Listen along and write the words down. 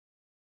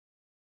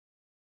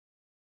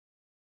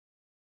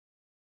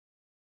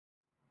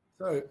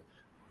So,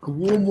 a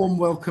warm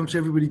welcome to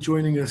everybody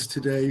joining us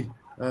today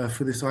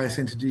for this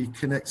ISNTD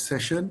Connect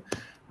session.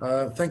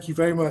 Thank you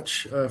very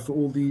much for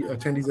all the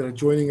attendees that are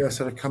joining us,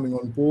 that are coming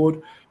on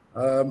board.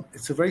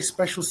 It's a very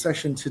special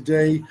session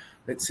today.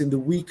 It's in the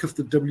week of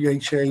the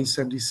WHA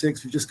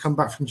 76. We've just come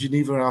back from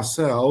Geneva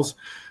ourselves.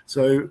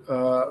 So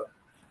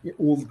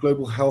all the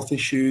global health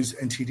issues,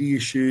 NTD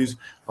issues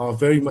are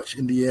very much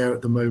in the air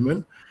at the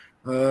moment.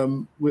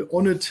 We're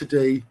honored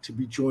today to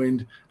be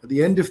joined at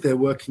the end of their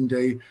working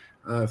day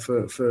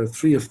for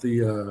three of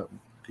the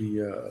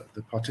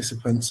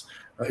participants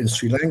in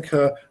Sri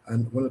Lanka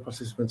and one of the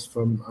participants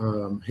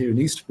from here in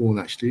Eastbourne,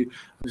 actually.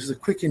 This is a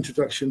quick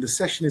introduction. The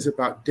session is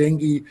about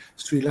dengue,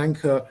 Sri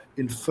Lanka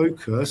in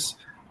focus.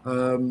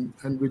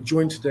 And we're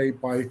joined today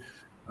by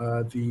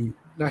the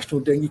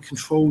National Dengue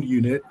Control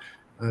Unit,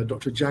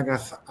 Dr.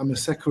 Jagath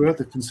Amarasekera,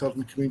 the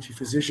consultant community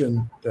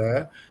physician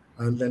there,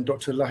 and then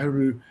Dr.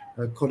 Lahiru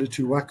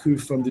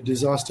Kodituwakku from the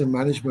Disaster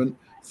Management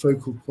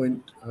Focal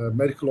Point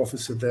Medical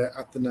Officer there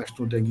at the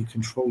National Dengue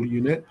Control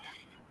Unit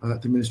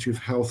at the Ministry of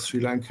Health, Sri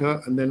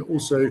Lanka, and then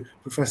also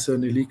Professor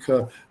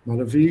Neelika,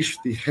 Malavige,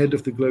 the head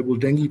of the Global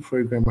Dengue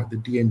Program at the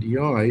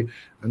DNDi,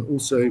 and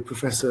also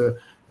Professor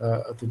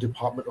at the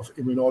Department of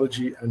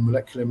Immunology and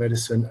Molecular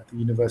Medicine at the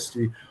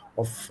University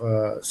of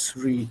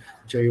Sri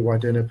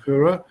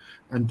Jayewardenepura,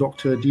 and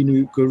Dr.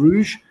 Dinu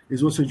Garuj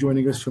is also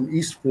joining us from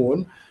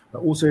Eastbourne.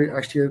 She's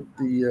actually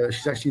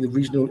the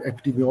regional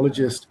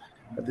epidemiologist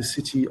at the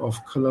city of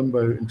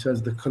Colombo in terms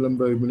of the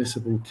Colombo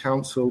Municipal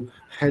Council,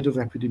 head of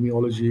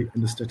epidemiology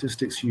in the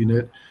statistics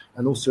unit,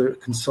 and also a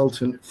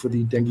consultant for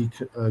the dengue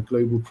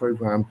global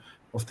program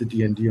of the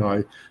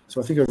DNDi.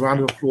 So I think a round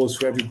of applause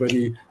for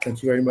everybody.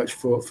 Thank you very much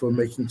for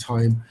making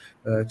time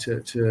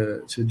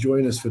to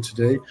join us for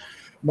today.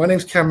 My name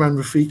is Kamran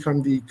Rafiq.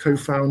 I'm the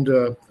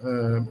co-founder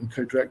and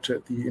co-director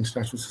at the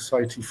International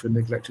Society for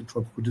Neglected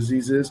Tropical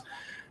Diseases.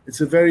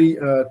 It's a very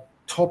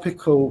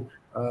topical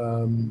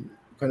kind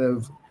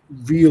of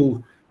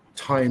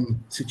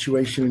real-time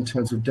situation in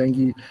terms of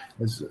dengue.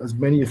 As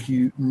many of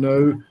you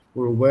know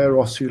or aware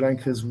of, Sri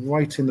Lanka is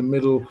right in the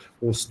middle,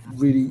 or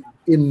really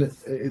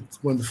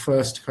it's one of the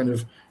first kind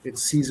of,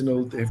 it's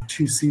seasonal. They have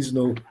two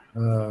seasonal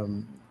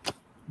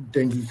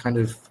dengue kind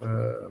of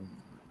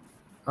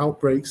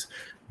outbreaks.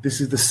 This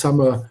is the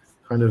summer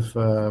kind of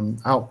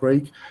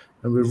outbreak,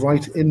 and we're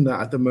right in that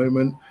at the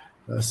moment.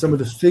 Some of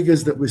the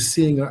figures that we're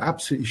seeing are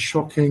absolutely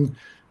shocking.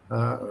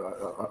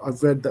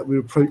 I've read that we're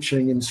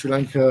approaching in Sri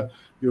Lanka,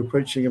 you're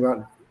approaching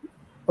about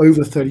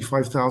over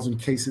 35,000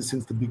 cases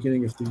since the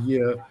beginning of the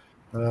year,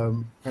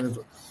 kind of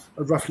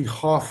roughly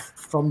half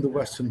from the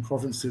Western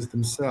provinces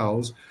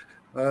themselves.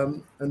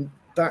 And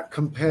that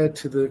compared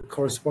to the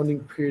corresponding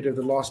period of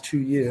the last 2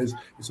 years,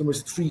 it's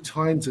almost 3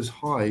 times as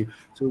high.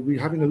 So we're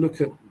having a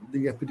look at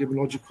the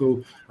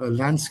epidemiological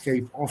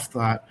landscape of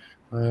that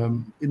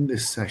in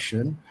this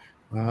session.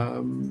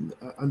 And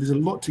there's a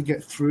lot to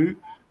get through.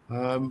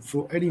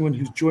 For anyone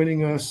who's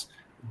joining us,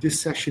 this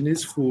session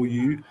is for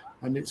you,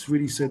 and it's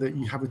really so that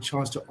you have a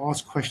chance to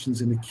ask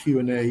questions in the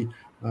Q&A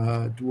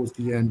towards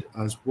the end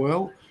as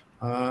well.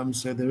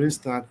 So there is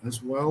that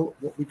as well.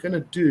 What we're going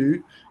to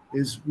do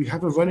is we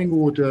have a running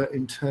order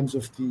in terms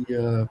of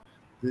the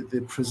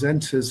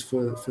presenters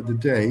for the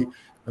day,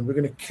 and we're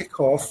going to kick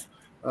off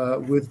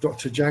with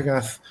Dr.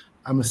 Jagath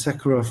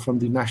Amarasekera from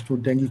the National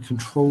Dengue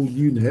Control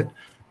Unit.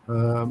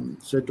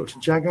 So Dr.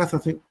 Jagath, I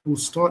think we'll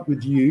start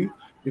with you,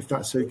 if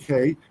that's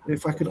okay. And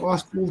if I could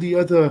ask all the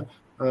other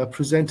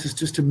presenters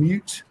just to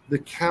mute the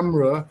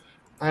camera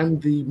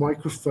and the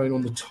microphone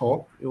on the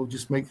top, it'll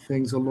just make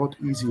things a lot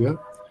easier.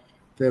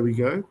 There we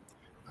go.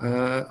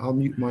 I'll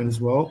mute mine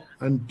as well.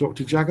 And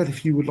Dr. Jagath,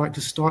 if you would like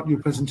to start your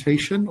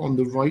presentation on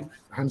the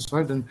right-hand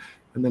side, and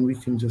then we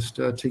can just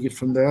take it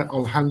from there.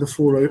 I'll hand the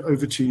floor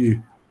over to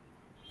you.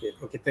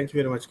 Okay, thank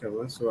you very much,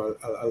 Cameron. So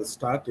I'll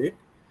start it.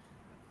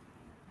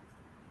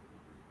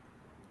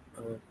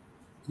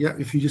 Yeah,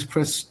 if you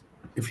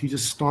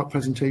just start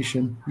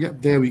presentation. Yeah,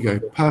 there we go.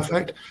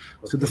 Perfect.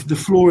 So the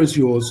floor is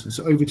yours. It's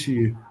over to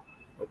you.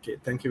 Okay,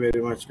 thank you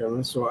very much,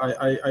 Cameron. So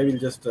I will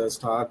just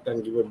start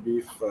and give a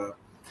brief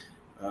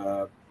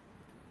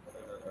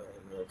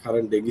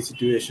current dengue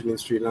situation in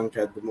Sri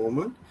Lanka at the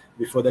moment.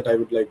 Before that, I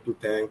would like to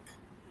thank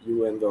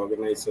you and the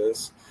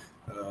organizers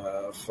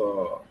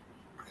for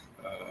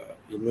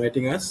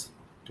inviting us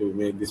to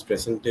make this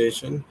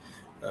presentation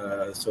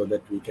so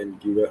that we can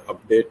give an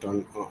update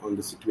on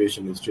the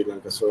situation in Sri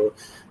Lanka. So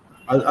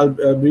I'll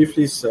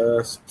briefly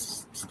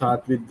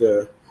start with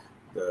the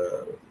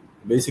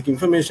basic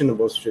information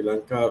about Sri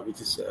Lanka,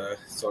 which is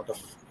sort of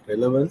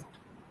relevant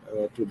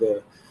to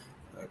the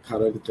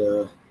current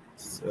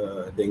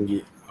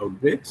dengue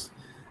outbreaks.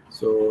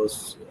 So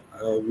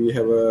we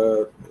have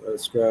a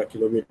square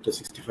kilometer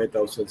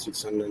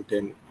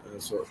 65,610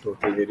 so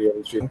total area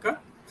in Sri Lanka.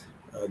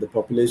 The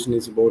population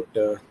is about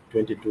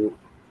 22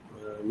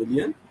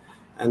 million.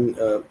 And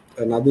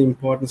another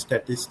important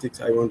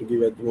statistics I want to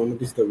give at the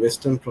moment is the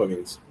Western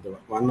province,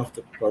 one of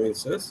the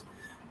provinces.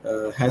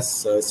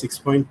 has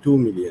 6.2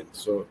 million.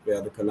 So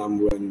where the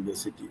Colombo and the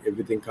city,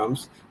 everything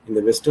comes in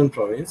the western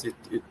province,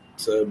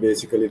 it's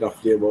basically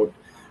roughly about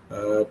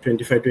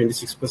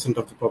 25-26%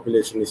 of the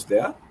population is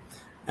there.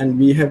 And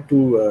we have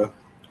two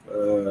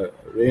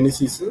rainy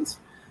seasons.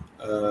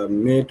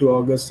 May to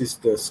August is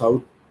the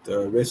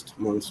south-west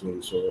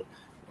monsoon. So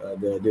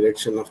the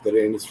direction of the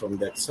rain is from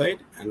that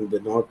side, and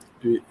the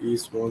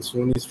north-east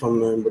monsoon is from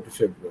November to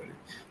February.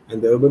 And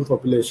the urban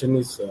population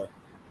is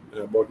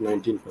about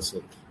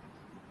 19%.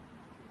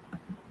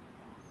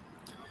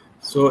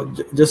 So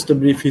just a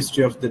brief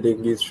history of the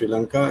dengue in Sri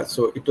Lanka.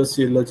 So it was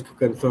serologically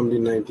confirmed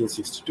in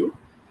 1962,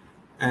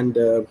 and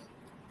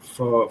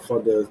for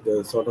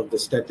the sort of the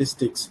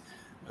statistics,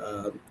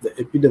 the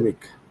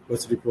epidemic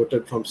was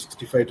reported from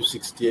 65 to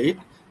 68,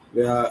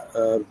 where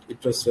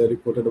it was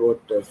reported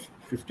about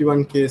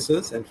 51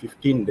 cases and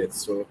 15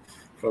 deaths. So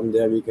from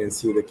there we can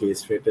see the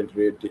case fatality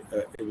rate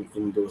in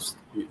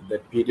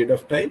that period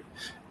of time,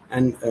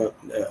 and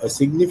a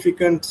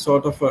significant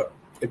sort of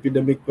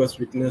epidemic was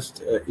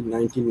witnessed in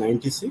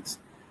 1996,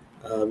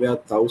 where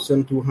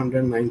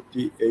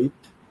 1,298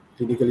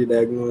 clinically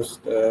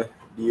diagnosed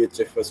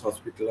DHF was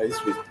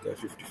hospitalized with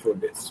 54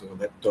 deaths. So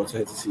that also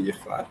has a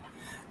CFR.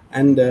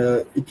 And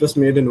it was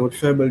made a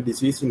notifiable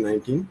disease in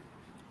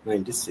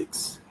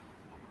 1996.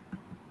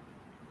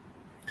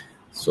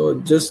 So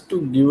just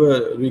to give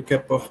a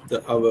recap of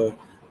the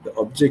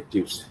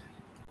objectives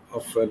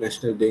of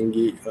national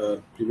dengue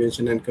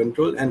prevention and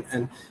control,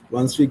 and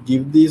once we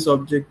give these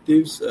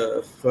objectives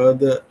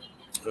further,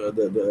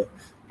 the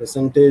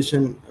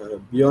presentation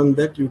beyond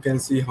that, you can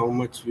see how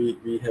much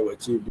we have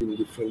achieved in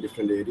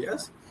different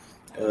areas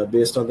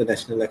based on the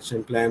national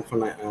action plan for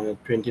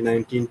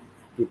 2019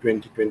 to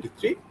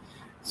 2023.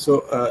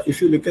 So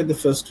if you look at the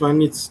first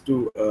one, it's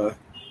to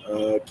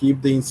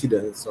keep the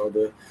incidence or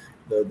the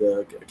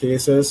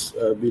cases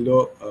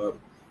below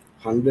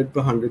 100 per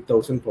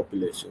 100,000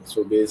 population.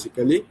 So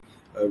basically,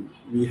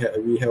 we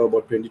have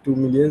about 22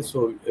 million.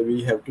 So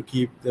we have to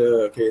keep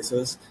the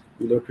cases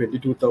below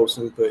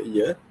 22,000 per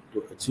year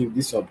to achieve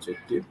this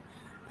objective.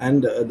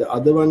 And the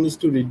other one is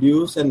to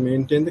reduce and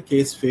maintain the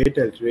case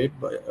fatality rate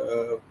by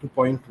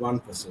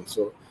 2.1%.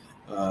 So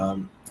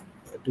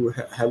to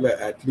have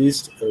at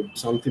least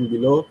something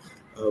below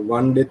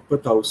 1 death per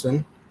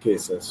 1,000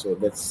 cases. So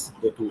that's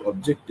the two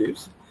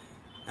objectives.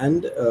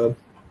 And a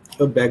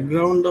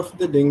background of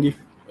the dengue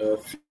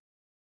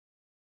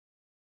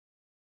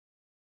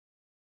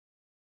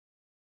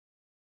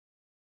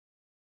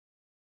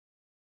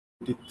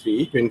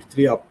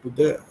 23 up to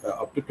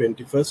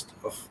 21st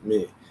of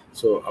May.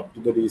 So up to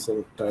the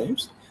recent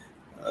times,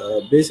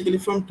 basically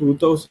from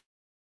 2000,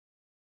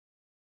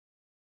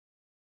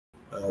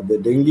 the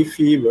dengue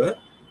fever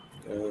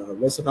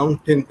was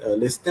around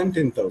less than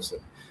 10,000.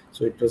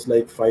 So it was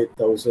like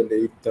 5,000,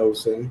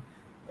 8,000.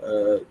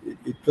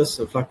 It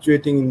was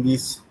fluctuating in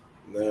these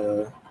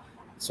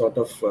sort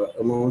of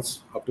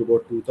amounts up to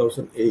about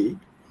 2008.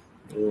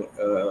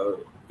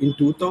 In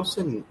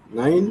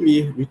 2009,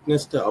 we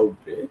witnessed an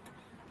outbreak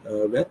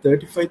where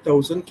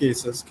 35,000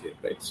 cases came,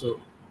 right?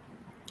 So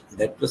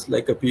that was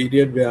like a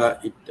period where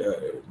it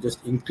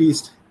just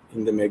increased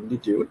in the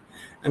magnitude.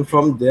 And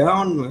from there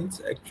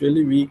onwards,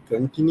 actually, we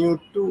continued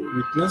to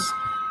witness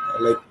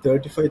like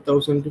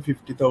 35,000 to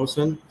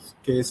 50,000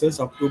 cases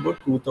up to about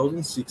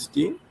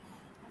 2016.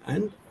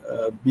 And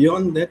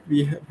beyond that,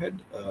 we have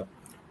had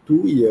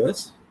 2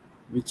 years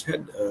which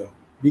had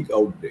big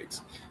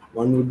outbreaks.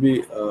 One would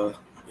be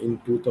in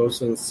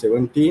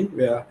 2017,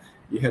 where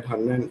we had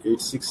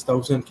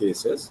 186,000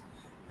 cases,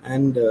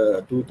 and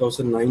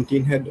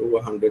 2019 had over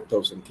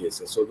 100,000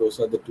 cases. So those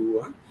are the two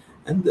ones.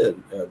 And the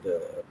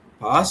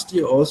past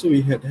year also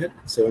we had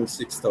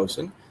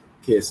 76,000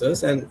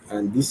 cases,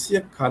 and this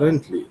year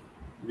currently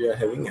we are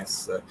having,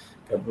 as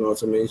Captain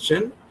also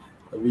mentioned,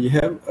 we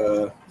have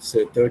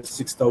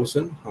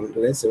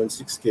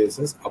 36,176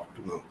 cases up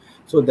to now.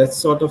 So that's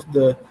sort of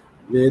the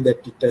way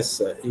that it has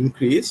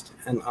increased.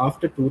 And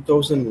after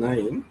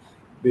 2009,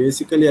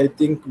 basically, I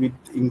think with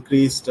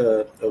increased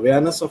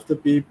awareness of the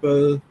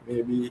people,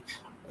 maybe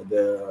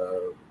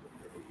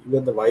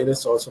even the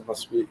virus also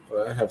must be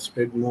have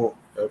spread more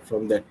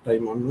from that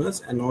time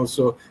onwards, and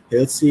also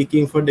health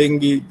seeking for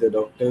dengue, the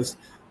doctors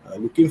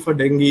looking for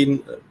dengue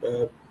in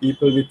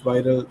people with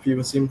viral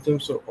fever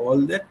symptoms. So all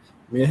that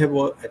may have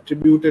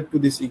attributed to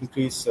this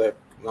increased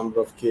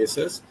number of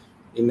cases,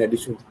 in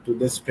addition to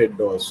the spread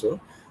also.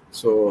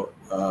 So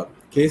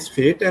case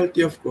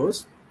fatality, of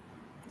course,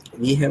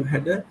 we have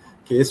had a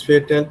case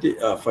fatality.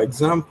 For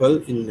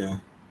example, in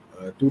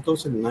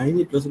 2009,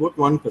 it was about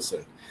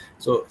 1%.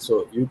 So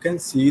you can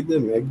see the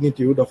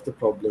magnitude of the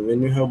problem.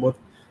 When you have about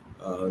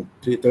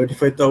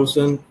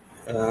 35,000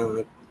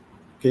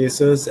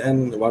 cases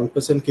and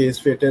 1% case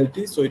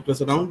fatality, so it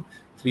was around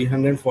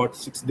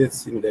 346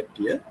 deaths in that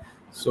year.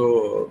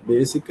 So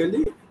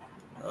basically,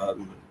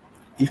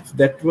 if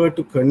that were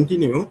to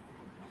continue,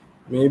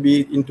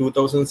 maybe in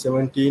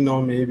 2017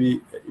 or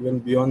maybe even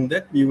beyond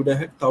that, we would have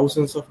had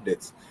thousands of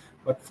deaths.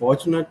 But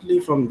fortunately,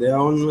 from there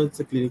onwards,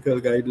 the clinical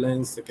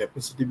guidelines, the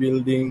capacity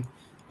building,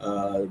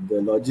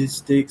 the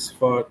logistics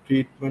for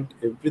treatment,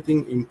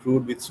 everything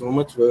improved with so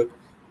much work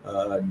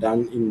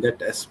done in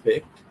that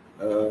aspect.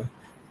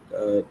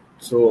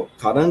 So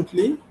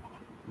currently,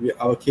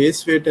 our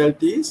case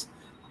fatality is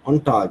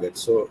on target.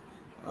 So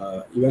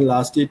even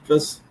last year it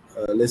was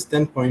less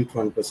than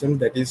 0.1%,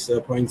 that is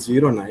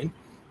 0.09.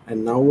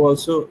 And now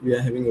also we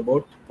are having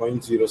about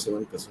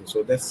 0.07%.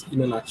 So that's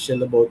in a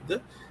nutshell about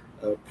the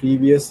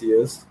previous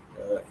years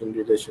in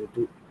relation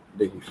to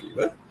dengue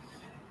fever.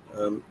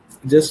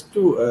 Just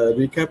to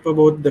recap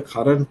about the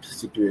current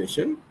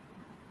situation,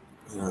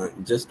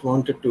 just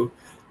wanted to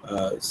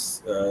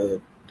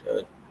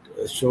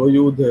show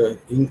you the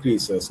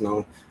increases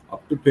now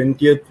up to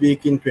 20th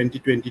week in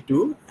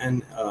 2022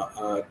 and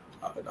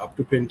up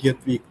to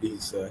 20th week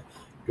is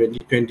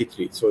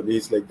 2023. So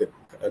this is like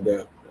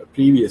the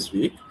previous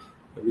week,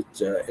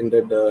 which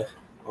ended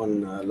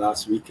on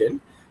last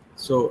weekend.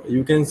 So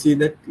you can see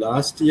that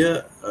last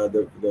year,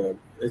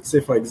 let's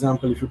say for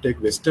example, if you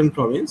take Western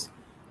Province,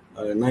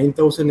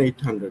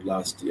 9,800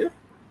 last year,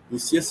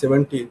 this year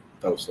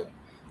 17,000.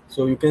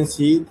 So you can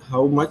see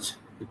how much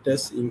it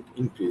has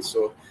increased.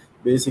 So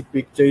basic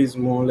picture is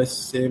more or less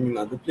same in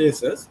other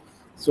places.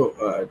 So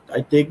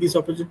I take this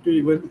opportunity to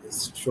even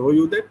show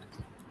you that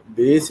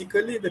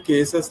basically the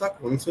cases are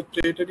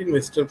concentrated in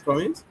Western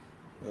Province.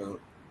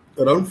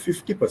 Around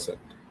 50%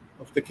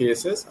 of the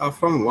cases are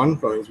from one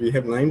province. We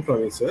have 9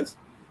 provinces.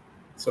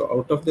 So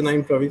out of the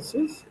 9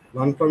 provinces,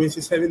 one province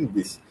is having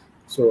this.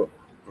 So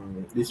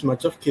this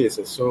much of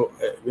cases. So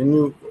when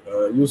you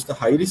use the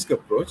high risk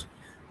approach,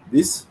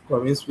 this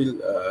province will,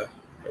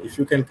 if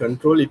you can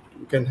control it,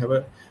 you can have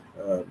a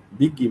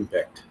big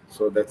impact.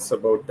 So that's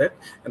about that.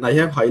 And I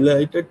have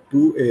highlighted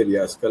 2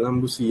 areas,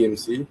 Colombo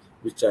CMC,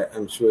 which I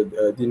am sure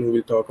Dinu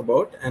will talk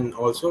about, and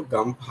also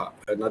Gampha,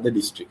 another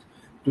district,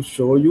 to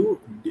show you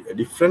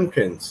different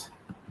trends.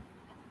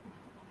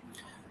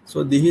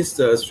 So this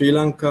is Sri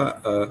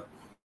Lanka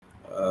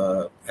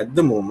at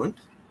the moment.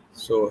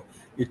 So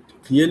it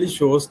clearly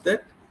shows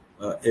that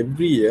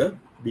every year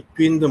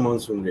between the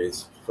monsoon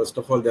rains, first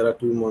of all, there are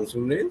 2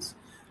 monsoon rains,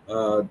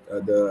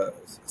 the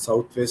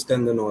southwest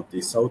and the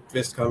northeast.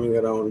 Southwest coming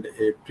around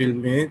April,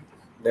 May,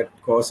 that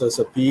causes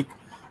a peak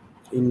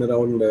in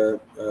around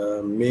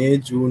May,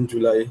 June,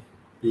 July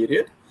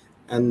period.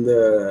 And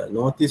the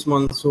northeast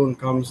monsoon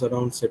comes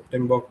around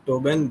September,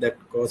 October, and that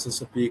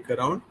causes a peak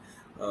around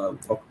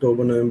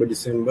October, November,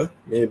 December,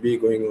 maybe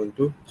going on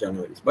to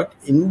January. But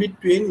in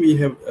between, we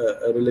have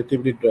a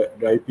relatively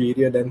dry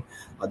period, and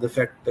other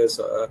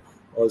factors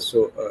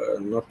also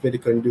not very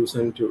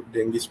conducive to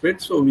dengue spread.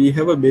 So we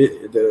have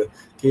the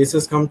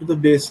cases come to the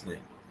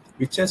baseline,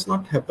 which has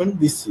not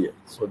happened this year.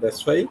 So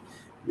that's why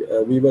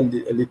we were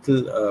a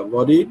little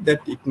worried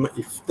that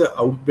if the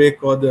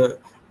outbreak or the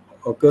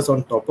occurs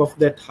on top of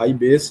that high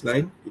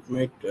baseline, it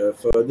might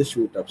further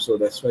shoot up. So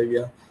that's why we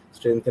are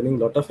strengthening a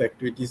lot of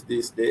activities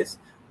these days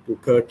to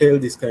curtail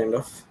this kind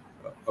of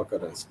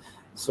occurrence.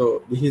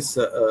 So this is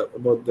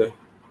about the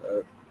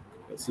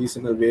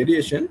seasonal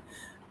variation.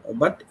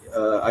 But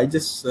I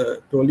just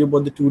told you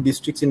about the 2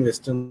 districts in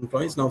Western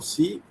Province. Now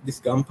see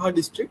this Gampha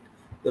district,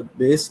 the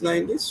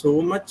baseline is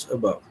so much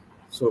above.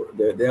 So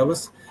there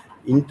was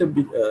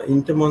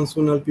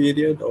intermonsoonal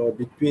period, or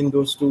between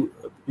those 2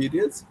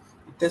 periods,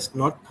 it has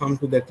not come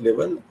to that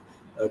level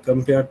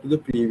compared to the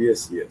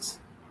previous years.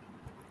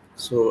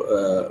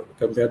 So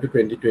compared to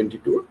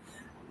 2022,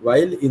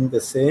 while in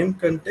the same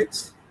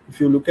context, if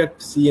you look at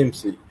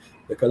CMC,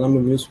 the Colombo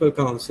Municipal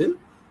Council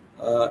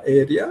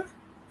area,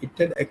 it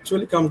had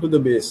actually come to the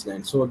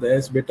baseline. So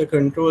there's better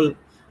control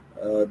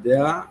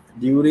there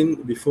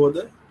before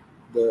the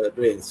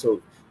rain.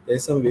 So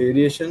there's some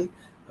variation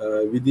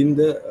within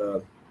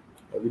the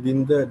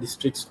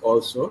districts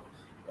also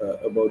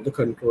about the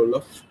control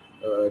of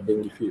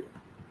dengue fever.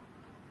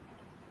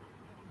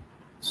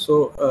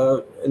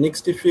 So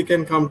next, if we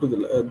can come to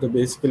the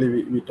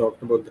basically we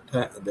talked about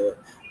the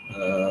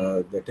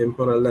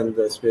temporal and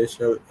the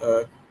spatial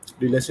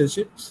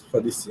relationships for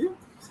this year.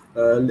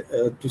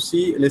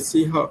 Let's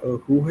see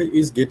who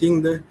is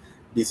getting the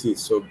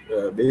disease. So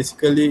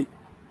basically,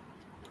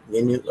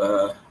 when you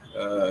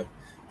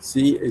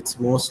see, it's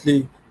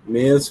mostly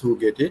males who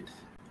get it,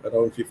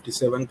 around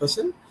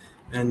 57%,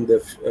 and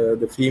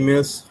the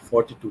females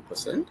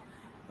 42%.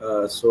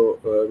 So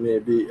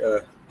maybe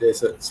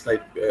there's a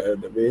slight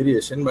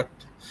variation, but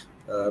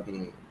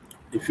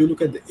if you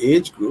look at the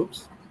age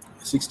groups,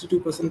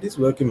 62% is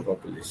working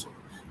population,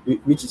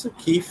 which is a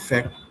key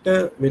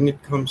factor when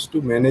it comes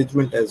to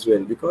management as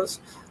well, because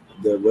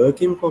the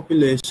working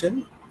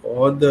population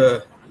or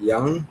the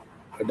young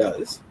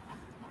adults,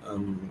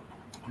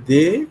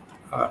 they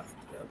are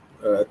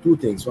 2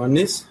 things. One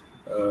is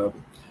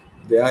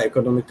they are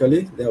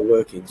economically, they are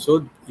working.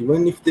 So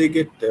even if they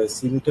get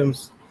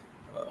symptoms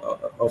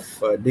of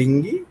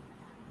dengue,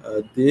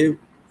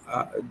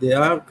 they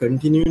are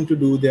continuing to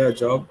do their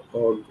job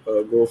or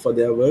go for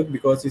their work,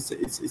 because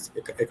it's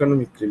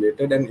economic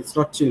related, and it's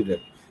not children.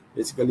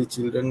 Basically,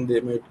 children,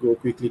 they might go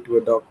quickly to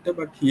a doctor,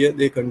 but here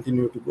they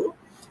continue to go.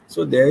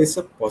 So there is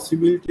a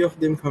possibility of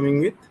them coming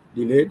with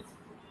delayed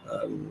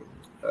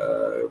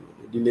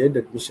delayed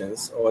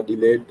admissions or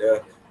delayed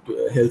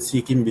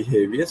health-seeking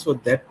behavior. So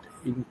that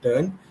in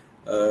turn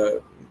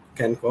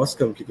can cause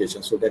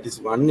complications. So that is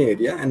one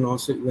area, and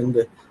also even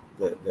the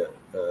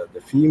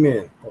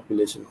female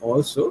population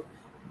also,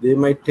 they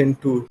might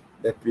tend to,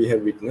 that we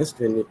have witnessed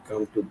when it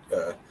comes to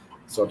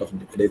sort of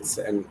deaths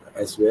and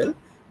as well,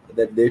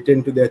 that they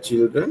tend to their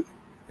children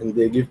and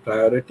they give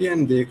priority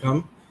and they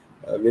come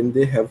when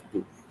they have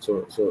to.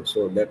 So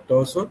that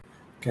also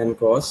can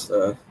cause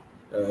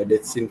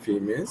deaths in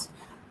females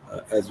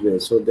as well.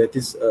 So that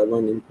is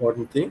one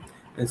important thing.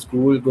 And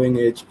school-going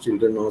age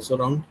children also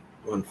around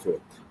 1/4.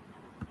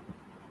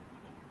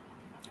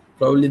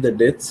 Probably the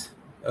deaths,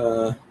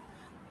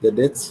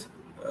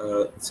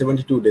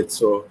 72 deaths.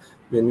 So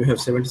when you have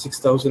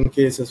 76,000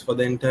 cases for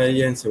the entire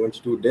year and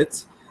 72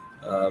 deaths,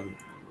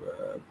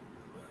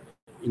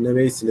 in a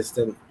way it's less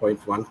than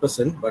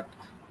 0.1%, but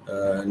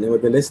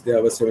nevertheless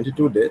there were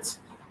 72 deaths.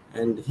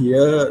 And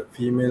here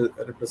female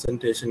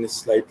representation is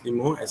slightly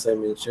more, as I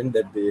mentioned,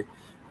 that they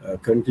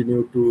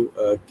continue to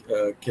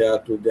care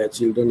to their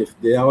children if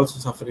they are also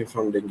suffering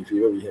from dengue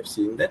fever. We have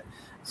seen that.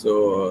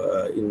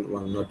 So in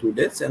 1 or 2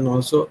 deaths, and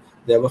also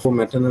there were 4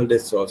 maternal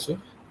deaths also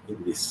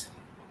in this.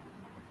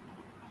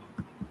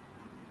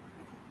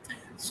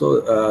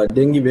 So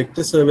dengue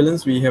vector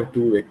surveillance, we have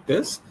 2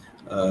 vectors.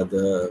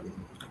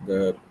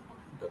 The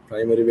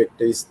primary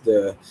vector is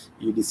the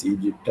Aedes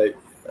aegypti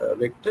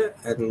vector,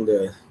 and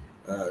the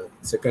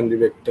secondary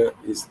vector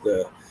is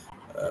the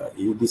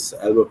Aedes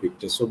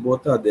albopictus. So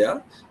both are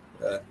there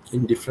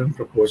in different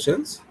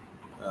proportions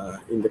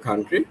in the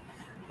country.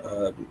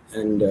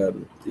 And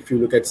if you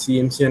look at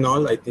CMC and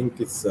all, I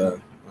think it's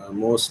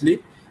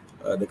mostly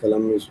the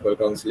Colombo Municipal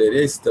Council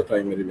area is the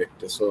primary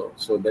vector.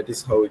 So that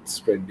is how it's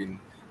spread in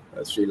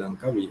Sri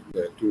Lanka with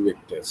the 2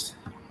 vectors.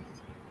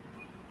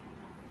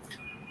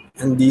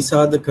 And these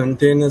are the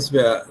containers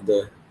where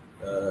the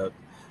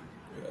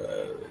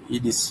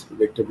Aedes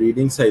vector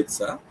breeding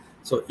sites are.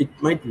 So it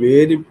might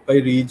vary by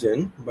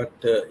region, but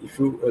if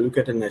you look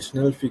at a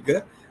national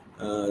figure,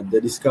 the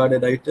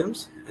discarded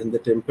items and the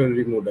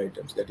temporary removed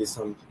items, that is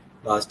some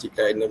plastic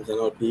items and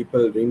all,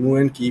 people remove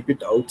and keep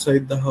it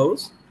outside the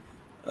house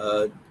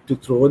to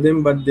throw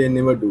them, but they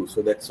never do.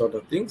 So that sort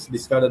of things.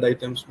 Discarded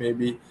items may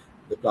be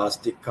the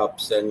plastic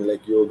cups and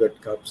like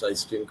yogurt cups,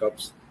 ice cream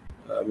cups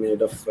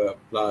made of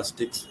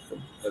plastics,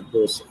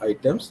 those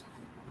items.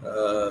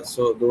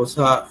 So those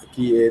are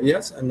key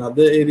areas.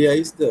 Another area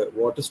is the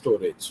water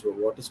storage. So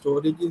water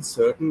storage in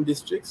certain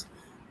districts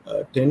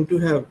tend to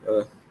have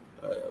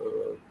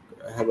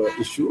an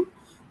issue.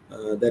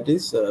 That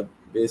is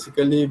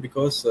basically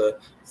because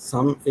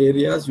some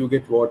areas you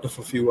get water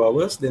for a few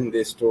hours, then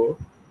they store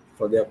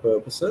for their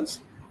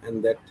purposes,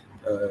 and that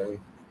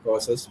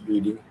causes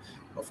breeding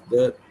of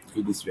the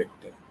Aedes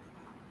vector.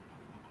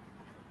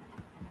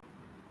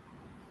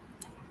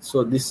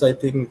 So this, I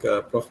think,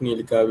 Prof.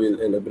 Neelika will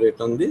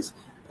elaborate on this,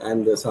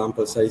 and the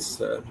sample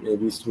size may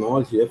be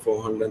small here,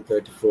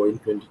 434 in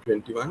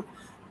 2021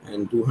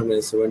 and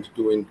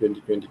 272 in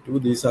 2022.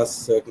 These are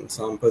certain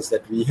samples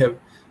that we have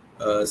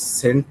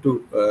sent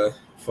to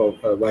for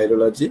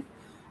virology.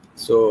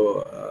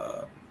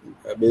 So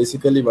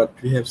basically what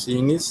we have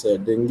seen is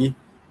dengue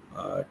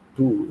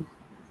 2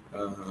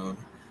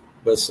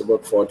 was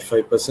about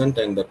 45%,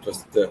 and that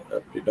was the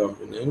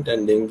predominant,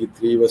 and dengue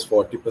 3 was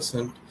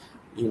 40%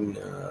 in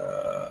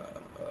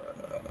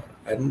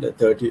and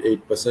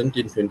 38%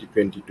 in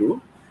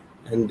 2022,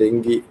 and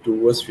dengue 2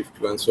 was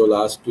 51. So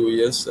last 2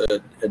 years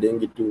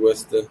dengue 2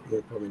 was the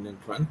more prominent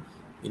one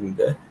in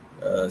the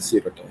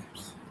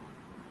serotypes.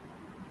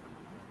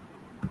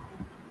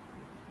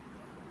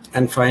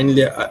 And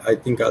finally, I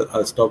think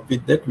I'll stop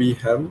with that. We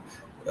have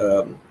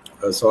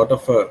a sort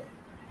of a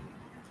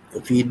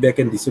feedback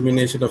and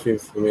dissemination of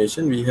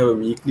information. We have a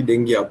weekly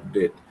dengue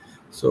update.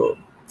 So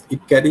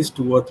it carries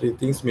 2 or 3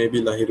 things.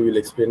 Maybe Lahiru will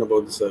explain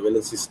about the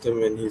surveillance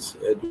system when he's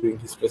doing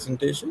his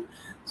presentation.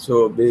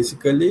 So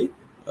basically,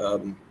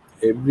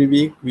 every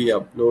week we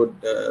upload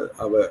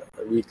our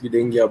weekly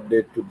dengue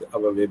update to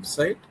our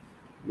website,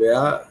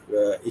 where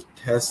it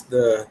has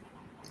the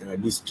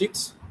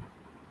districts,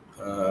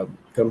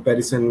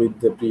 comparison with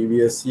the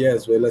previous year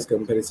as well as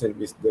comparison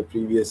with the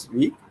previous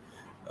week,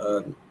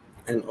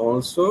 and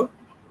also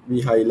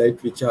we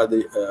highlight which are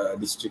the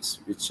districts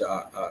which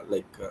are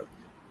like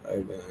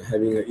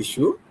having an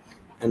issue.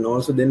 And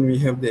also then we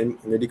have the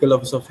medical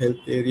office of health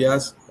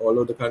areas all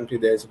over the country.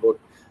 There's about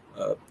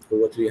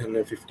over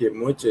 350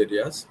 MOH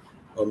areas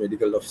or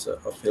medical officer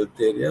of health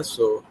areas.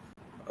 So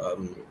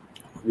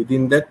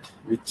within that,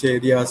 which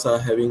areas are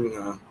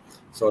having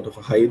sort of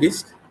a high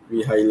risk,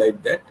 we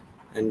highlight that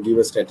and give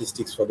a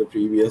statistics for the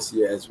previous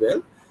year as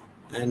well.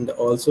 And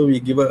also we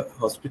give a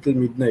hospital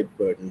midnight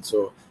burden.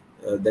 So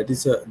that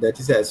is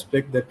an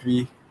aspect that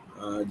we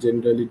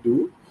generally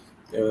do.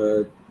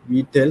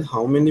 We tell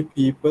how many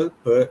people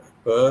per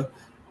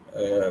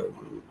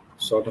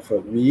sort of a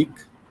week,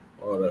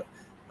 or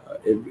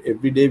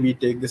every day we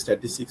take the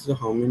statistics of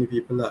how many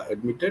people are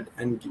admitted,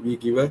 and we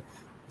give a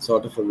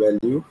sort of a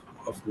value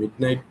of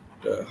midnight,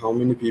 how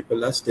many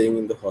people are staying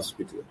in the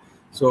hospital.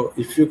 So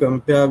if you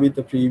compare with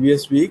the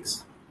previous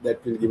weeks,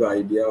 that will give an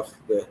idea of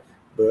the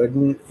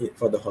burden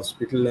for the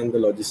hospital and the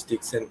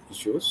logistics and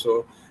issues.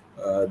 So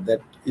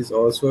that is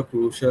also a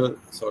crucial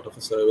sort of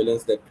a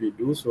surveillance that we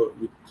do, so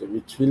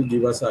which will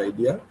give us an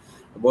idea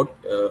about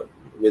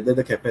whether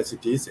the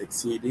capacity is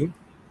exceeding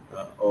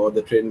or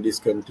the trend is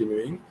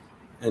continuing,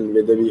 and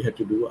whether we had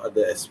to do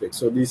other aspects.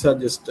 So these are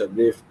just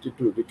brief to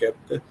recap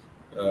the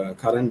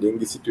current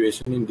dengue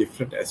situation in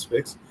different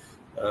aspects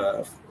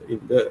in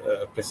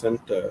the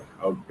present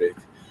outbreak.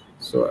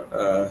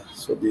 So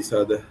so these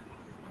are the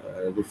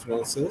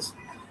references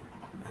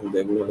and the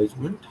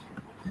acknowledgement.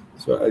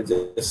 So I'll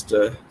just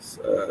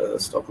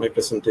stop my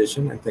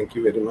presentation, and thank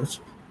you very much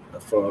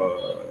for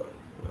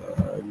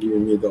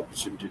giving me the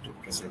opportunity to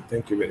present.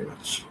 Thank you very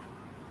much.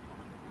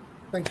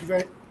 Thank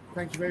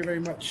you very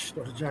much,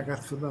 Dr.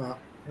 Jagath, for that.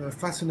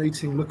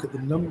 Fascinating look at the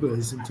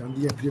numbers and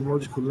the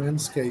epidemiological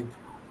landscape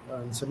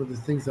and some of the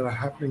things that are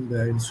happening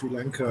there in Sri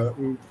Lanka.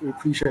 We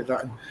appreciate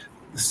that. And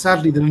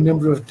sadly, the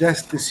number of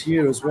deaths this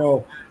year as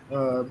well,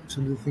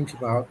 something to think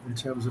about in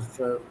terms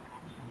of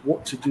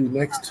what to do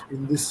next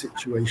in this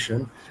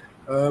situation.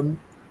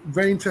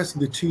 Very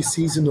interesting, the two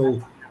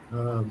seasonal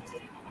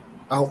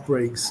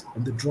outbreaks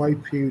and the dry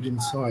period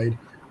inside.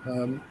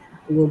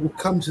 We'll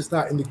come to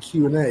that in the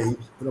Q&A,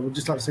 but I would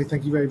just like to say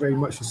thank you very, very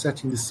much for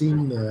setting the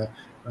scene there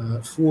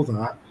for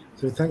that.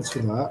 So thanks for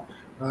that.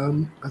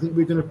 I think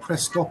we're going to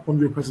press stop on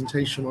your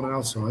presentation on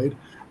our side,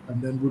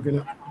 and then we're going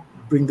to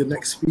bring the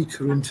next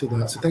speaker into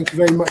that. So thank you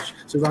very much.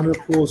 So round of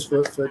applause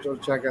for Dr.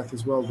 Jagath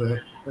as well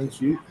there.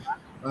 Thank you.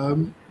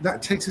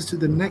 That takes us to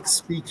the next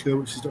speaker,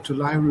 which is Dr.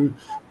 Lahiru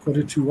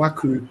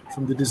Kodituwakku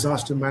from the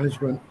Disaster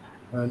Management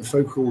and he's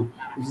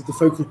the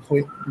focal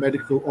point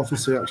medical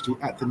officer actually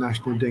at the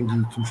National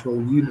Dengue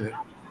Control Unit.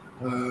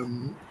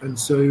 And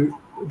so,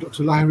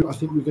 Dr. Lahiru, I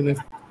think we're going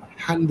to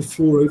hand the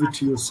floor over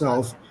to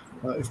yourself,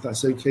 if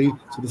that's okay.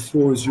 So the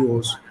floor is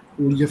yours.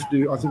 All you have to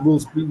do, I think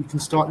we can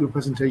start your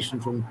presentation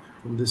from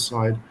this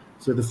side.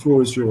 So the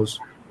floor is yours.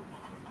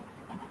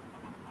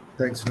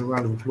 Thanks, and a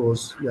round of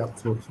applause. Yeah,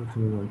 for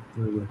coming on.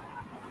 Very well.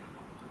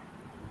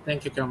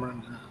 Thank you,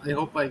 Cameron. I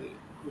hope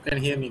you can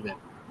hear me then.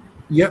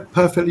 Yeah,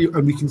 perfectly,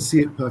 and we can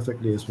see it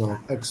perfectly as well.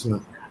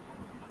 Excellent.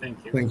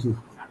 Thank you. Thank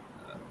you.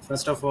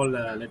 First of all,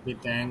 let me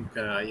thank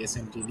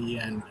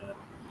ISNTD and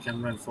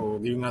Cameron for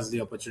giving us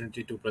the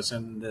opportunity to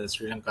present the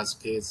Sri Lanka's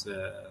case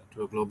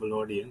to a global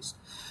audience.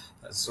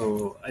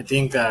 So I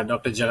think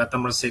Dr. Jagath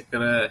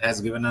Amarasekera has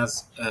given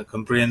us a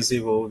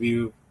comprehensive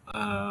overview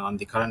on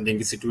the current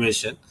dengue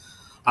situation.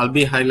 I'll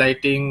be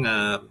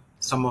highlighting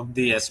some of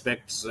the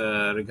aspects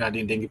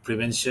regarding dengue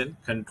prevention,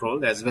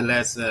 control, as well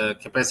as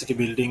capacity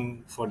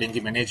building for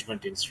dengue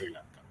management in Sri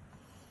Lanka.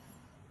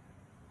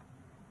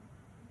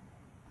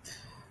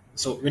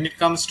 So when it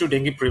comes to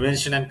dengue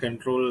prevention and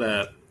control,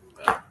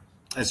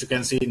 as you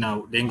can see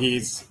now, dengue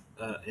is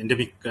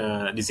endemic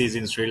disease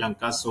in Sri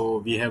Lanka. So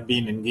we have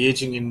been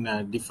engaging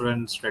in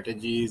different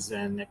strategies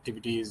and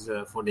activities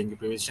for dengue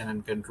prevention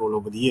and control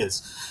over the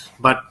years.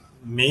 But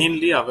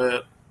mainly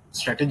our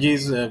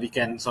strategies, we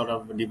can sort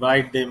of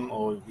divide them,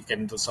 or we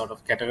can sort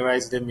of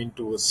categorize them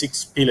into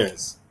six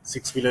pillars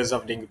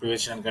of dengue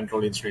prevention and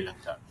control in Sri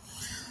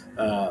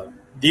Lanka.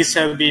 These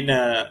have been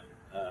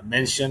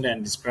mentioned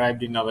and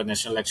described in our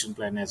national action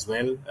plan as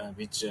well,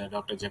 which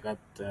Dr. Jagath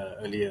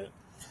earlier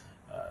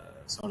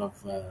sort of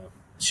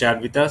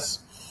shared with us.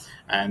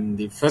 And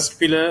the first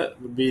pillar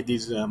would be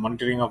this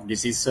monitoring of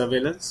disease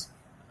surveillance.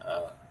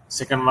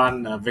 Second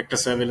one, vector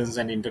surveillance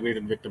and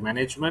integrated vector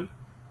management.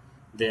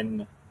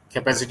 Then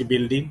capacity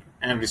building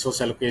and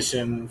resource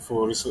allocation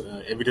for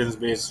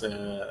evidence-based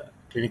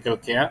clinical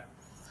care,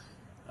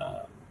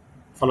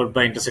 followed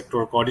by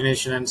intersectoral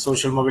coordination and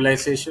social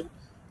mobilization,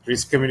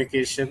 risk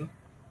communication,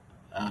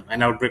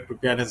 and outbreak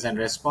preparedness and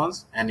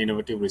response, and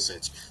innovative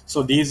research.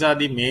 So these are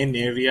the main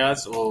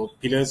areas or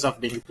pillars of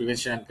dengue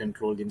prevention and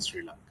control in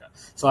Sri Lanka.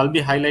 So I'll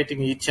be highlighting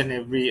each and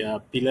every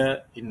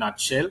pillar in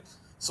nutshell,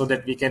 so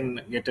that we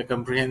can get a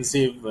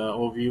comprehensive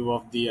overview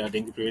of the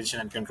dengue prevention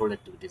and control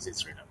activities in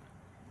Sri Lanka.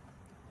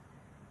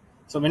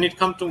 So when it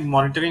comes to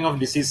monitoring of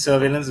disease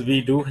surveillance,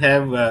 we do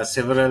have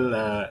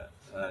several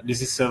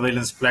disease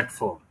surveillance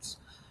platforms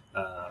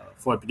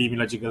for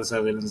epidemiological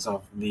surveillance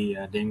of the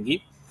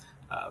dengue.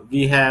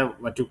 We have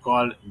what you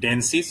call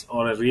DNDi,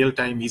 or a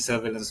real-time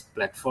e-surveillance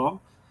platform.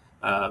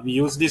 We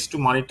use this to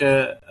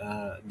monitor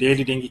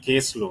daily dengue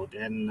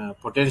caseload and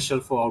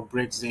potential for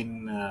outbreaks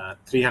in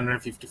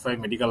 355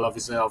 medical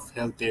officer of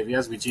health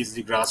areas, which is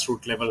the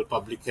grassroots level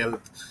public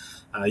health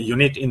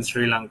unit in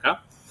Sri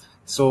Lanka.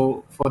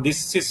 So for this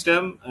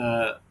system,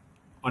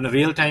 on a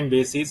real-time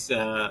basis,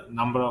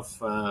 number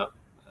of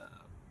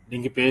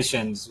dengue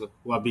patients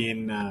who are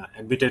being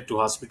admitted to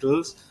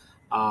hospitals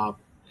are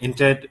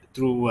entered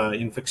through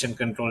infection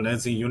control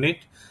nursing unit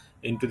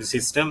into the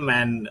system,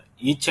 and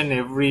each and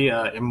every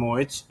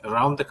MOH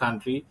around the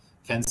country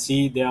can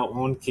see their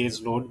own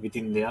caseload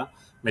within their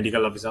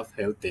medical office of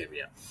health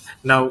area.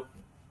 Now,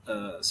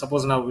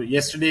 suppose now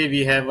yesterday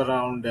we have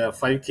around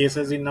 5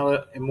 cases in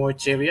our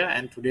MOH area,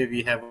 and today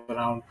we have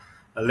around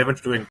 11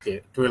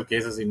 to 12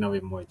 cases in our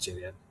MOH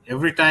area.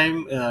 Every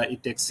time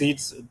it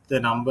exceeds the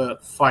number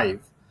 5,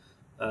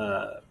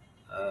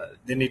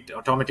 then it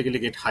automatically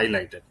gets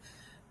highlighted.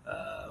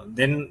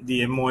 Then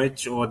the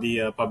MOH or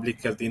the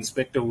public health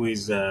inspector who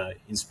is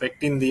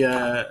inspecting the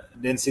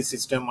DNDi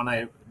system on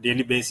a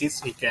daily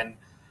basis, he can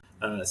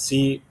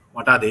see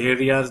what are the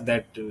areas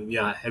that we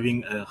are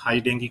having a high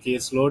dengue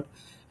caseload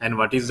and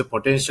what is the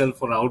potential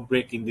for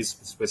outbreak in this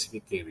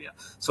specific area.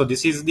 So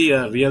this is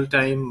the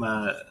real-time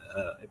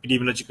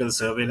epidemiological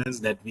surveillance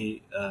that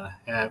we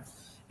have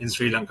in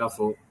Sri Lanka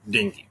for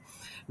dengue.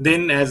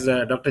 Then, as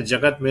Dr.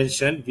 Jagath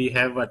mentioned, we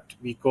have what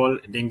we call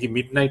dengue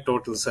midnight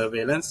total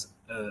surveillance,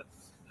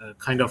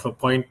 kind of a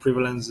point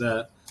prevalence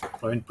where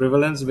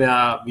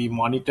we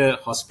monitor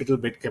hospital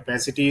bed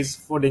capacities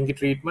for dengue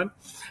treatment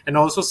and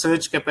also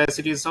surge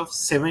capacities of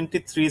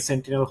 73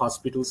 sentinel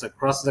hospitals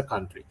across the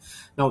country.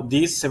 Now,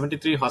 these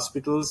 73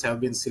 hospitals have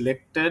been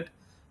selected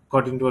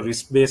according to a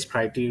risk-based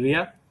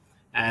criteria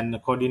and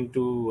according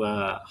to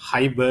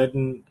high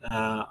burden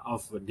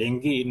of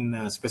dengue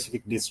in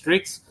specific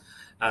districts.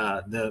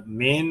 The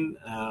main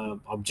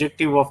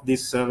objective of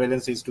this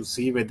surveillance is to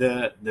see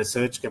whether the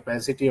surge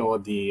capacity or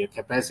the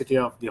capacity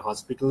of the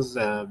hospitals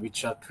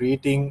which are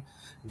treating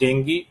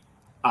dengue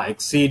are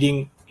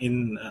exceeding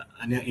in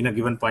a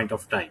given point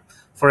of time.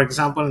 For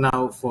example,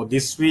 now for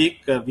this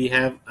week, we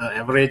have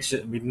average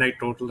midnight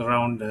total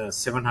around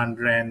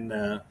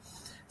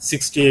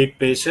 768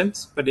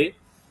 patients per day.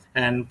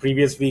 And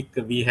previous week,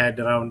 we had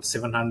around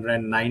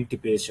 790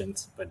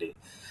 patients per day.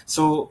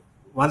 So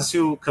once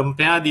you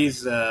compare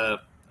these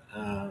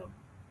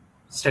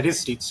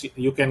statistics,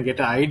 you can get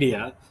an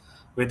idea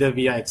whether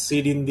we are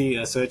exceeding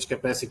the surge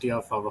capacity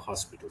of our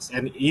hospitals.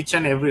 And each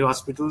and every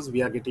hospitals,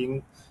 we are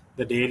getting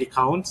the daily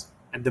counts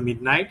at the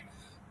midnight,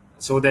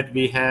 so that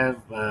we can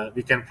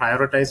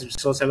prioritize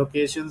resource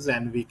allocations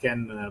and we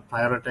can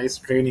prioritize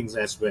trainings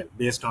as well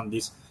based on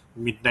this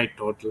midnight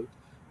total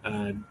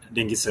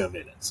dengue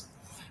surveillance.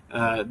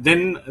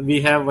 Then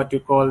we have what you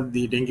call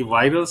the dengue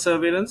viral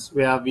surveillance,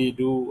 where we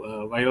do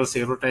viral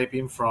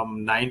serotyping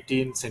from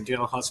 19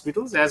 sentinel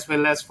hospitals as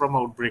well as from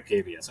outbreak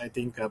areas. I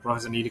think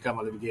Professor Neelika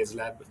Malavige's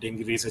lab,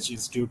 Dengue Research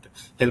Institute,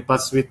 help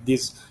us with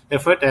this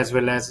effort, as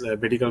well as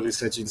Medical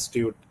Research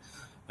Institute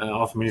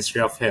of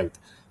Ministry of Health.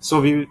 So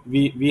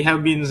we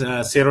have been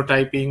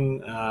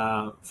serotyping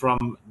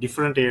from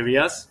different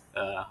areas,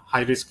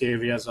 high-risk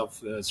areas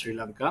of Sri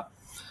Lanka,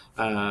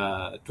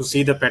 to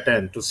see the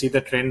pattern, to see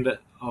the trend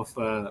of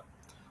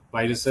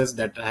viruses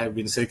that have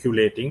been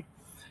circulating.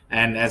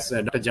 And as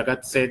Dr.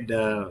 Jagath said,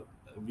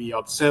 we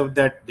observed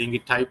that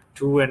dengue type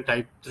 2 and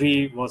type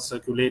 3 was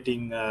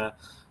circulating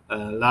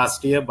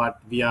last year,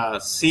 but we are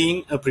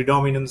seeing a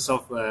predominance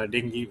of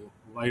dengue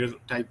viral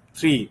type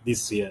 3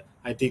 this year.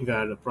 I think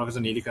Professor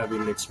Neelika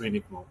will explain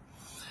it more.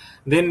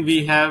 Then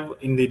we have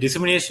in the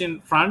dissemination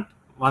front,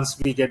 once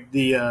we get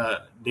the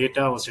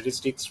data or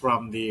statistics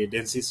from the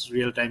DNDi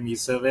real-time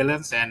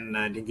e-surveillance and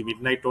dengue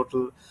midnight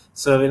total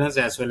surveillance,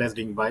 as well as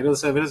dengue viral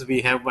surveillance, we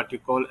have what you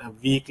call a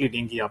weekly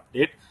dengue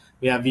update,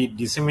 where we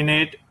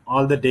disseminate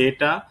all the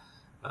data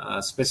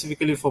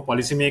specifically for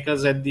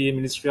policymakers at the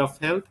Ministry of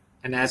Health,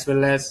 and as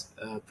well as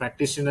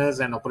practitioners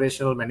and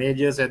operational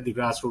managers at the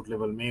grassroots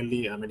level,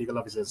 mainly medical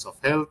officers of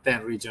health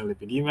and regional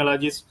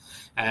epidemiologists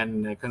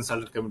and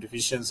consultant community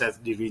physicians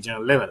at the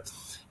regional level.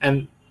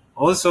 And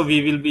also,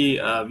 we will be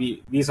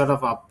we sort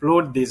of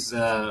upload this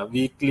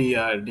weekly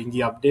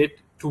dengue update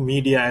to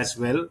media as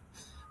well,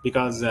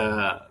 because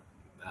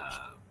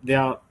they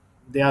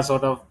are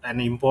sort of an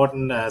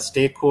important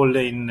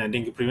stakeholder in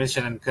dengue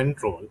prevention and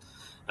control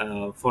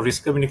for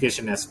risk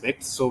communication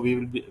aspects. So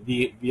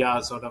we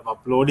are sort of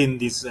uploading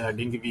this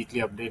dengue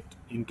weekly update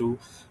into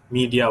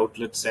media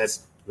outlets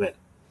as well.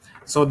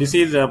 So this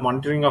is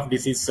monitoring of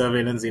disease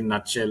surveillance in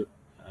nutshell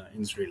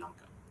in Sri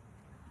Lanka.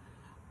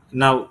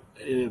 Now,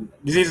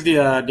 this is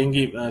the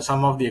dengue,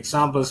 some of the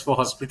examples for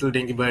hospital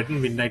dengue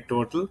burden midnight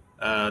total.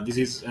 This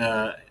is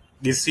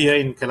this year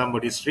in Colombo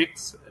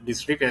district.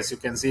 As you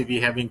can see, we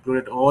have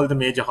included all the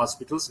major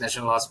hospitals: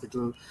 National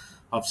Hospital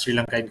of Sri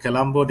Lanka in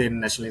Colombo, then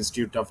National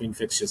Institute of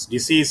Infectious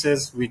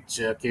Diseases, which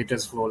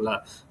caters for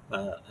a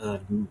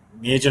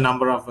major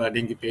number of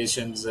dengue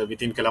patients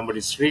within Colombo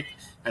district,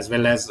 as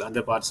well as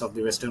other parts of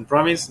the Western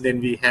Province. Then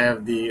we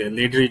have the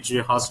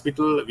Lahiru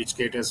Hospital, which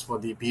caters for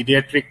the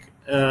pediatric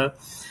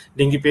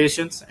dengue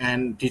patients,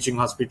 and Teaching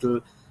Hospital,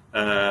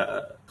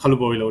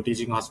 Colombo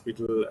Teaching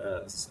Hospital,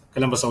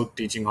 Colombo South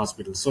Teaching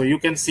Hospital. So you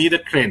can see the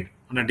trend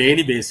on a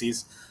daily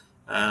basis,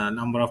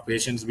 number of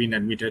patients being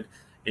admitted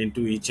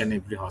into each and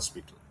every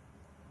hospital.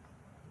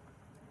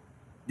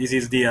 This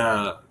is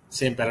the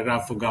same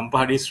paragraph for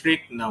Gampaha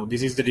district. Now,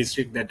 this is the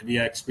district that we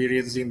are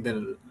experiencing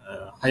the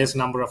highest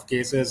number of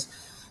cases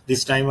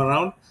this time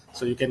around.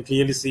 So you can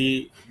clearly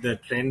see the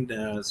trend,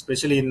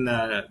 especially in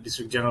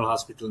District General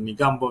Hospital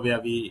Negombo, where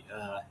we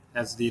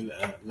has the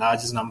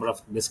largest number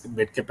of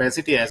bed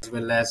capacity, as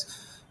well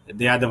as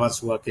they are the ones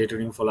who are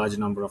catering for large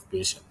number of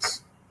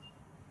patients.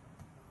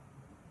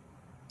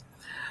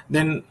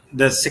 Then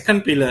the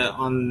second pillar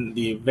on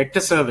the vector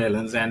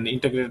surveillance and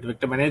integrated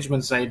vector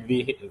management side,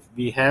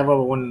 we have our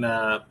own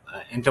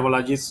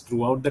entomologists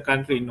throughout the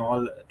country in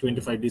all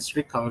 25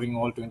 districts, covering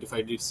all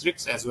 25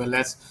 districts, as well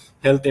as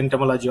health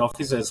entomology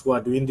officers who are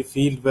doing the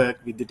field work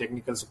with the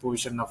technical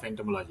supervision of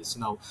entomologists.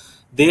 Now,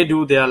 they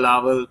do their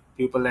larval,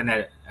 pupal,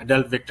 and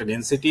adult vector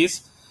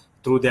densities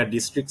through their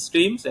district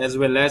streams, as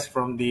well as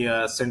from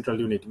the central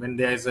unit. When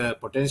there is a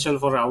potential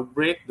for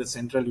outbreak, the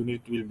central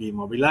unit will be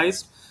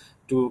mobilized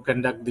to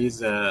conduct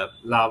these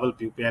larval,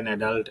 pupae, and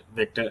adult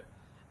vector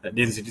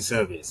density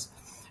surveys.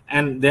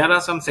 And there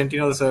are some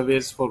sentinel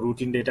surveys for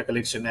routine data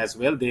collection as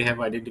well. They have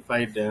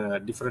identified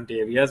different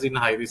areas in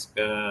high-risk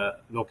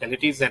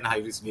localities and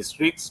high-risk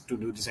districts to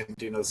do the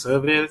sentinel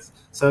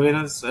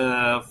surveillance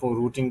for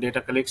routine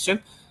data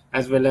collection,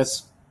 as well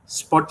as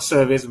spot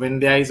surveys when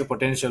there is a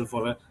potential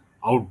for an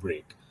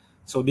outbreak.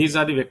 So these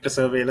are the vector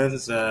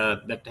surveillance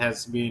that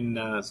has been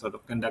sort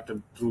of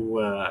conducted through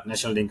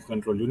National Dengue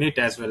Control Unit,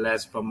 as well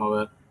as from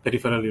our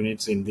peripheral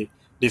units in the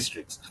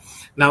districts.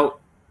 Now,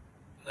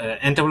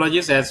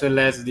 entomologists as well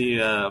as the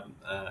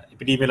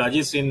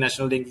epidemiologists in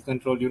National Dengue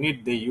Control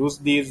Unit, they use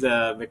these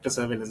vector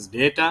surveillance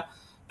data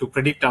to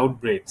predict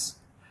outbreaks.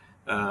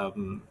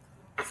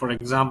 For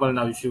example,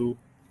 now if you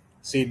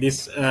see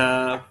this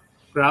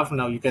graph,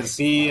 now you can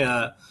see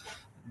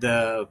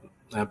the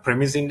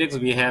premise index.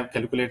 We have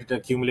calculated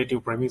a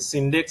cumulative premise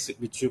index,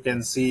 which you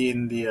can see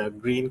in the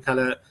green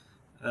color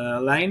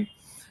line,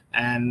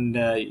 and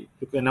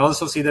you can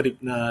also see the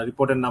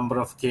reported number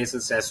of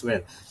cases as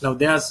well. Now,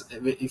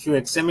 if you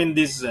examine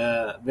this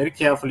very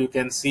carefully, you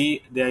can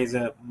see there is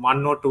a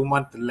 1 or 2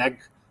 month lag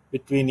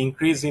between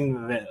increase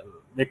in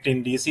vector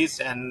disease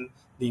and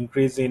the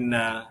increase in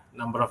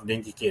number of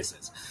dengue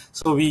cases.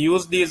 So we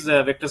use these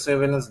vector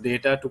surveillance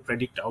data to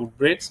predict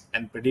outbreaks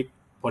and predict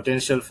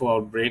potential for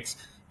outbreaks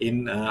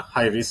in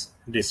high-risk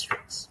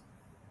districts.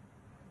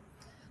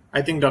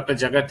 I think Dr.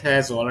 Jagath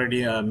has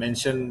already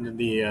mentioned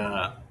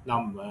the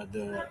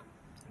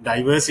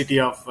diversity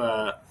of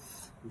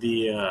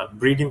the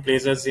breeding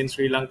places in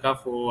Sri Lanka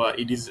for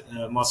Aedes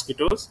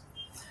mosquitoes.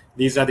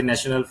 These are the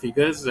national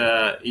figures,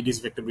 Aedes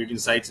vector breeding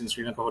sites in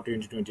Sri Lanka for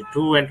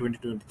 2022 and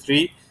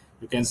 2023.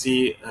 You can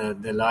see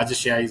the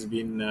largest share has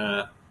been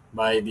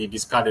by the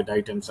discarded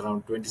items,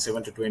 around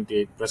 27 to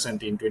 28%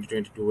 in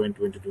 2022 and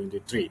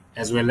 2023,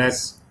 as well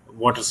as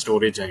water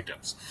storage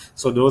items.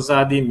 So those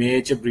are the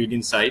major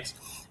breeding sites,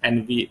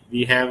 and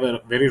we have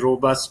a very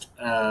robust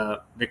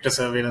vector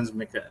surveillance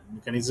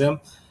mechanism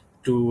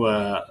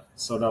to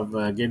sort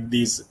of get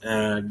these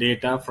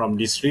data from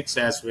districts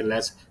as well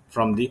as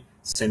from the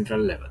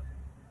central level.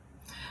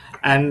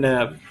 And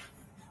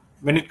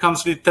when it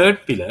comes to the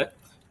third pillar,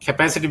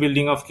 capacity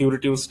building of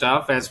curative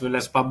staff as well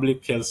as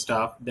public health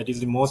staff, that is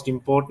the most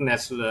important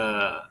as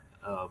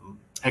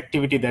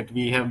activity that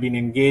we have been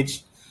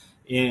engaged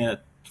in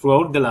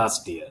throughout the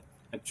last year,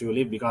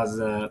 actually, because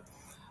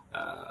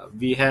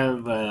we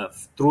have,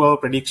 through our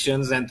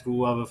predictions and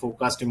through our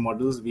forecasting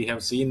models, we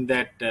have seen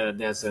that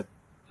there's a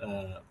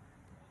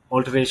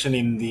alteration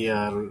in the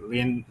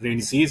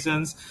rainy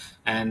seasons,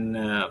 and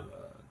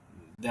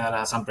there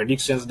are some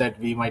predictions that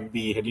we might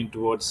be heading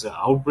towards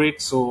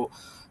outbreaks.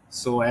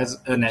 So as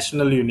a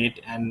national unit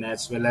and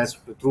as well as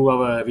through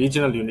our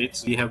regional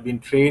units, we have been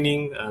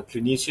training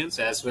clinicians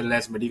as well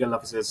as medical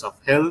officers of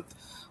health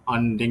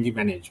on dengue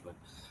management.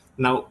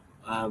 Now,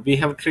 we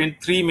have trained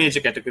 3 major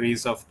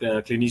categories of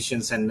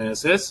clinicians and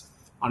nurses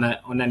on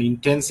an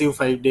intensive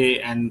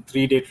 5-day and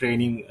 3-day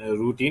training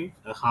routine,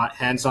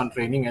 hands-on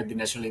training at the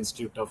National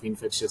Institute of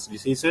Infectious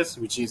Diseases,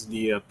 which is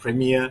the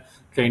premier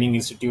training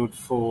institute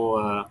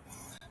for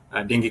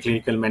dengue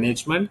clinical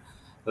management.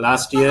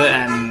 Last year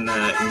and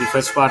in the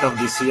first part of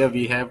this year,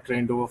 we have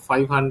trained over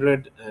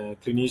 500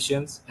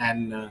 clinicians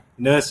and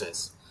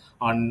nurses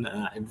on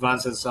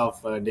advances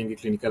of dengue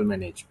clinical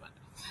management.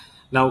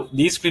 Now,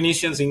 these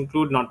clinicians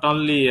include not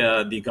only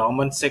the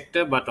government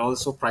sector, but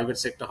also private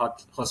sector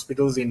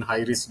hospitals in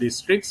high-risk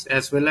districts,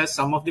 as well as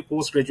some of the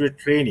postgraduate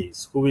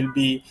trainees who will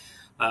be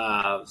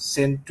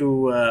sent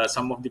to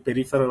some of the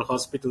peripheral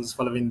hospitals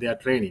following their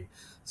training.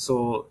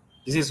 So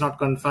this is not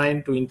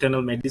confined to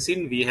internal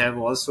medicine. We have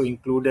also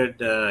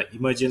included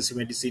emergency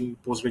medicine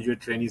postgraduate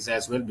trainees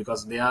as well,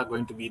 because they are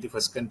going to be the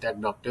first contact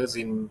doctors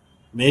in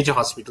major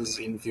hospitals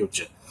in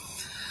future.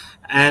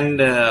 And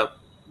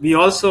we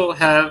also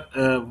have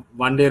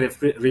 1-day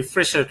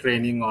refresher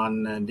training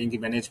on dengue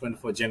management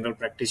for general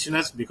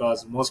practitioners,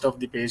 because most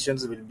of the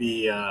patients will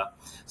be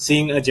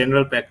seeing a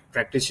general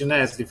practitioner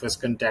as the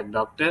first contact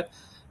doctor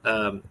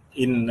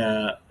in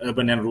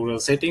urban and rural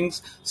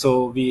settings.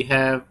 So we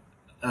have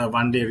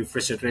 1-day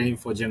refresher training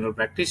for general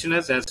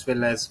practitioners as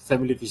well as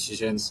family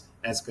physicians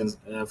as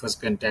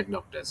first contact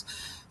doctors.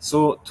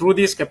 So through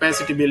this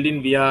capacity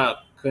building, we are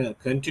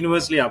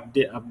continuously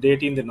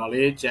updating the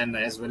knowledge and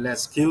as well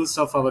as skills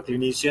of our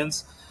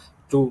clinicians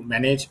to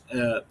manage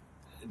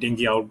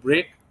dengue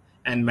outbreak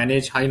and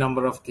manage high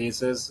number of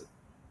cases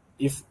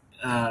if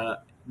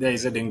there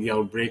is a dengue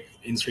outbreak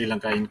in Sri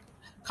Lanka in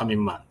coming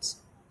months.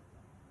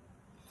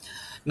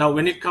 Now,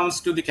 when it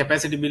comes to the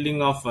capacity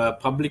building of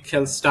public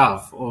health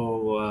staff,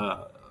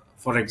 or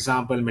for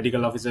example,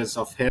 medical officers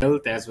of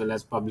health, as well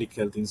as public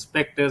health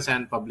inspectors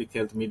and public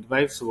health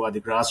midwives, who are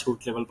the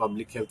grassroots level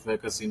public health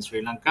workers in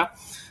Sri Lanka,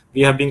 we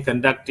have been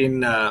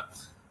conducting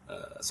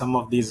some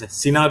of these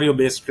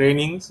scenario-based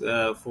trainings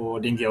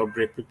for dengue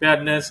outbreak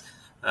preparedness,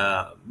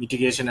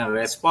 mitigation and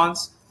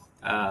response,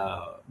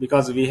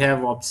 because we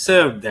have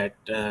observed that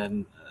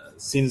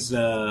since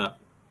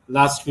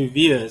last few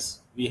years,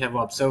 we have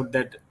observed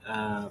that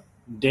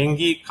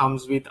dengue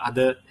comes with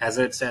other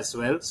hazards as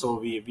well. So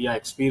we are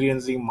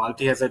experiencing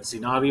multi-hazard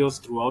scenarios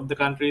throughout the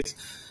countries: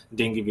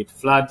 dengue with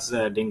floods,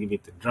 dengue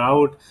with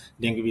drought,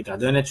 dengue with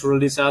other natural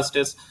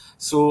disasters.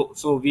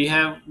 So we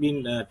have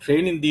been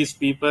training these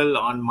people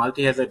on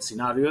multi-hazard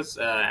scenarios,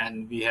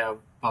 and we have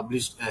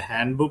published a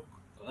handbook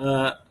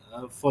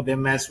for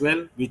them as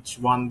well, which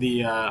won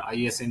the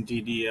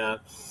ISNTD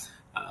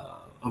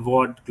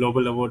award,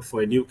 Global Award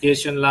for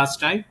Education last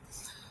time.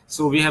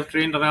 So we have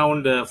trained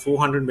around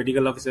 400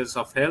 medical officers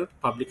of health,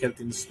 public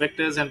health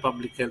inspectors and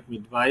public health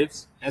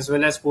midwives, as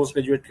well as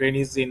postgraduate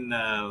trainees in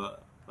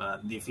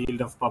the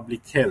field of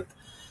public health,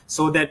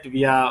 so that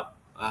we are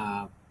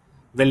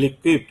well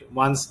equipped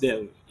once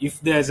if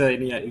there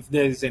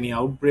is any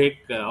outbreak.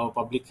 Our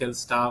public health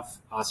staff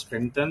are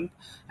strengthened,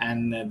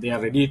 and they are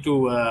ready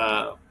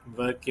to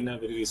work in a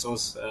very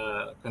resource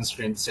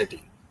constrained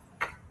setting.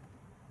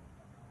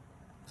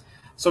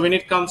 So when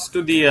it comes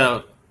to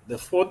the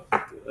fourth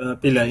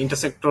pillar,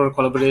 intersectoral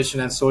collaboration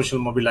and social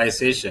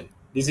mobilization,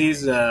 this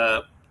is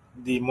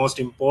the most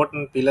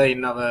important pillar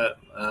in our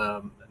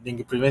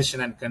dengue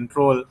prevention and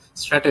control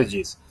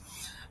strategies.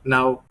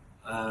 Now,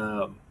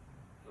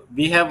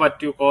 we have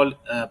what you call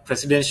a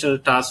presidential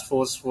task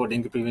force for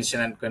dengue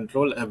prevention and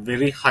control, a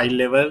very high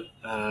level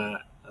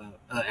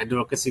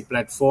advocacy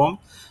platform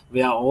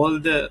where all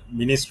the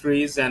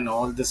ministries and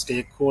all the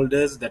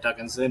stakeholders that are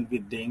concerned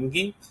with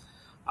dengue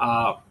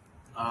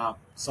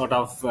sort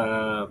of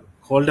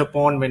called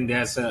upon when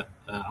there's a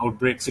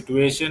outbreak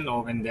situation,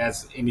 or when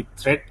there's any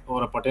threat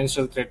or a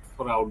potential threat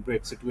for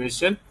outbreak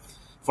situation.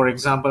 For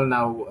example,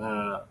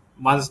 now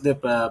once the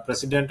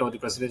president or the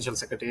presidential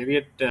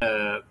secretariat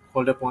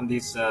called upon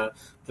this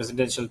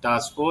presidential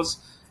task force,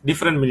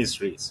 different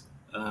ministries,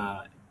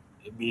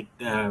 be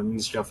it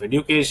Ministry of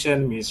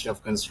Education, Ministry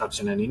of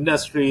Construction and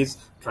Industries,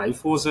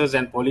 Triforces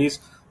and police,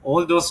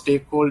 all those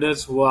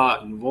stakeholders who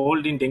are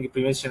involved in dengue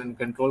prevention and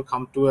control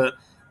come to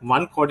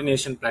one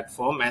coordination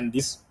platform, and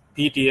this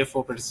PTF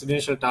or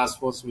Presidential Task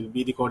Force will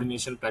be the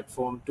coordination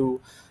platform to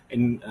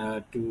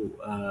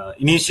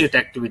initiate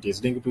activities,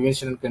 dengue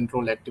prevention and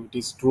control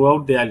activities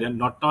throughout the island,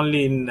 not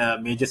only in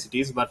major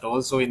cities but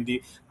also in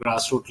the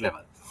grassroots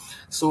level.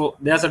 So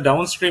there's a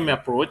downstream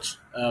approach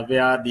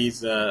where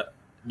these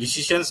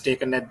decisions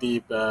taken at the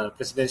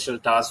Presidential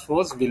Task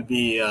Force will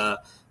be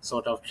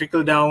sort of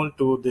trickle down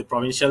to the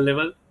provincial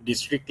level,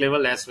 district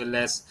level, as well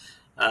as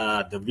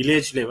the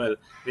village level,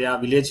 where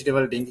village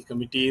level dengue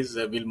committees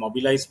will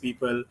mobilize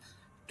people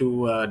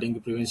to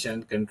dengue prevention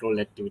and control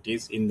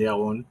activities in their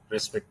own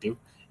respective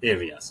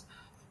areas.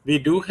 We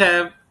do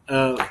have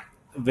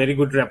very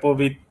good rapport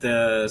with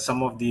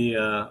some of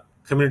the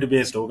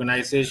community-based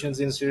organizations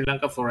in Sri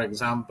Lanka. For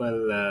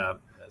example,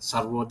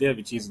 Sarvodaya,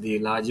 which is the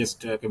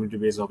largest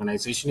community-based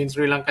organization in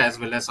Sri Lanka, as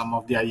well as some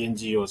of the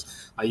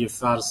INGOs,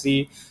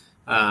 IFRC,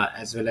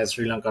 as well as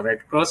Sri Lanka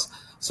Red Cross.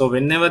 So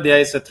whenever there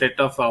is a threat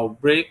of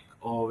outbreak,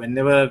 or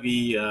whenever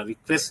we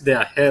request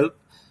their help,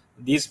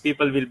 these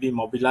people will be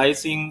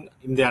mobilizing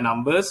in their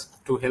numbers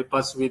to help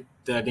us with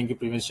dengue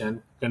prevention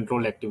and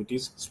control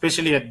activities,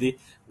 especially at the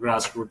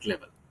grassroots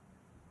level.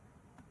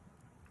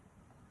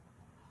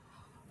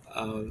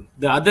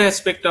 The other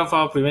aspect of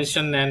our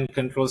prevention and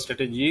control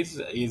strategies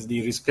is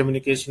the risk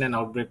communication and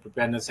outbreak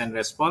preparedness and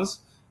response.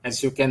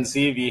 As you can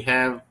see, we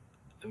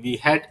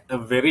had a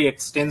very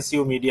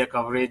extensive media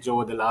coverage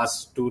over the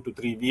last 2 to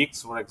 3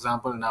 weeks. For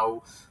example,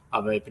 now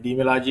our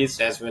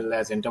epidemiologists as well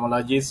as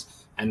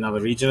entomologists and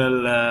our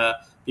regional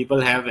people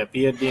have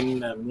appeared in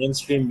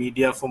mainstream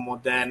media for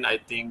more than, I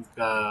think,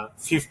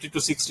 50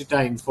 to 60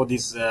 times for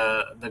this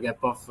the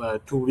gap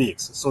of 2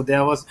 weeks. So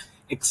there was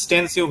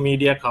extensive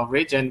media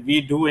coverage, and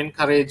we do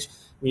encourage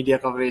media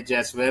coverage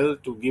as well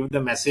to give the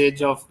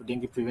message of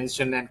dengue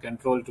prevention and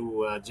control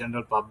to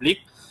general public.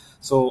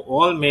 So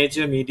all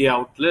major media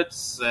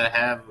outlets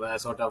have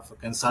sort of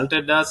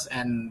consulted us,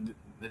 and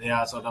they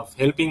are sort of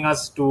helping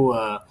us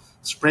to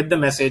spread the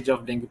message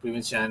of dengue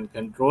prevention and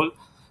control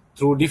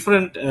through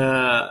different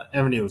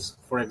avenues.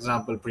 For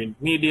example,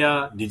 print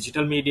media,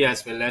 digital media,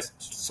 as well as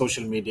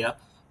social media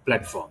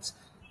platforms.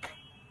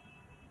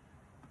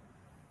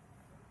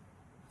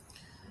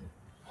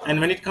 And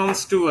when it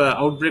comes to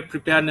outbreak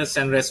preparedness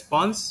and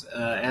response,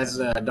 as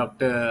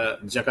Dr.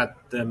 Jagath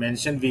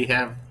mentioned, we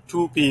have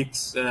 2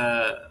 peaks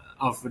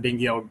of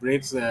dengue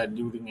outbreaks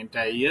during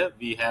entire year.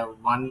 We have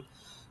one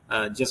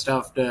just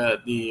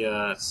after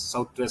the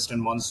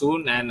southwestern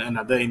monsoon and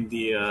another in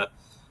the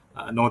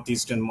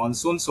northeastern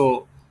monsoon.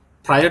 So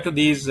prior to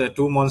these 2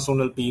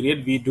 monsoonal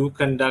period, we do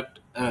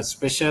conduct a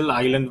special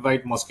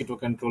island-wide mosquito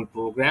control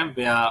program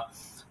where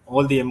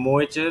all the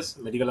MOHs,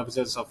 medical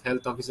officers of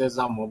health officers,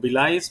 are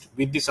mobilized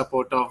with the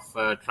support of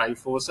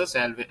Triforces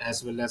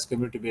as well as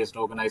community-based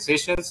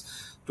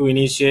organizations to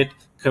initiate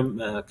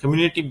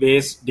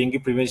community-based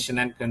dengue prevention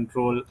and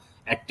control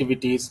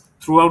activities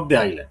throughout the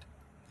island.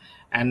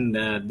 And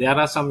there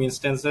are some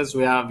instances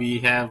where we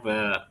have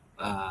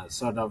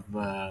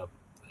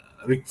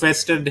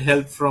requested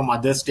help from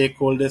other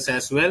stakeholders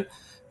as well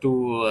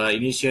to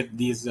initiate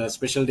these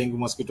special dengue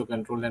mosquito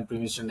control and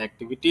prevention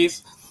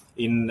activities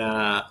in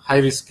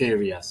high-risk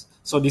areas.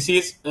 So this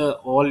is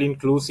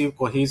all-inclusive,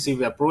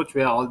 cohesive approach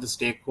where all the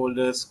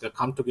stakeholders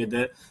come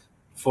together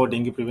for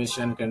dengue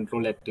prevention and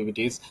control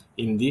activities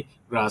in the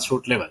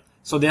grassroots level.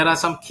 So there are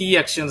some key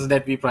actions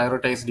that we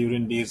prioritize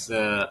during these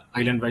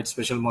island-wide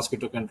special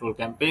mosquito control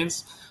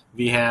campaigns.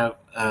 We have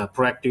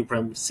proactive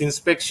premise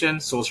inspection,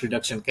 source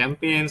reduction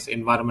campaigns,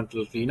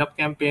 environmental cleanup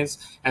campaigns,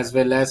 as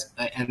well as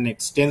an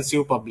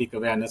extensive public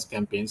awareness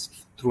campaigns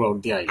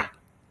throughout the island.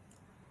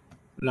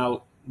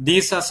 Now,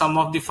 these are some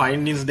of the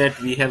findings that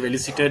we have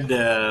elicited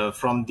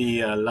from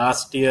the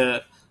last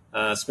year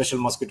special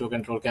mosquito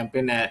control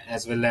campaign,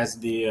 as well as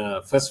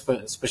the first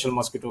special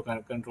mosquito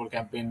control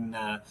campaign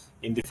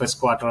in the first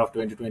quarter of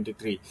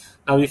 2023.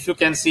 Now, if you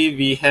can see,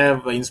 we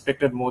have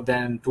inspected more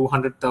than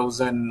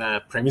 200,000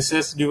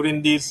 premises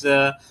during these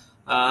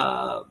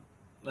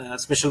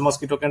special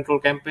mosquito control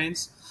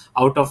campaigns.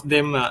 Out of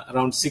them,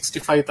 around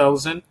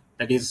 65,000,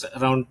 that is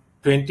around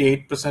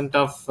 28%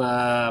 of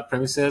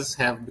premises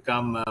have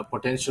become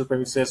potential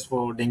premises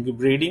for dengue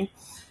breeding,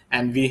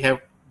 and we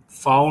have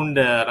found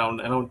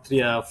around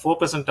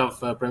 4%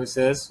 of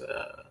premises,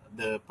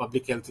 the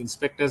public health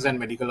inspectors and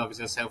medical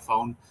officers have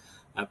found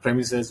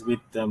premises with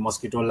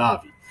mosquito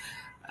larvae.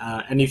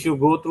 And if you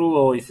go through,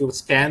 or if you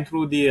scan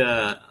through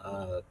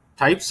the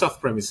types of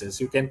premises,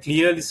 you can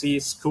clearly see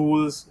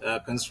schools,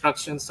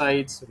 construction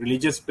sites,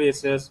 religious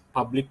places,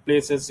 public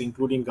places,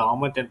 including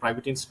government and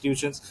private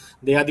institutions.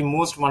 They are the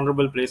most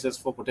vulnerable places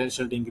for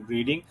potential dengue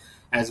breeding,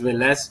 as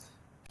well as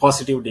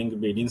positive dengue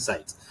breeding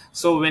sites.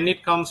 So when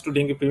it comes to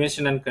dengue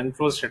prevention and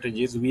control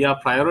strategies, we are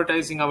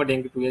prioritizing our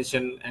dengue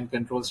prevention and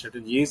control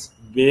strategies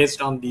based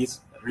on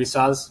these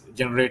results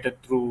generated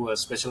through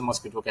special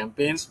mosquito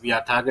campaigns. We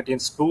are targeting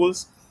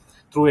schools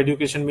through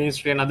education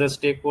ministry and other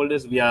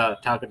stakeholders. We are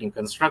targeting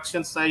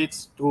construction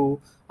sites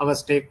through our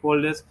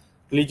stakeholders,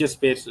 religious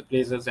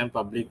places and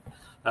public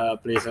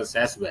places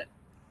as well.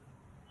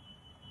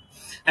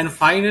 And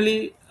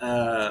finally,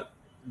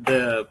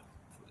 the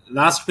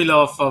last pillar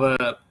of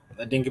our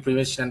dengue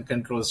prevention and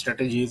control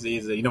strategies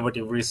is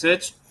innovative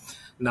research.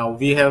 Now,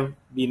 we have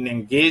been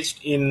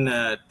engaged in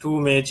two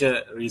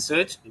major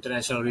research,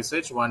 international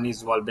research. One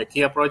is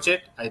Walbechia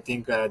project. I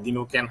think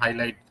Dinu can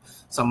highlight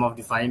some of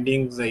the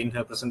findings in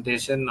her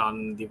presentation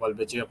on the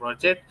Walbechia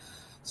project.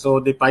 So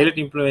the pilot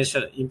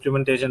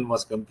implementation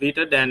was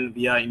completed, and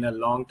we are in a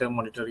long-term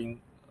monitoring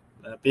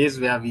phase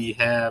where we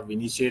have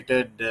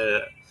initiated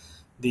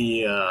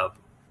the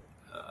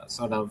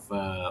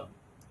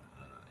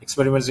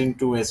experiments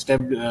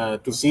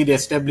to see the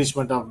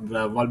establishment of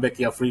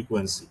Walbechia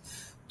frequency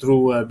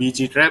through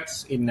BG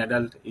traps in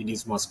adult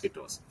Aedes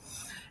mosquitoes.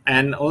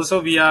 And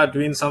also we are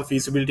doing some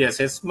feasibility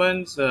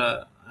assessments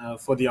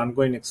for the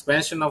ongoing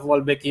expansion of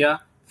Walbechia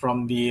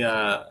from the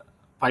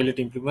pilot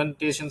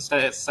implementation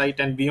site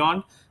and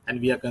beyond.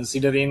 And we are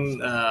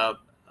considering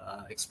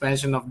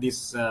expansion of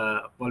this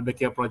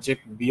Walbechia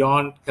project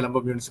beyond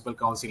Colombo Municipal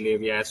Council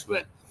area as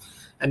well.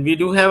 And we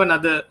do have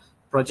another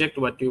project,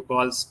 what you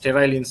call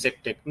sterile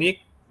insect technique.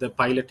 The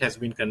pilot has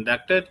been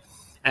conducted,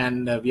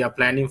 and we are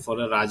planning for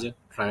a larger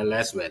trial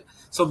as well.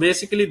 So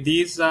basically,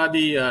 these are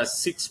the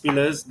 6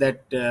 pillars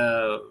that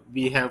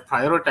we have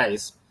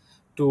prioritized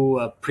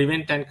to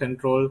prevent and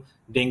control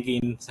dengue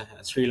in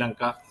Sri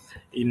Lanka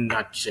in a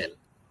nutshell.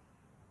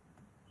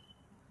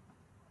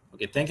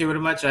 Okay, thank you very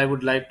much. I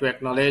would like to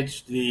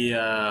acknowledge the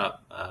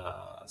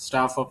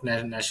staff of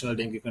National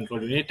Dengue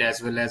Control Unit,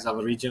 as well as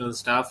our regional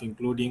staff,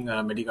 including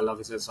medical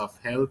officers of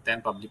health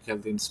and public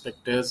health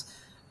inspectors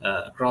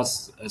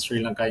across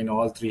Sri Lanka in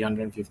all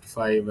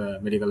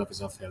 355 medical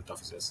office of health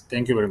officers.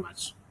 Thank you very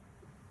much.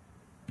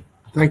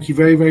 Thank you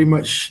very, very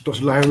much,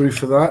 Dr. Lahiru,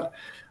 for that.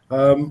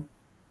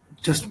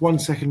 Just 1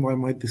 second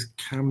while this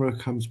camera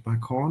comes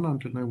back on. I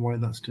don't know why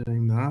that's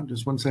doing that.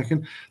 Just 1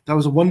 second. That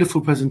was a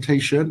wonderful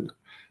presentation.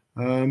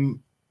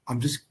 I'm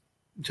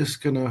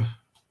just gonna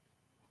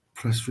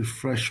press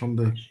refresh on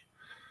the.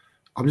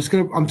 I'm just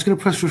gonna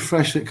press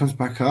refresh so it comes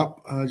back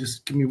up.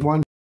 Just give me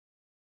one.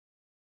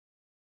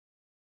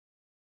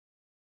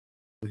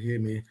 Hear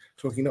me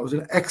talking. That was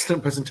an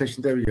excellent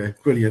presentation. There we go.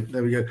 Brilliant.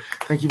 There we go.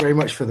 Thank you very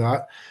much for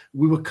that.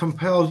 We were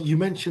compelled. You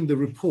mentioned the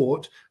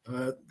report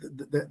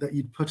that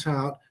you'd put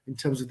out in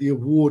terms of the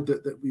award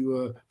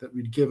that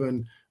we'd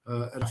given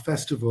at a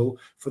festival.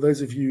 For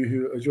those of you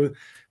who are joining,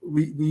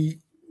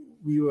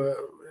 we were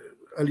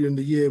earlier in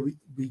the year.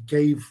 We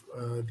gave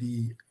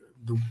the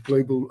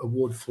Global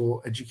Award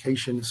for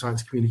Education,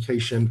 Science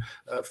Communication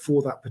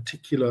for that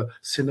particular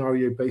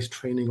scenario-based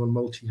training on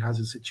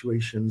multi-hazard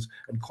situations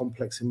and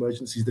complex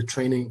emergencies, the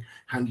training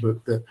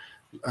handbook that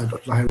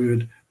Dr.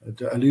 Lahiru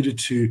had alluded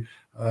to,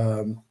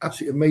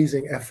 absolutely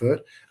amazing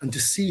effort, and to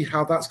see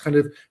how that's kind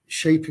of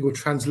shaping or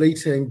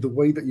translating the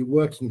way that you're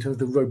working in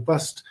terms of the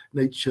robust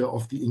nature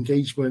of the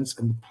engagements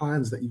and the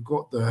plans that you've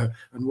got there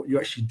and what you're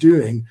actually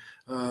doing,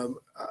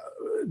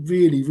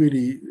 really,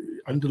 really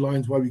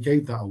underlines why we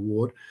gave that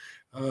award.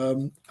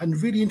 And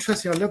really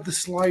interesting, I love the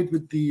slide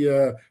with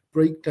the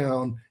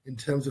breakdown in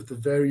terms of the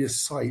various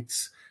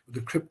sites,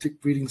 the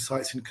cryptic breeding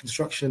sites in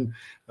construction,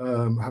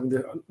 having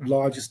the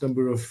largest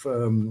number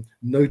of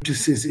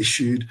notices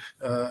issued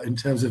in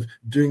terms of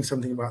doing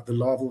something about the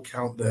larval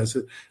count there.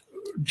 So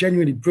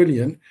genuinely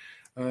brilliant.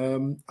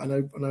 And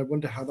I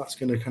wonder how that's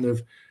going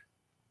to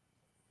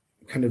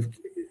kind of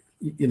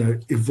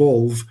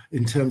evolve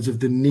in terms of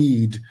the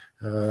need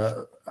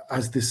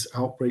as this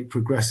outbreak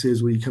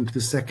progresses, where you come to the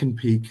second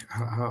peak,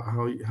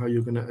 how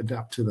you're going to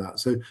adapt to that.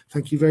 So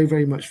thank you very,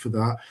 very much for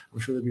that. I'm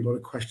sure there'll be a lot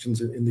of questions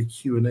in the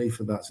Q&A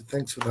for that. So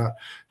thanks for that,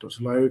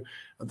 Dr. Lahiru.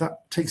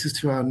 That takes us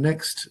to our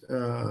next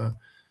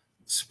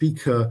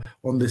speaker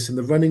on this. And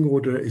the running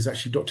order is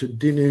actually Dr.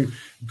 Dinu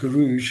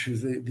Guruj,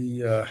 who's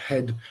the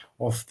head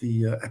of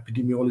the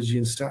Epidemiology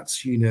and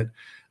Stats Unit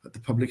at the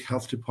Public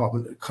Health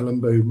Department at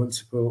Colombo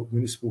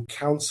Municipal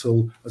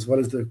Council, as well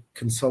as the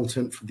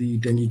consultant for the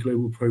Dengue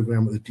Global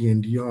Program at the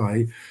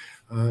DNDi.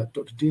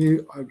 Dr.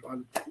 Dinu,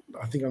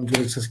 I think I'm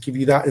going to just give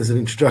you that as an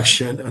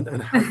introduction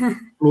and hand the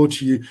floor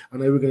to you. I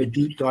know we're going to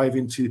deep dive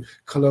into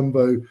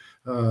Colombo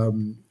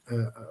and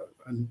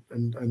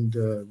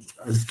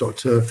as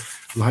Dr.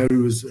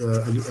 Lahiru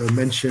has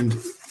mentioned,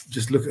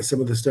 just look at some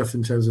of the stuff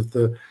in terms of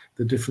the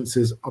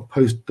differences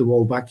post the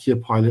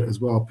Wolbachia pilot as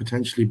well,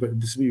 potentially.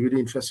 But this will be really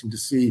interesting to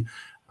see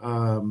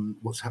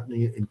what's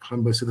happening in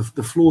Colombo. So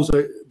the floor's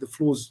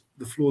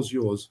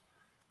yours.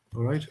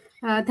 All right.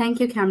 Thank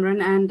you,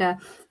 Cameron, and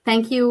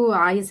thank you,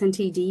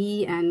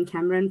 ISNTD and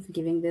Cameron, for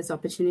giving this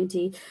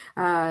opportunity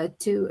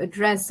to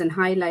address and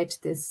highlight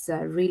this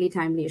really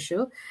timely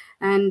issue.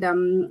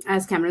 And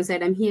as Cameron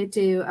said, I'm here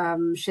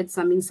to shed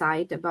some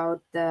insight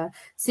about the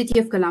city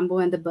of Colombo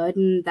and the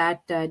burden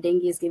that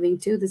dengue is giving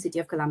to the city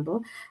of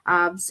Colombo.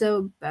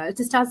 So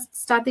to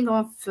starting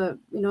off,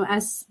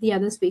 as the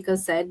other speaker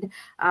said,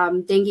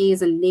 dengue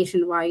is a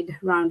nationwide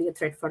round-year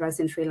threat for us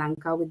in Sri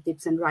Lanka, with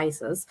dips and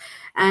rises,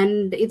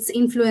 and it's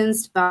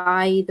influenced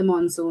by the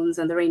monsoons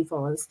and the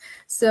rainfalls.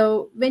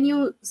 So when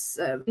you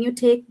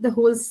take the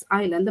whole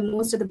island, the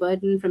most of the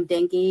burden from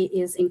dengue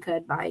is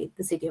incurred by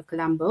the city of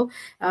Colombo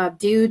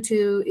due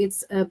to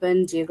its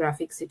urban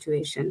geographic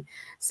situation.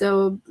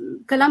 So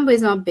Colombo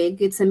is not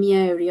big. It's a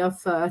mere area of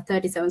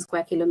 37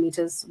 square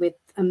kilometers with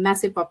a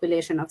massive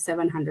population of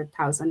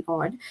 700,000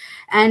 odd.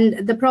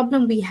 And the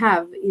problem we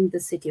have in the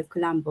city of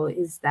Colombo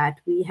is that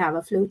we have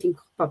a floating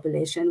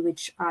population,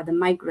 which are the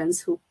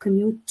migrants who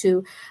commute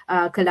to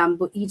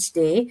Colombo each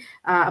day,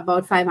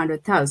 about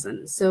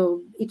 500,000.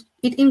 So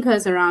it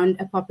incurs around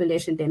a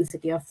population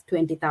density of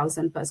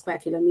 20,000 per square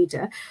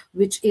kilometer,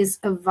 which is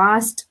a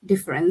vast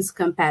difference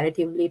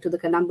comparatively to the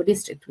Colombo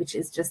district, which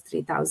is just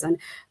 3,000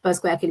 per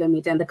square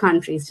kilometer, and the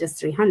country is just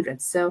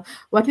 300. So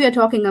what we are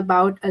talking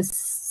about a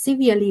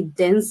severely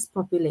dense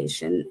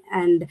population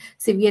and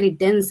severely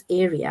dense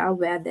area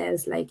where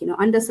there's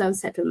underserved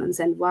settlements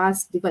and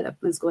vast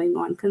developments going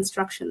on,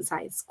 construction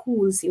sites,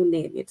 schools, you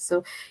name it.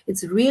 So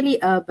it's really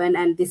urban,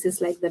 and this is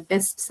like the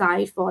best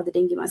site for the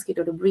dengue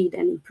mosquito to breed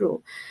and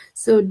improve.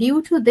 So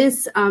due to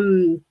this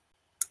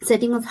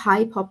setting of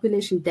high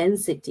population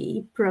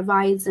density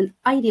provides an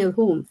ideal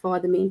home for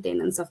the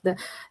maintenance of the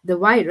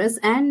virus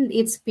and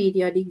its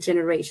periodic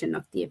generation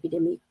of the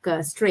epidemic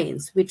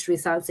strains, which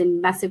results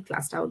in massive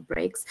cluster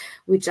outbreaks,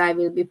 which I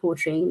will be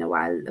portraying in a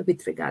while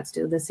with regards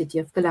to the city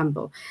of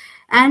Colombo.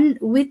 And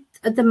with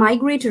the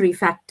migratory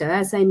factor,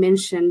 as I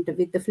mentioned,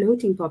 with the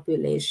floating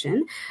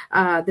population,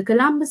 the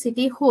Colombo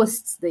city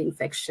hosts the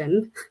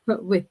infection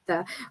with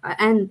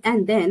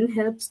and then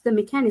helps the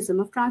mechanism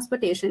of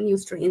transportation new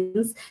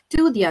strains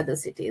to the other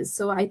cities.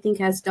 So I think,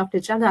 as Dr.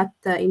 Jagath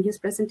in his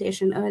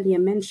presentation earlier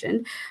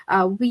mentioned,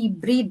 we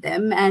breed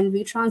them and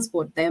we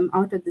transport them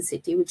out of the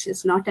city, which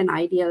is not an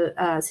ideal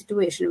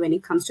situation when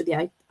it comes to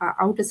the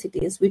outer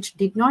cities, which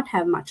did not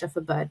have much of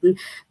a burden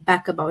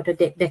back about a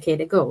decade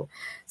ago.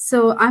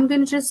 So I'm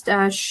going to just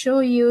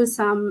show you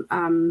some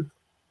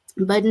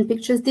burden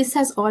pictures. This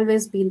has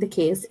always been the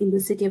case in the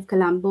city of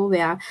Colombo,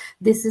 where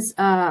this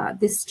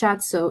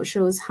chart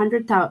shows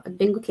 100,000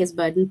 dengue case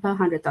burden per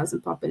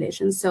 100,000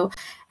 population. So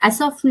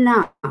as of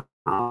now,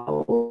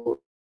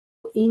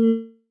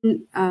 in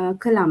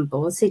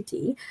Colombo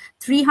city,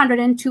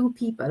 302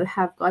 people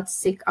have got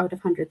sick out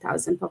of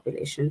 100,000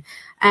 population.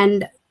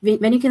 And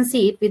when you can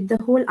see it with the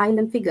whole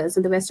island figures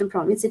in the Western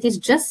Province, it is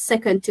just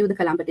second to the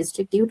Colombo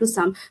district due to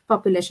some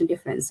population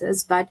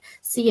differences. But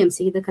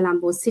CMC, the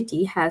Colombo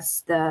city,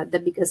 has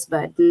the biggest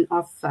burden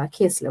of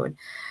caseload.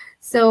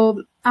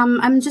 So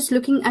I'm just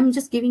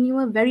giving you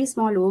a very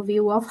small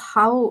overview of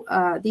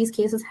how these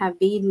cases have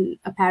been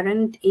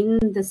apparent in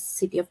the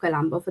city of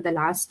Colombo for the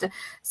last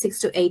 6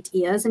 to 8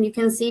 years. And you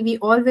can see we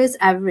always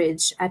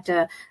average at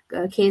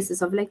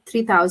cases of like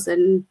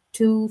 3,000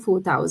 to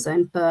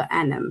 4,000 per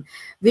annum,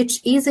 which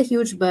is a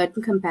huge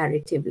burden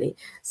comparatively.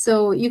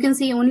 So you can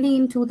see only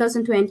in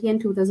 2020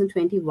 and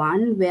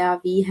 2021, where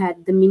we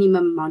had the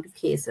minimum amount of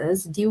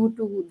cases due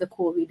to the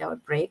COVID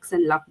outbreaks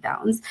and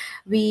lockdowns,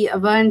 we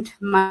weren't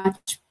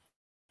much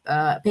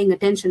paying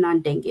attention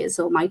on dengue,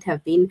 so might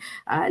have been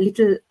a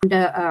little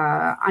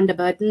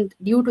underburdened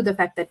due to the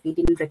fact that we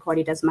didn't record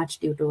it as much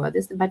due to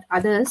others. But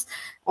others,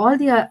 all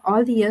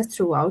the years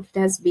throughout, it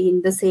has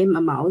been the same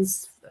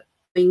amounts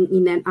going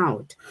in and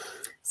out.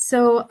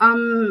 So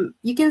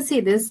you can see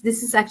this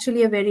is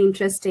actually a very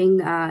interesting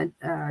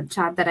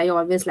chart that I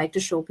always like to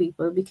show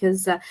people,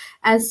 because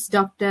as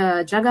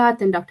Dr.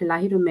 Jagath and Dr.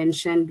 Lahiru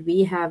mentioned,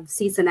 we have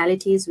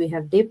seasonalities, we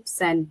have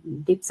dips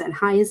and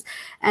highs.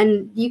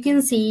 And you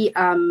can see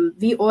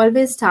we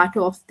always start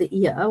off the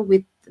year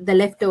with the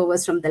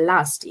leftovers from the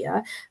last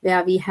year,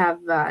 where we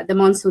have the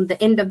monsoon,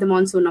 the end of the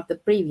monsoon of the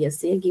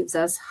previous year gives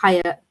us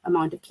higher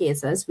amount of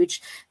cases,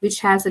 which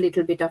has a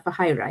little bit of a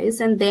high rise.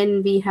 And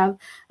then we have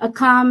a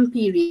calm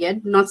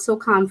period, not so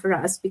calm for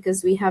us,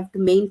 because we have to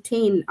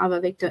maintain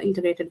our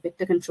integrated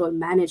vector control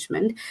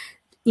management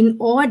in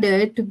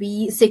order to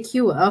be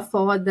secure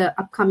for the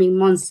upcoming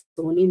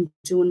monsoon in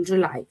June,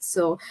 July.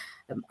 So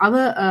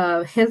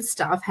our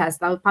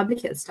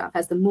public health staff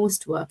has the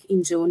most work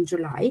in June,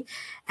 July,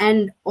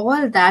 and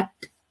all that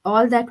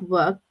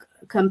work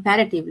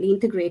comparatively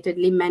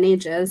integratedly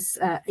manages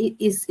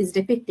is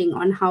depicting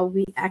on how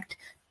we act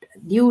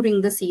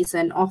during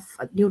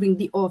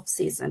the off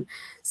season.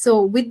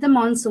 So with the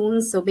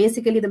monsoons, so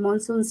basically the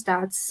monsoon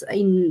starts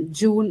in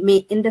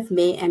end of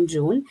May and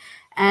June,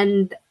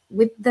 and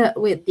with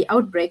the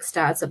outbreak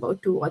starts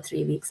about 2 or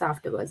 3 weeks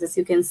afterwards. As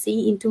you can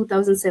see, in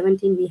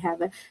 2017 we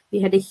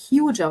had a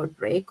huge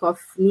outbreak of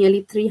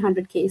nearly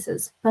 300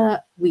 cases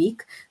per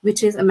week,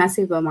 which is a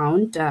massive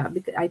amount.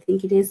 Because I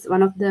think it is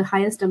one of the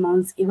highest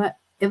amounts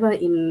ever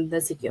in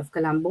the city of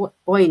Colombo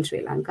or in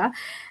Sri Lanka,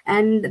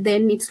 and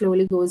then it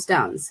slowly goes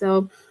down.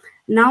 So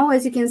now,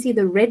 as you can see,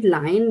 the red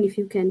line, if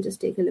you can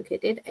just take a look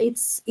at it,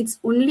 it's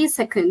only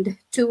second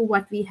to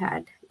what we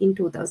had in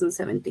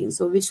 2017.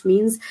 So which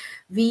means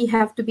we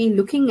have to be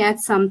looking at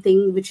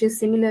something which is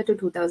similar to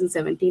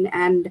 2017.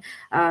 And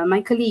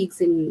my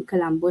colleagues in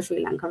Colombo,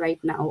 Sri Lanka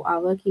right now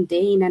are working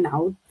day in and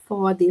out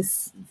for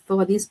this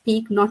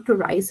peak not to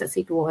rise as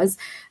it was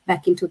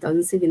back in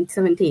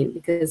 2017,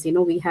 because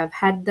we have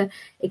had the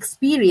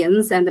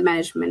experience and the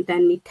management,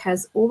 and it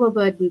has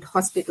overburdened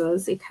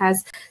hospitals. It had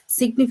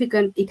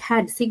significant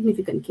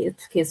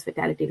case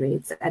fatality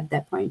rates at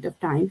that point of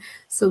time.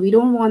 So we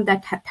don't want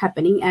that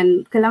happening.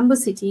 And Colombo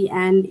City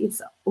and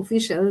its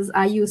officials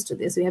are used to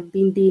this. We have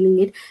been dealing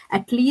it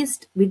at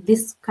least with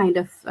this kind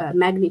of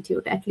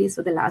magnitude at least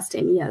for the last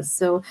 10 years.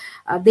 So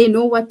they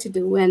know what to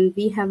do, and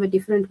we have a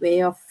different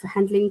way of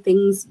handling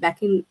things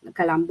back in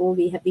Colombo.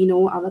 We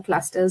know our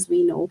clusters,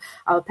 we know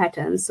our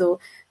patterns. So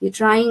we're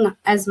trying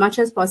as much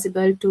as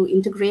possible to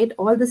integrate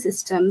all the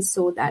systems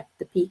so that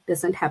the peak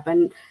doesn't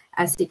happen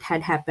as it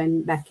had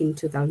happened back in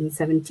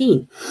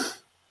 2017.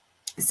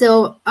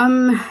 So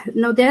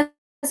now there's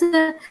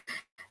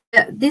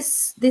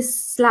this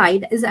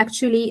slide is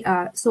actually,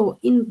 so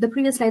in the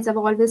previous slides, I've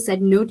always said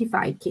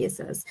notified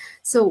cases.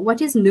 So what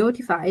is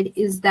notified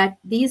is that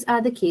these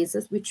are the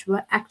cases which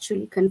were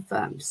actually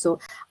confirmed. So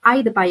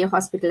either by a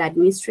hospital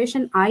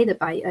administration, either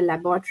by a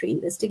laboratory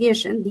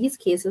investigation, these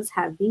cases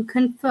have been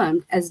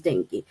confirmed as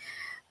dengue.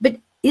 But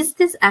is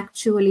this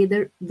actually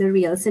the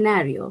real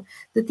scenario?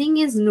 The thing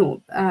is,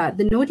 no.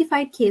 The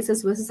notified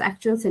cases versus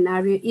actual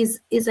scenario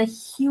is a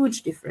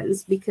huge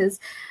difference, because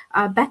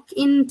back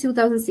in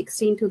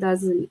 2016,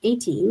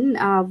 2018,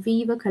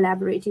 we were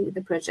collaborating with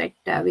the project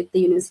with the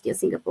University of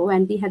Singapore,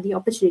 and we had the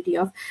opportunity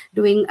of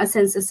doing a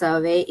census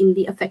survey in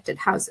the affected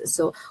houses.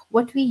 So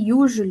what we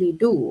usually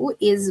do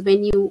is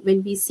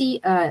when we see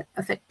an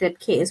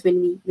affected case,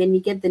 when we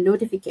get the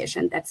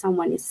notification that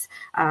someone is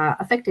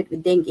affected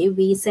with dengue,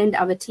 we send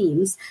our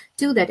teams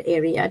to that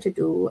area to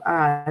do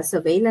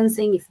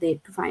surveillancing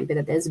to find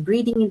whether there's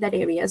breeding in that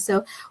area.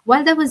 So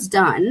while that was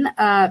done,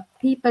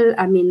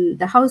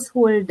 the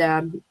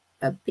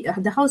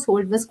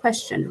household was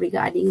questioned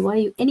regarding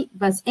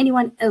was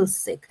anyone else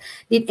sick?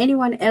 Did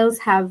anyone else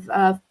have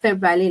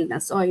febrile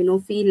illness or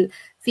feel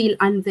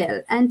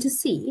unwell? And to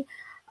see,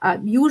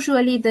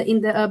 usually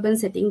in the urban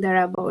setting there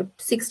are about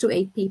 6 to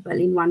 8 people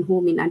in one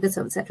home in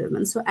underserved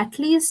settlements. So at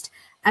least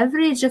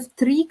average of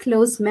 3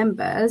 close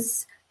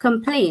members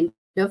complained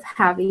of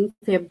having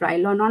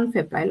febrile or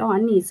non-febrile or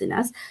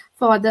uneasiness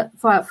for the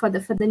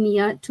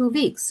near 2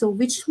 weeks. So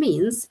which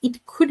means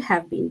it could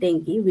have been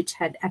dengue, which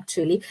had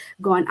actually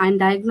gone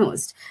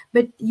undiagnosed.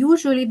 But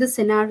usually the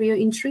scenario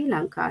in Sri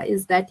Lanka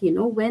is that,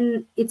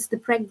 when it's the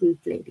pregnant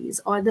ladies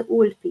or the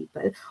old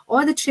people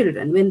or the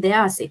children, when they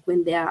are sick,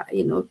 when they are,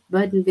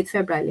 burdened with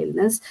febrile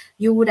illness,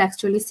 you would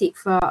actually seek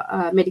for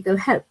medical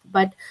help.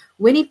 But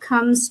when it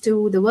comes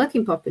to the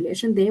working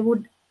population, they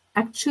would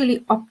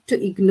actually opt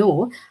to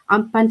ignore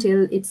up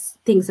until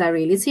things are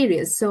really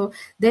serious. So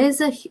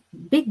there's a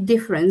big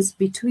difference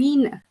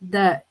between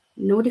the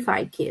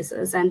notified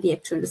cases and the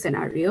actual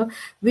scenario,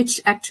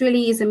 which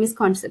actually is a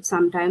misconception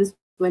sometimes.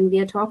 When we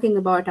are talking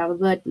about our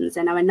burdens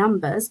and our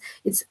numbers,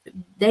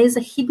 there is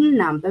a hidden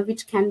number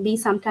which can be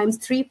sometimes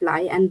 3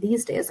 ply, and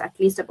these days at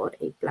least about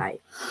 8 ply.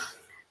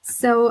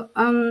 So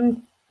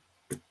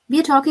we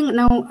are talking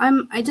now.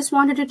 I just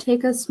wanted to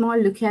take a small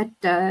look at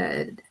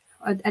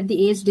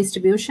the age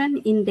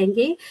distribution in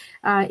dengue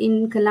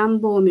in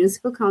Colombo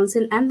Municipal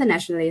Council and the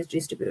national age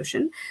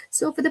distribution.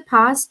 So for the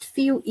past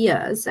few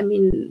years,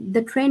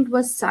 the trend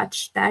was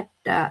such that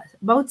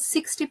about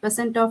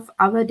 60% of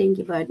our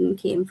dengue burden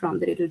came from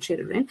the little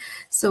children.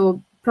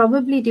 So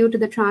probably due to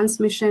the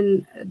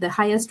transmission, the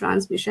highest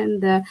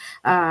transmission, the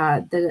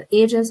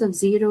ages of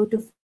 0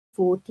 to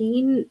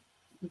 14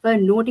 were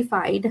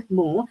notified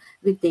more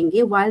with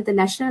dengue, while the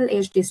national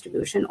age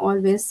distribution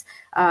always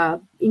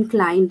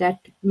inclined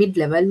at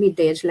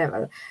mid-age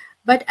level.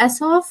 But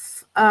as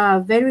of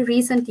very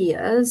recent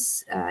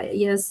years,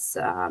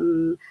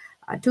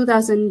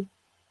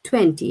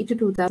 2020 to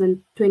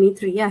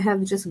 2023, I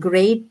have just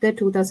graded the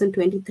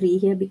 2023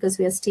 here because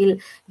we are still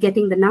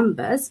getting the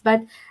numbers.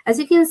 But as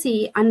you can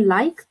see,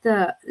 unlike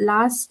the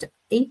last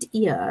 8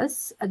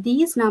 years,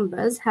 these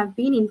numbers have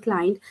been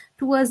inclined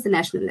towards the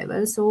national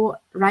level. So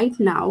right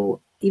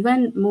now,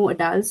 even more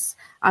adults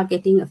are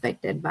getting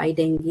affected by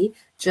dengue,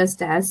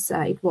 just as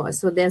it was.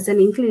 So there's an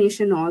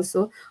inclination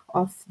also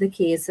of the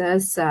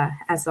cases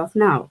as of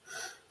now.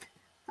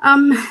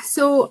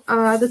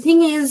 The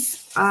thing is,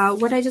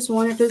 what I just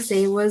wanted to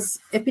say was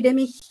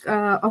epidemic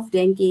of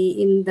dengue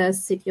in the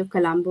city of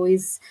Colombo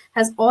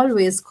has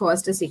always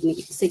caused a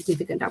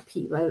significant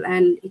upheaval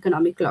and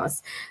economic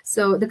loss.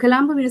 So the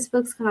Colombo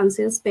Municipal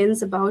Council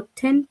spends about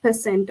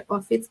 10%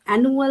 of its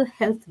annual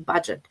health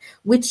budget,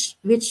 which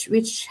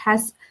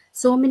has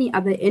so many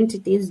other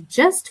entities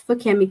just for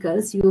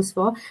chemicals used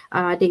for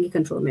dengue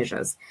control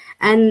measures.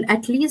 And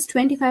at least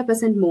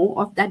 25% more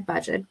of that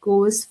budget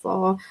goes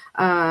for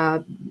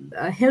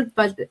health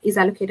budget is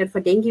allocated for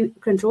dengue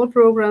control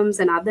programs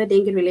and other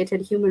dengue-related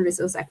human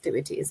resource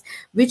activities,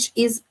 which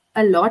is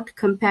a lot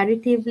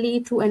comparatively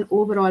to an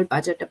overall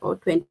budget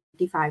about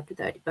 25 to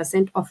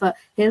 30% of a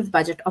health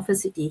budget of a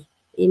city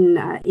in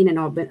an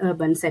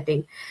urban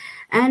setting.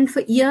 And for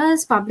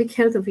years, public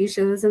health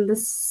officials in the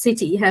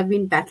city have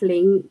been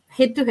battling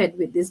head-to-head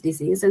with this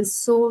disease, and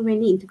so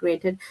many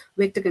integrated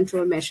vector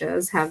control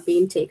measures have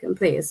been taken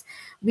place.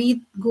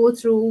 We go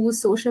through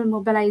social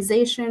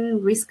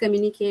mobilization, risk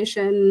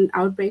communication,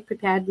 outbreak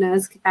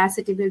preparedness,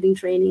 capacity building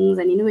trainings,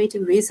 and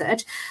innovative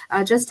research.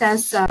 Just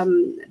as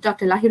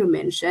Dr. Lahiru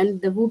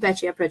mentioned, the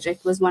Wubachia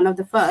project was one of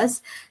the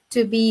first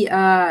to be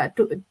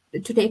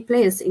to take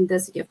place in the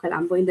city of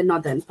Colombo in the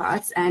northern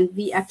parts, and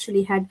we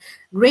actually had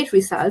great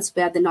results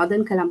where the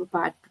northern Colombo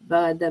part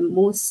was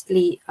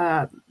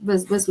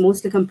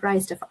mostly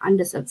comprised of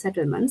underserved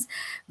settlements.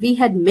 We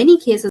had many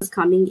cases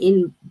coming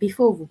in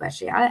before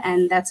Wubachia,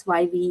 and that's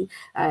why we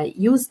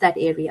used that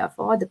area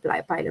for the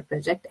pilot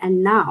project.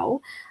 And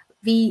now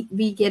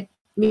we get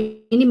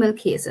minimal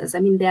cases.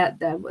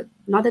 The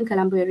northern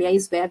Colombo area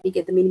is where we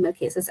get the minimal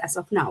cases as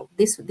of now.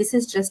 This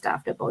is just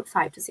after about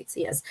 5 to 6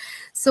 years.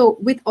 So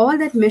with all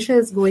that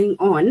measures going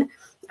on,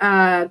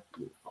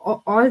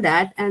 all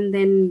that, and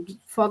then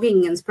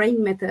fogging and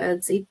spraying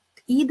methods, it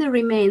either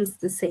remains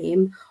the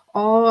same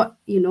or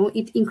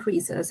it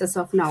increases. As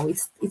of now,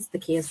 it's the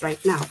case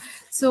right now.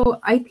 So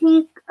I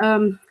think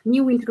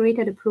new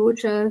integrated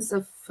approaches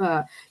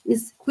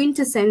is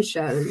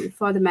quintessential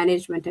for the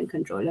management and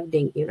control of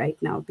dengue right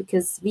now,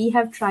 because we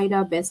have tried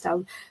our best.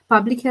 Our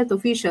public health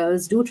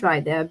officials do try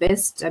their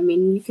best.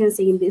 You can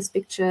see in these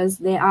pictures,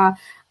 they are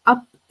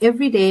up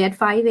every day at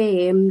 5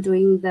 a.m.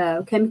 doing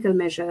the chemical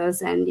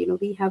measures, and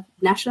we have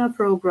national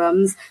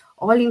programs,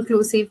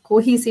 all-inclusive,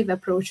 cohesive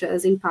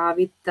approaches in par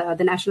with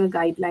the national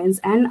guidelines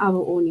and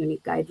our own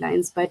unique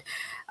guidelines. But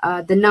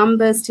the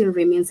number still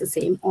remains the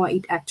same, or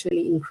it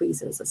actually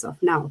increases as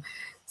of now.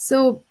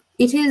 So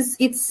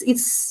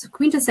it's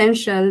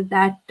quintessential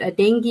that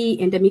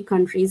dengue endemic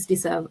countries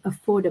deserve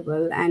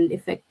affordable and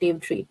effective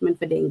treatment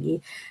for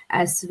dengue,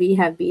 as we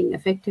have been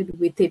affected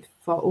with it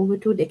for over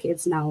 2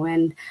 decades now.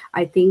 And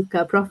I think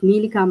Prof.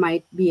 Neelika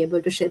might be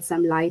able to shed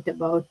some light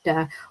about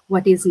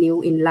what is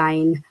new in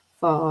line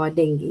for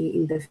dengue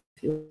in the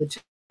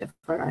future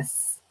for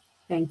us.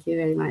 Thank you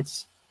very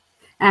much.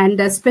 And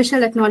a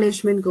special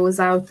acknowledgement goes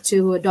out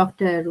to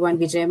Dr. Ruan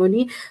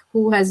Vijayamuni,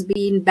 who has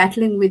been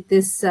battling with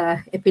this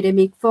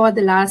epidemic for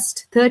the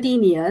last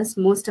 13 years,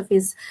 most of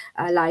his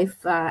life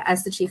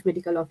as the Chief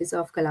Medical Officer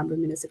of Colombo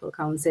Municipal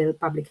Council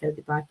Public Health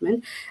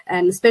Department.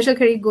 And special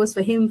credit goes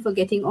for him for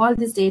getting all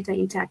this data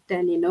intact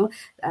and,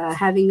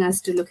 having us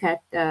to look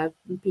at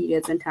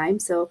periods and time.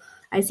 So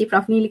I see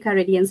Prof. Neelika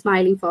ready and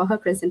smiling for her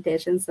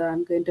presentation. So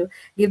I'm going to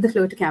give the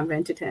floor to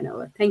Cameron to turn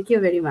over. Thank you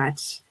very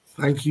much.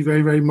 Thank you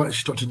very, very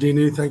much, Dr.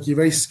 Dinu. Thank you.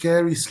 Very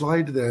scary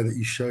slide there that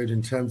you showed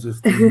in terms of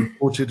the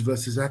reported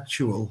versus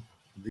actual,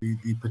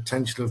 the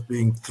potential of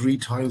being 3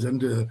 times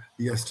under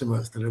the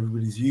estimates that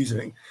everybody's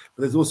using.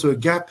 But there's also a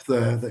gap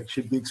there that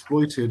should be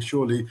exploited,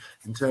 surely,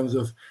 in terms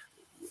of,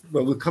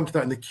 well, we'll come to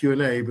that in the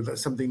Q&A, but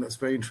that's something that's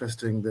very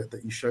interesting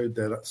that you showed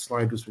there. That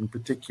slide was in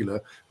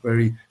particular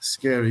very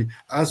scary,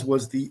 as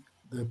was the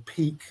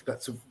peak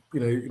that's,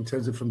 in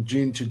terms of from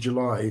June to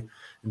July,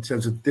 in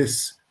terms of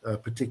this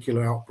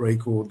particular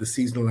outbreak or the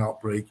seasonal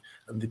outbreak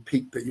and the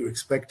peak that you're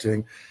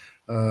expecting.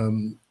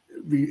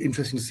 Really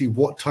interesting to see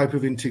what type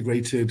of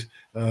integrated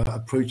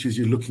approaches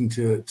you're looking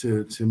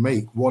to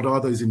make. What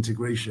are those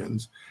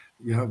integrations?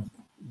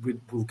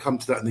 We'll come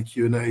to that in the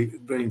Q&A.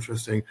 Very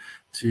interesting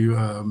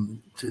to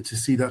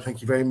see that.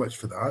 Thank you very much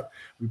for that.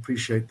 We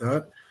appreciate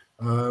that.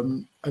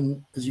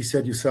 And as you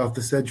said yourself,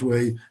 the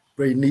segue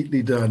very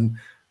neatly done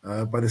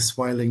by the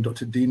smiling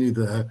Dr. Dinu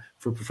there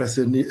for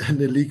Professor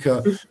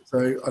Neelika.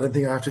 So I don't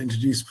think I have to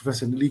introduce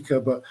Professor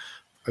Neelika, but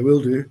I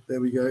will do. There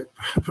we go.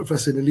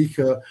 Professor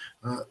Neelika,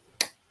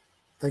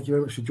 thank you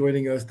very much for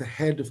joining us, the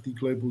head of the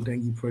Global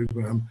Dengue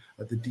Program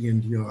at the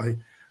DNDi,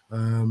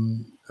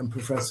 and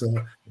Professor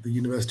at the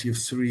University of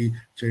Sri,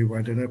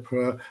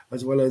 Jayewardenepura,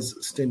 as well as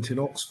stint in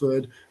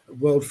Oxford,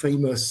 world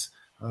famous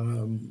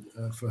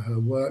for her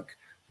work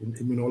in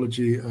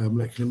immunology,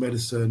 molecular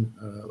medicine,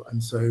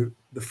 and so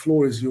the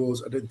floor is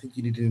yours. I don't think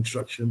you need an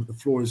introduction, but the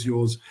floor is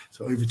yours.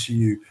 So over to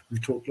you.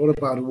 We've talked a lot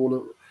about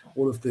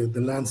all of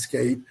the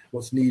landscape,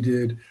 what's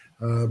needed,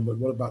 but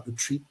what about the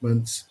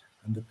treatments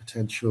and the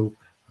potential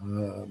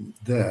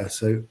there?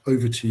 So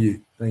over to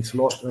you. Thanks a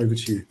lot. Over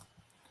to you.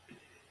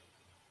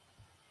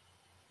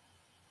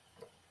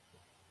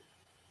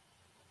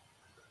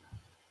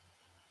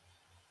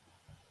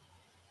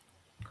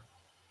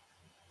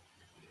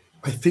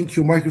 I think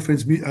your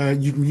microphone's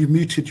you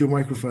muted your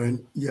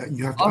microphone. Yeah,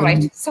 you have to. All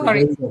right,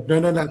 sorry.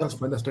 No, that's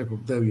fine. That's no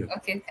problem. There we go.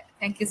 Okay,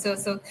 thank you. So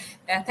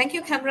thank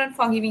you, Cameron,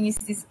 for giving us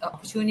this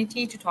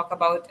opportunity to talk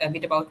about a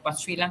bit about what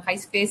Sri Lanka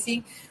is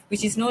facing,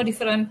 which is no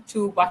different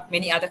to what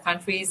many other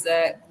countries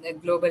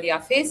globally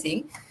are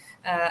facing,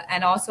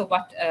 and also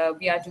what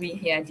we are doing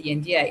here at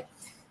DNDi.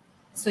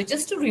 So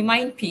just to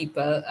remind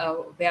people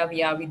where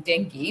we are with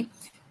dengue,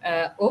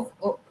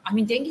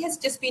 dengue has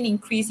just been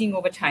increasing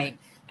over time.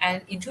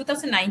 And in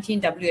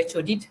 2019,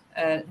 WHO did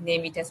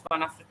name it as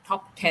one of the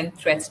top 10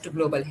 threats to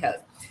global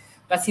health.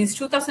 But since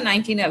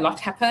 2019, a lot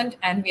happened,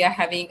 and we are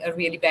having a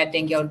really bad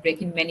dengue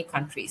outbreak in many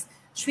countries.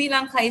 Sri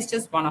Lanka is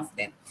just one of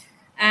them.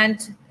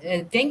 And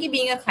dengue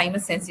being a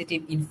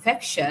climate-sensitive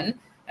infection,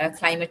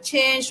 climate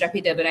change,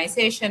 rapid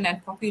urbanization,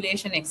 and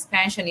population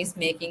expansion is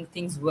making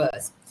things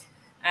worse.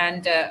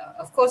 And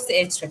of course, the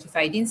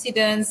age-stratified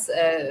incidence,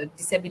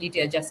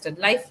 disability-adjusted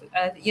life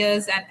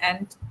years,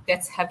 and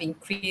deaths have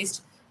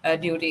increased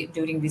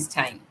during this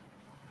time.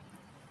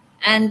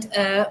 And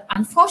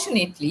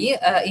unfortunately,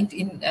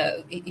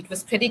 it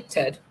was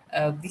predicted,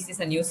 this is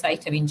a news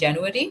item in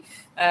January,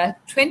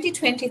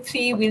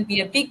 2023 will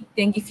be a big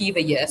dengue fever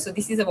year. So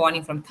this is a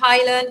warning from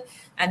Thailand.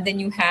 And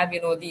then you have,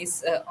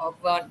 these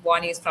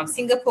one is from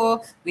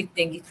Singapore with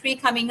dengue 3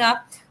 coming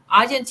up.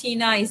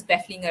 Argentina is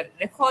battling a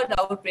record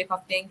outbreak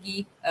of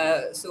dengue.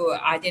 So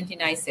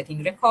Argentina is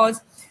setting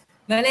records.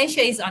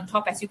 Malaysia is on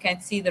top. As you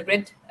can see, the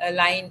red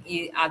line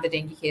are the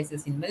dengue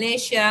cases in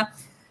Malaysia.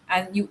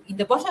 And in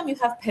the bottom, you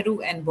have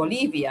Peru and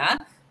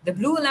Bolivia. The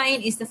blue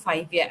line is the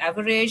 5-year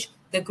average.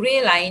 The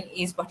gray line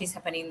is what is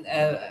happening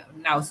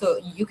now. So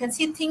you can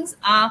see things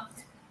are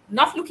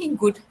not looking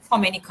good for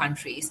many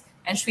countries.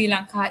 And Sri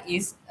Lanka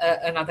is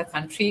another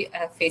country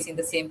facing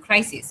the same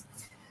crisis.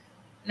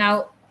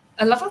 Now,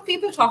 a lot of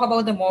people talk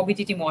about the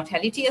morbidity,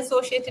 mortality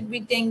associated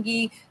with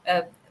dengue,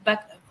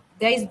 but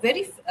there is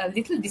very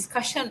little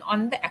discussion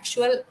on the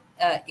actual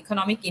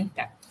economic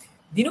impact.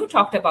 Dinu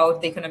talked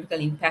about the economical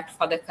impact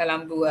for the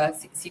Colombo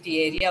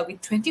city area,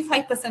 with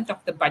 25%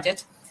 of the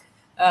budget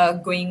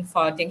going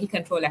for dengue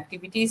control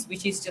activities,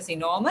 which is just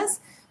enormous,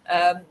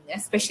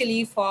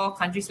 especially for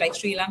countries like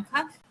Sri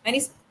Lanka. And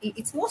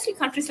it's mostly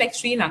countries like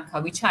Sri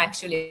Lanka which are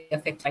actually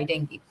affected by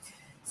dengue.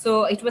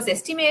 So it was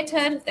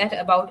estimated that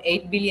about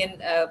 8 billion,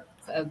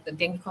 the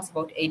dengue costs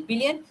about 8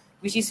 billion,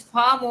 which is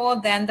far more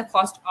than the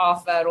cost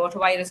of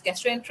rotavirus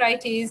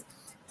gastroenteritis,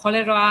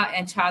 cholera,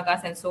 and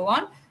Jagath, and so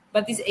on.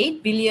 But this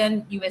 $8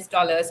 billion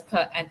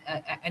per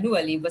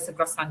annually was a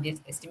gross-funded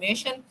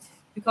estimation,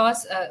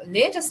 because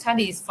later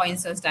studies, for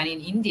instance, done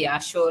in India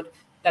showed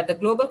that the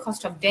global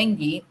cost of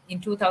dengue in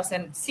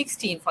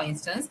 2016, for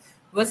instance,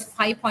 was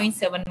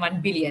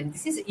 5.71 billion.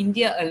 This is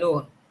India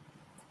alone.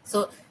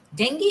 So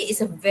Dengue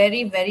is a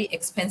very, very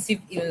expensive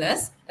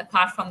illness,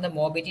 apart from the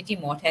morbidity,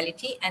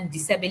 mortality, and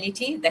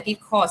disability that it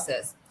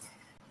causes.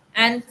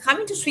 And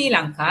coming to Sri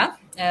Lanka,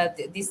 I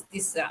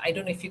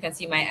don't know if you can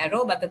see my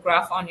arrow, but the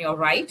graph on your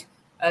right,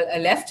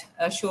 left,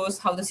 shows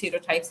how the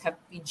serotypes have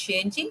been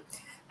changing.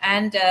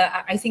 And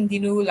I think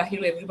Dinu,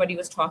 Lahiru, everybody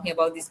was talking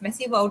about this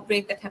massive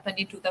outbreak that happened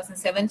in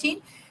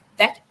 2017.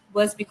 That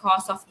was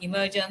because of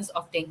emergence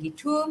of dengue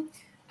 2.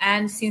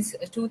 And since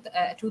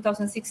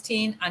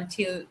 2016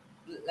 until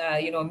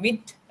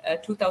mid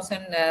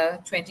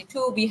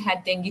 2022, we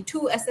had dengue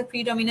 2 as the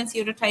predominant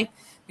serotype.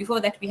 Before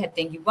that, we had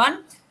dengue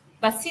 1.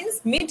 But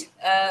since mid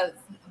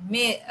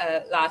May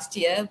last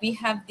year, we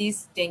have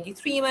this dengue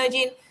 3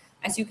 emerging,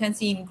 as you can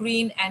see in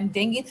green, and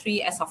dengue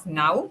 3 as of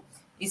now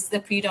is the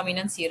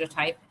predominant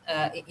serotype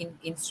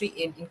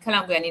in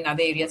Colombo and in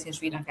other areas in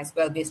Sri Lanka as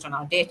well, based on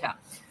our data.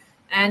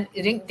 And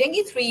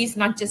dengue 3 is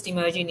not just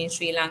emerging in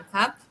Sri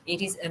Lanka,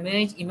 it is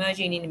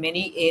emerging in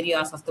many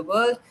areas of the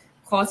world,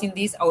 causing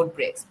these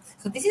outbreaks.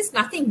 So this is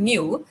nothing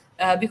new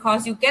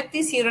because you get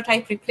this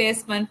serotype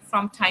replacement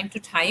from time to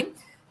time.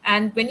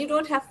 And when you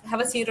don't have a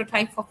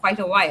serotype for quite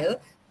a while,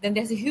 then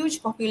there's a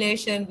huge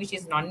population which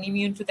is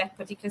non-immune to that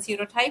particular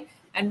serotype.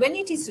 And when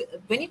a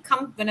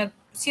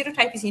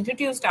serotype is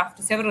introduced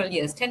after several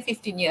years, 10,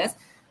 15 years,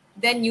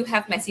 then you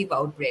have massive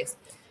outbreaks.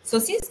 So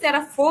since there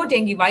are 4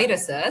 dengue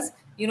viruses,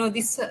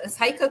 this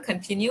cycle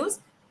continues,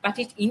 but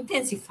it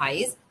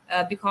intensifies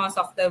because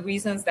of the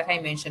reasons that I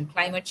mentioned: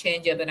 climate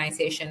change,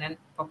 urbanization, and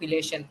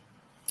population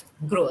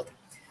growth.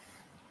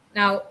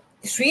 Now,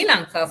 Sri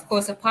Lanka, of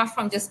course, apart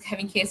from just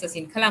having cases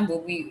in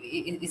Colombo,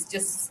 it's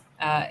just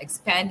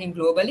expanding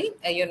globally.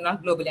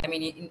 Not globally, I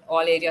mean in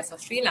all areas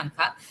of Sri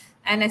Lanka.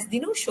 And as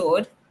Dinu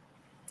showed,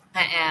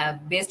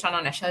 based on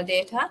our national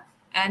data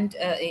and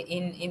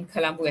in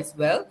Colombo as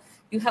well,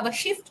 you have a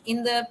shift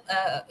in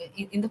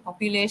the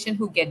population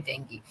who get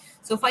dengue.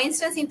 So, for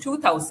instance, in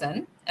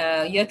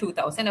year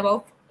 2000,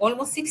 about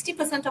almost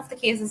 60% of the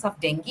cases of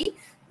dengue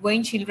were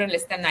in children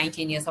less than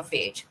 19 years of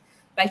age.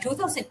 By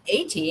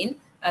 2018,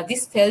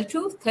 this fell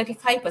to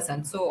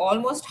 35%. So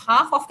almost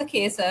half of the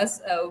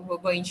cases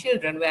were in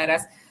children,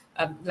 whereas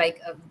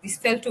this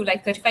fell to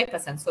like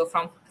 35%. So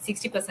from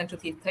 60% to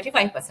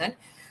 35%.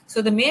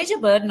 So the major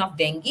burden of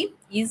dengue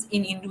is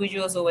in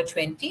individuals over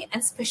 20,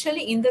 and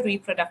especially in the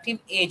reproductive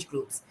age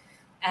groups.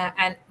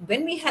 And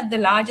when we had the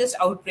largest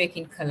outbreak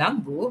in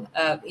Colombo,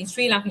 in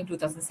Sri Lanka in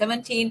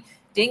 2017,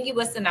 dengue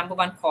was the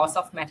 #1 cause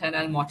of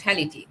maternal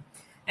mortality.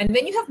 And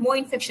when you have more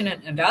infection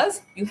in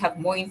adults, you have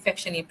more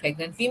infection in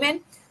pregnant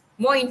women,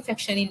 more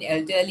infection in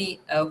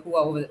elderly who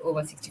are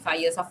over 65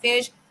 years of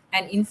age,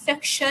 and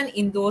infection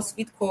in those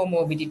with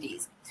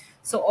comorbidities.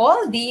 So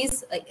all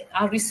these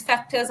are risk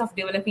factors of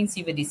developing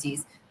severe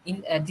disease.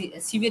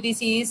 Severe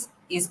disease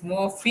is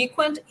more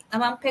frequent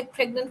among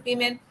pregnant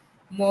women,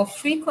 more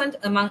frequent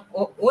among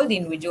old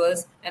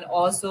individuals, and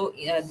also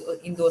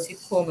in those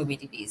with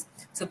comorbidities.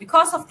 So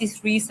because of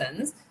these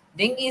reasons,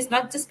 dengue is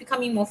not just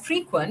becoming more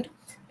frequent.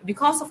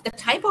 Because of the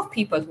type of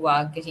people who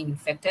are getting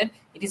infected,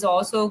 it is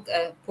also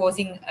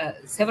posing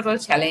several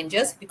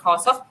challenges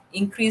because of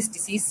increased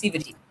disease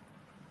severity.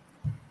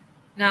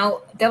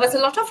 Now, there was a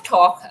lot of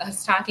talk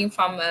starting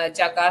from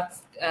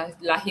Jagath,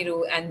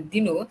 Lahiru, and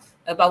Dinu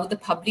about the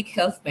public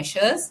health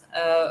measures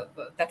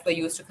that were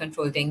used to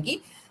control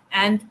dengue.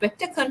 And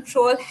vector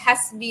control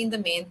has been the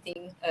main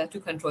thing to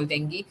control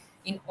dengue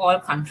in all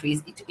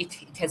countries.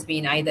 It has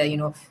been either,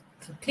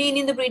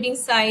 cleaning the breeding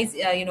sites,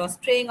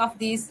 spraying of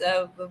these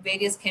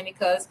various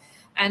chemicals.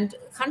 And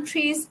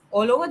countries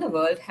all over the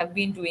world have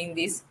been doing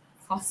this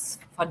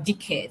for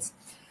decades.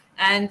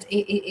 And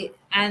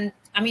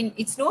I mean,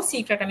 it's no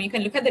secret. I mean, you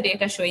can look at the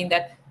data showing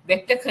that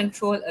vector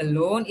control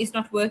alone is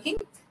not working.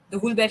 The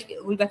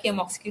Wolbachia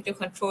mosquito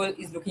control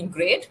is looking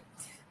great.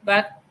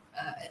 But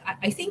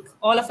I think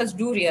all of us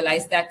do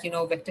realize that,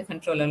 vector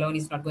control alone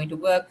is not going to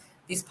work.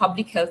 These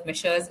public health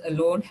measures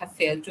alone have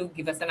failed to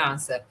give us an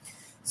answer.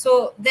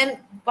 So then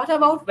what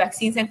about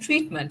vaccines and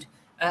treatment?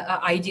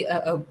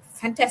 A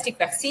fantastic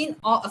vaccine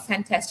or a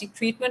fantastic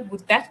treatment,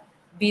 would that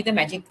be the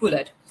magic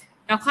bullet?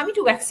 Now, coming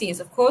to vaccines,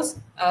 of course,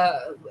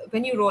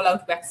 when you roll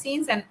out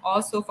vaccines and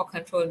also for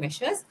control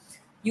measures,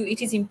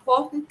 it is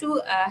important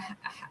to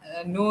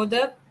know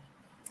the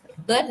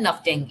burden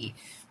of dengue.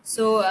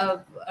 So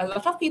a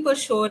lot of people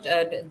showed,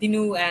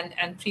 Dinu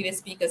and previous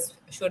speakers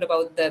showed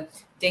about the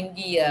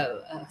dengue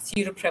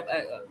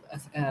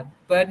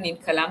burden in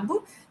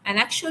Colombo. And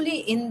actually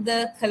in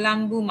the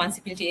Colombo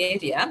municipality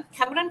area,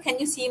 Cameron, can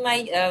you see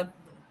my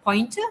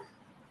pointer?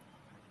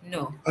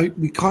 No.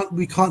 We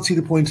can't see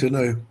the pointer,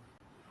 no.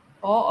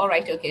 Oh, all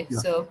right, okay. Yeah.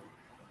 So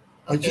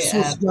okay, I just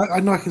saw, I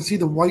know I can see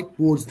the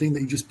whiteboards thing that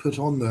you just put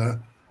on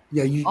there.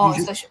 Yeah,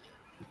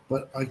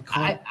 but I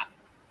can't.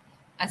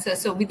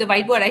 So with the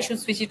whiteboard, I should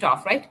switch it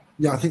off, right?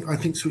 Yeah, I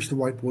think switch the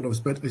whiteboard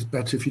is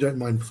better if you don't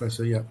mind,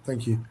 Professor. Yeah,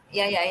 thank you.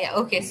 Yeah.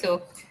 Okay,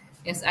 so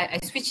yes, I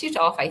switched it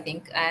off, I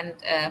think, and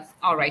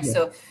all right.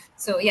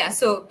 Yeah.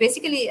 So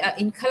basically,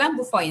 in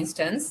Colombo, for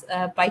instance,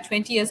 by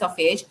 20 years of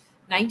age,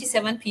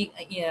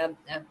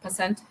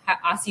 97%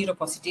 are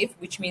seropositive,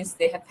 which means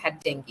they have had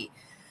dengue.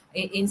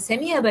 In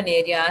semi-urban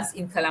areas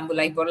in Colombo,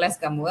 like Borlas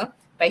Gamua,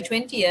 by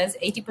 20 years,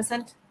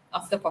 80%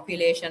 of the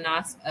population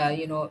are,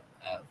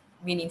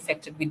 been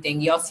infected with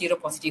dengue or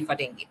seropositive for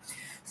dengue.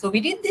 So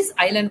we did this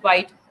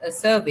island-wide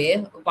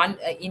survey, one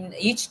in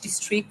each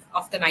district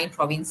of the 9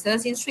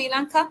 provinces in Sri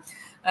Lanka,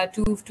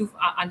 to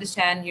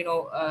understand,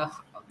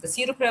 the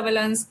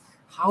seroprevalence,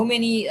 how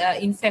many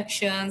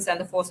infections, and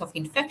the force of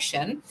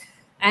infection.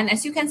 And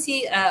as you can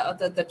see,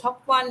 the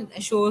top one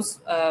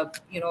shows,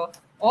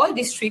 all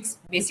districts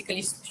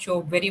basically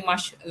show very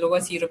much lower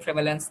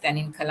seroprevalence than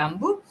in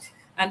Colombo.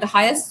 And the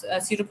highest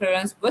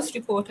seroprevalence was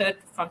reported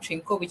from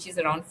Trinco, which is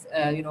around,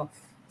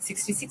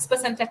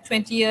 66% at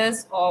 20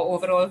 years, or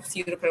overall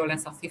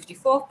seroprevalence of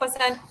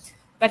 54%.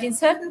 But in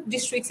certain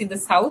districts in the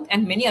south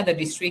and many other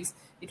districts,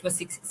 it was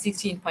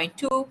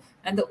 16.2.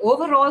 And the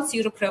overall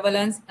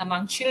seroprevalence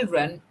among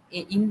children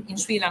in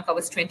Sri Lanka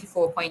was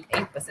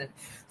 24.8%.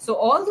 So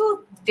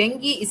although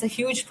dengue is a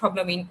huge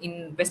problem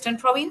in Western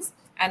Province,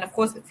 and of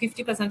course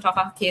 50% of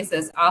our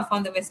cases are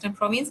from the Western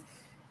Province,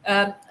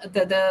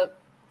 the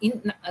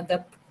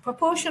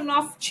proportion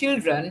of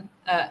children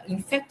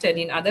infected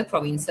in other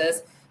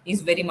provinces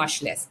is very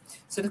much less.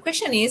 So the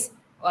question is,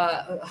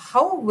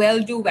 how well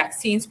do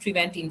vaccines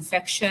prevent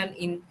infection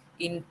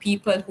in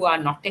people who are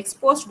not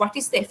exposed? What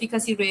is the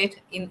efficacy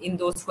rate in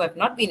those who have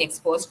not been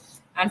exposed,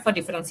 and for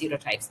different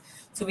serotypes?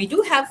 So we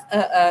do have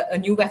a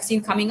new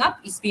vaccine coming up.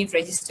 It's been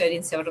registered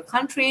in several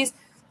countries.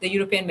 The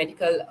European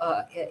Medical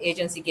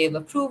Agency gave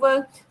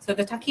approval. So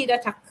the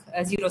Takeda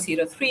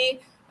TAK-003,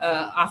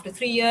 after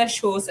 3 years,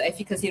 shows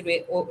efficacy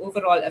rate,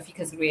 overall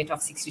efficacy rate of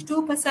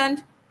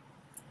 62%,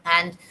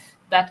 and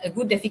that a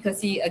good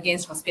efficacy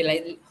against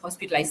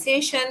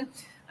hospitalization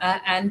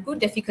and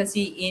good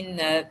efficacy in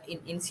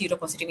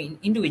seropositive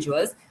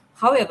individuals.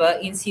 However,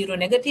 in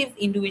seronegative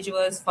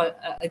individuals for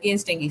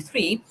against dengue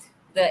 3,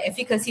 the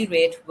efficacy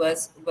rate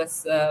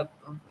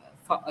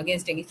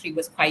against dengue 3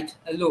 was quite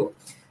low.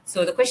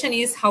 So the question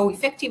is, how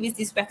effective is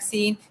this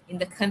vaccine in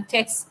the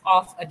context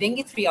of a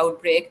dengue 3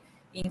 outbreak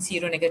in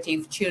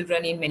seronegative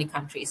children in many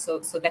countries? So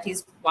that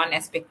is one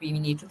aspect we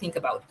need to think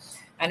about.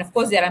 And of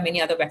course, there are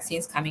many other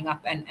vaccines coming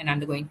up and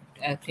undergoing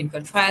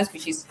clinical trials,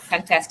 which is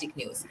fantastic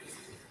news.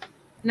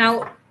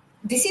 Now,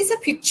 this is a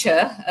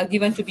picture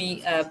given to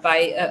me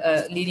by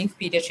a leading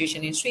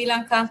pediatrician in Sri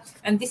Lanka,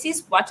 and this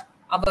is what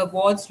our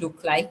wards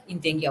look like in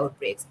dengue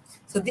outbreaks.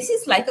 So this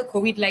is like a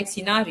COVID-like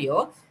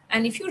scenario.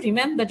 And if you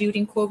remember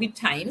during COVID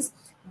times,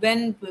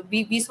 when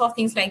we saw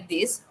things like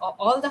this,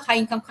 all the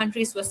high-income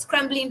countries were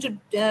scrambling to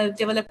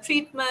develop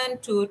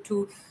treatment, to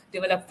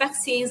develop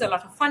vaccines. A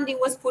lot of funding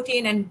was put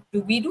in, and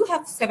we do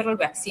have several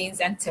vaccines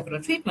and several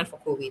treatment for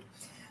COVID.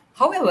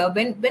 However,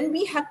 when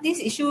we have these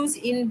issues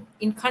in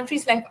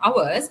countries like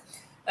ours,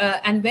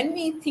 and when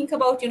we think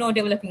about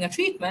developing a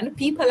treatment,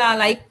 people are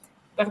like,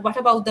 but what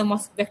about the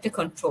vector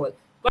control?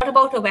 What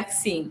about a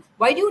vaccine?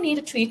 Why do you need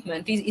a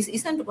treatment?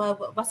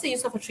 What's the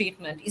use of a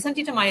treatment? Isn't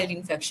it a mild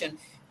infection?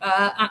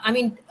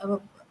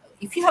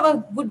 If you have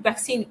a good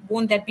vaccine,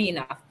 won't that be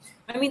enough?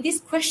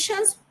 These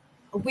questions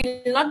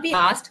will not be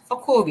asked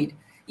for COVID.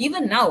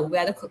 Even now,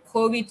 where the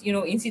COVID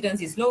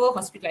incidence is lower,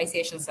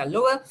 hospitalizations are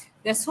lower,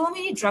 there are so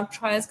many drug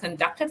trials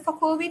conducted for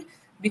COVID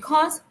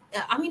because,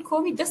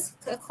 COVID does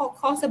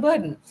cause a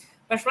burden.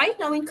 But right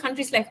now in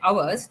countries like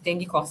ours,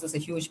 dengue causes a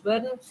huge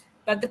burden.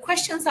 But the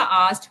questions are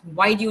asked,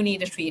 why do you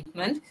need a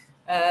treatment?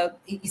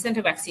 Isn't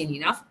a vaccine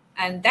enough?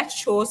 And that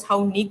shows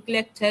how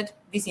neglected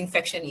this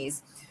infection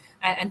is.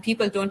 And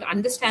people don't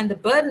understand the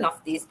burden of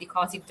this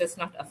because it does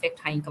not affect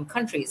high-income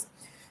countries.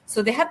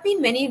 So there have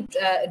been many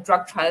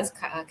drug trials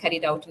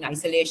carried out in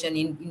isolation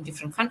in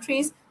different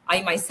countries.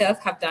 I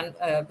myself have done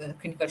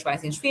clinical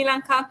trials in Sri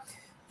Lanka.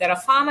 There are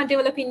pharma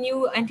developing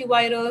new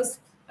antivirals,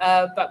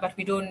 but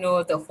we don't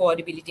know the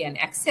affordability and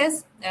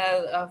access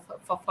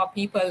for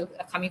people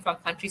coming from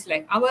countries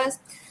like ours.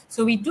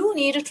 So we do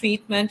need a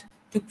treatment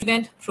to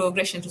prevent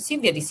progression to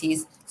severe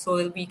disease so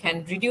that we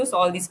can reduce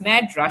all this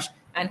mad rush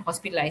and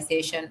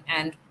hospitalization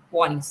and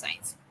warning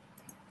signs.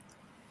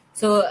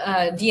 So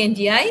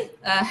DNDi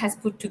has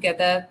put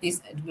together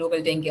this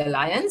Global Dengue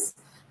Alliance,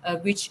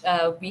 which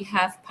we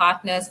have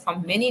partners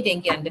from many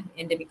dengue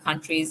endemic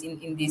countries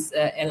in this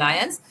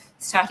alliance,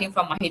 starting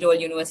from Mahidol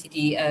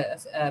University,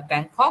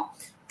 Bangkok,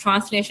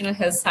 Translational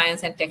Health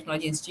Science and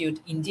Technology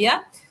Institute,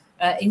 India,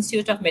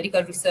 Institute of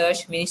Medical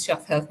Research, Ministry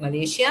of Health,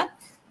 Malaysia,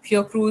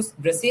 Fiocruz,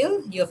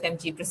 Brazil,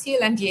 UFMG, Brazil,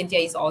 and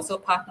DNDi is also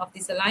part of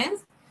this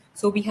alliance.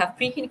 So we have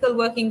preclinical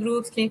working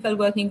groups, clinical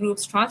working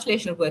groups,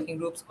 translational working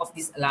groups of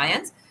this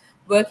alliance,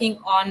 working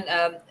on,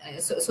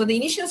 so the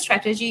initial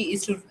strategy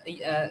is to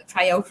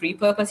try out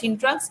repurposing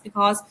drugs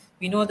because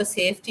we know the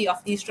safety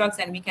of these drugs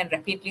and we can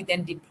rapidly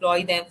then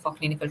deploy them for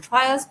clinical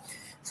trials.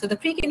 So the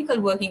preclinical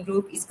working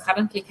group is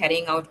currently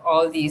carrying out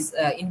all these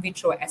in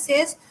vitro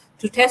assays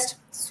to test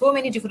so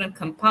many different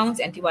compounds,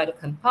 antiviral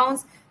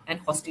compounds, and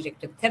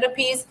host-directed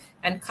therapies.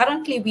 And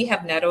currently we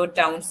have narrowed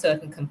down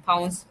certain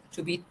compounds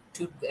to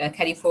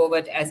carry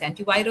forward as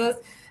antivirals.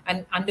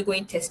 and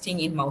undergoing testing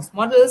in mouse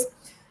models.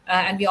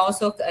 And we're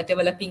also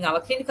developing our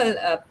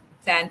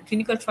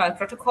clinical trial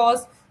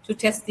protocols to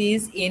test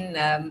these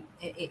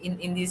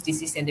in these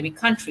disease endemic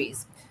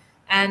countries.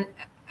 And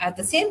at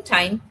the same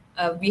time,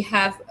 we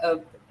have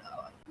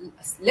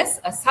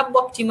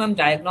suboptimum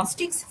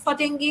diagnostics for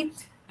dengue,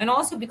 and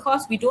also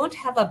because we don't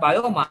have a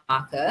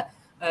biomarker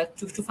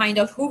to find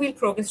out who will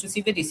progress to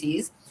severe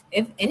disease.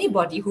 If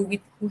anybody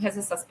who has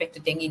a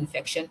suspected dengue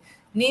infection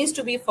needs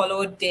to be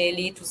followed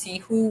daily to see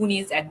who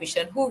needs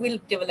admission, who will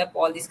develop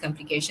all these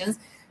complications,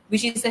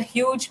 which is a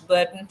huge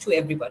burden to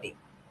everybody.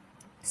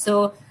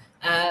 So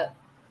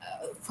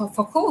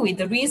for COVID,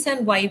 the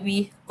reason why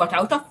we got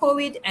out of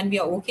COVID and we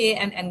are okay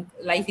and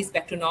life is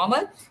back to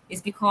normal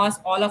is because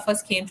all of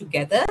us came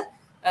together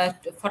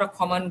for a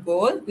common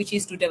goal, which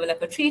is to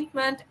develop a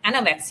treatment and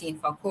a vaccine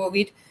for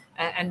COVID,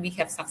 and we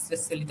have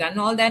successfully done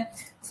all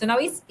that. So now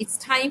it's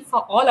time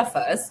for all of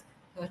us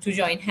to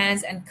join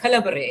hands and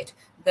collaborate.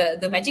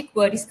 The magic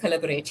word is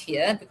collaborate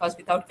here, because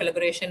without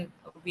collaboration,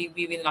 we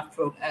will not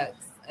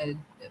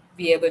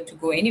be able to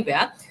go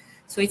anywhere.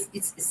 So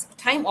it's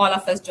time all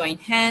of us join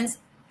hands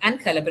and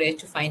collaborate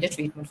to find a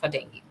treatment for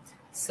dengue.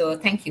 So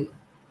thank you.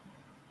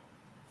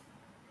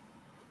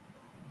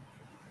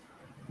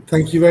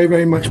 Thank you very,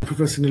 very much,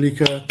 Professor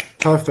Neelika.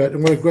 Perfect.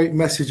 And what a great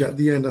message at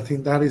the end. I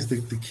think that is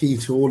the key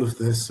to all of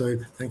this. So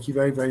thank you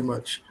very, very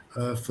much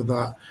for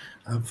that.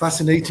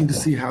 Fascinating to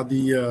see how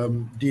the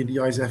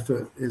DNDi's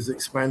effort is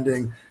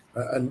expanding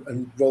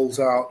and rolls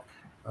out,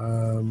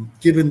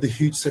 given the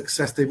huge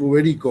success they've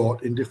already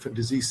got in different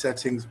disease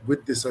settings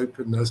with this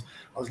openness.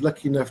 I was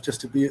lucky enough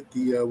just to be at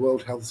the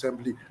World Health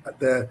Assembly at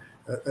the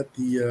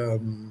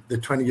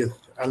 20th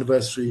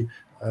anniversary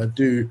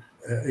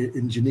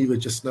in Geneva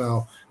just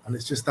now. And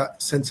it's just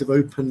that sense of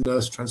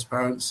openness,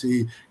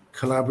 transparency,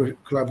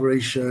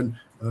 collaboration,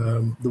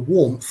 the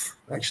warmth,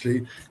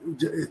 actually.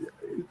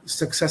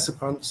 Success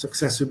upon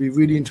success. It'll be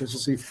really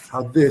interesting to see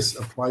how this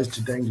applies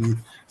to dengue.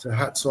 So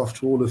hats off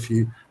to all of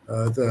you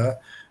there,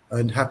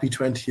 and happy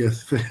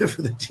 20th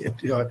for the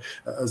DNDi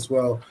as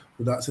well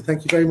for that. So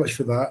thank you very much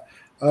for that.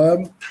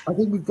 I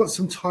think we've got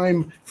some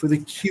time for the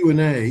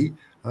Q&A.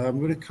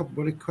 We've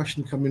got a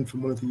question come in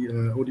from one of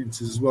the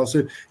audiences as well.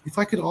 So if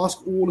I could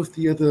ask all of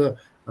the other,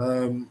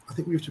 I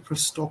think we have to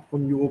press stop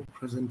on your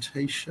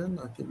presentation.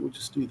 I think we'll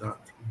just do that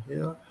from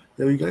here.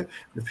 There we go.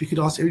 If you could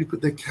ask everybody to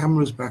put their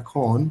cameras back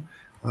on,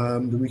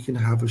 then we can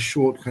have a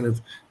short kind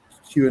of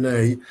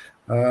Q&A.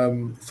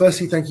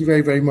 Firstly, thank you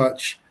very, very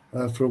much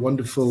for a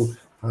wonderful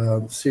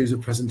series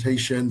of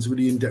presentations,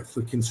 really in-depth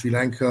look in Sri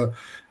Lanka.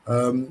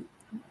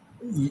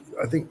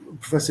 I think,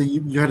 Professor,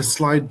 you had a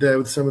slide there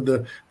with some of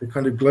the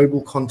kind of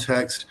global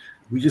context.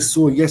 We just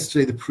saw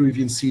yesterday the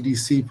Peruvian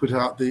CDC put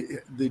out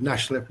the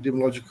National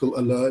Epidemiological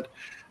Alert.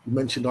 You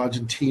mentioned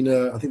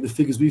Argentina. I think the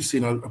figures we've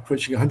seen are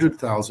approaching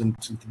 100,000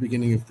 since the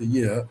beginning of the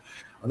year.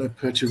 I know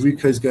Puerto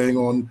Rico is going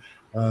on,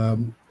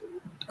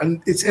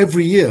 and it's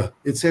every year.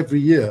 It's every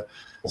year.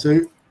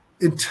 So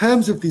in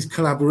terms of these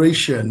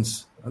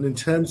collaborations and in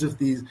terms of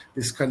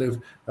this kind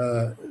of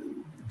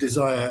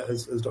desire,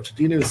 as Dr.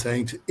 Dino was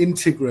saying, to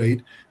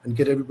integrate and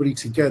get everybody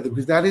together,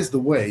 because that is the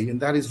way, and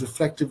that is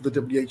reflective of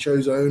the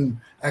WHO's own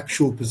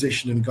actual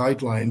position and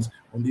guidelines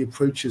on the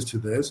approaches to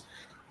this.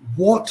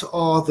 What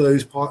are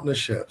those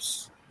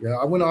partnerships? Yeah,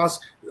 I want to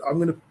ask,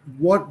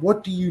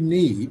 what do you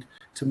need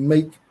to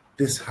make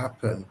this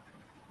happen?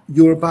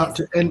 You're about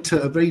to enter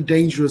a very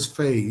dangerous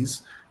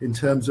phase in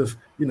terms of,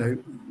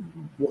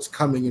 what's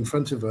coming in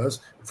front of us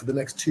for the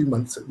next 2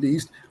 months at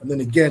least, and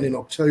then again in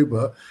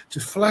October. To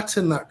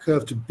flatten that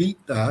curve, to beat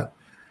that,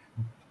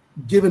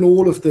 given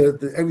all of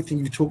the everything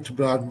you talked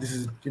about, this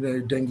is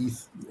dengue,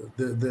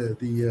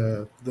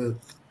 the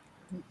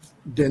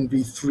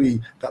Dengue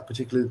 3, that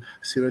particular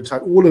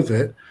serotype, all of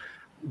it.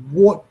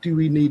 What do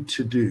we need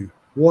to do?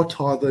 What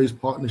are those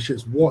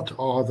partnerships? What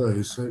are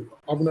those? So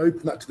I'm going to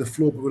open that to the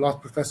floor, but we'll ask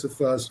Professor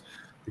first,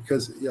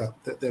 because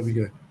there we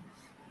go.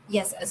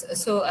 Yes,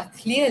 so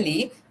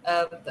clearly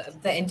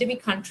the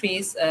endemic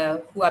countries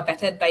who are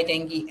battered by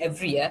dengue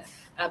every year,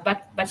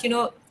 but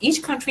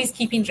each country is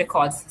keeping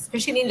records,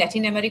 especially in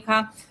Latin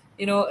America.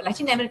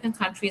 Latin American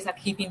countries are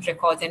keeping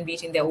records and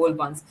beating their old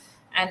ones,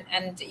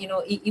 and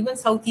even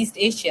South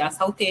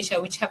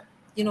Asia, which have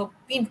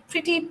been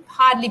pretty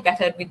hardly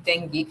battered with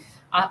dengue,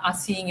 are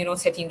seeing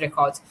setting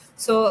records.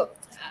 So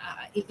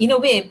in a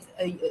way,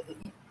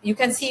 you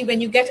can see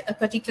when you get a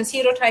particular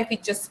serotype,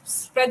 it just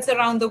spreads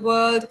around the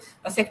world,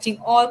 affecting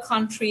all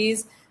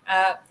countries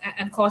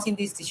and causing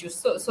these issues.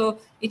 So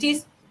it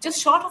is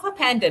just short of a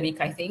pandemic,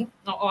 I think.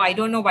 Or I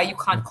don't know why you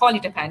can't call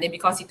it a pandemic,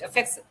 because it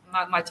affects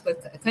multiple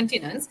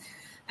continents.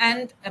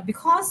 And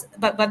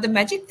but the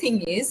magic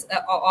thing is,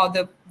 or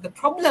the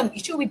problem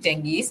issue with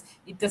dengue is,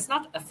 it does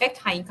not affect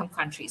high-income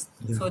countries.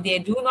 Yeah. So they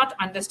do not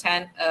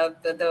understand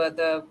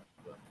the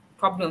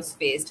problems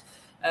faced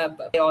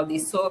by all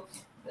this.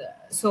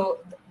 So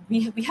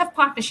we have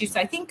partnerships.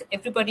 I think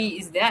everybody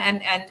is there.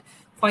 And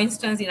for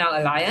instance, in our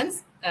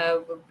alliance,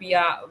 we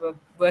are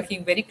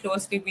working very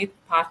closely with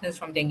partners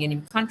from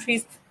dengue-endemic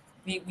countries.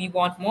 We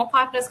want more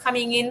partners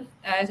coming in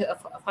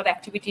for the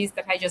activities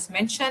that I just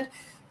mentioned.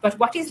 But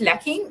what is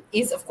lacking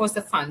is, of course,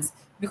 the funds.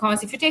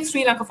 Because if you take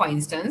Sri Lanka, for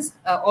instance,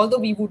 although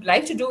we would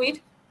like to do it,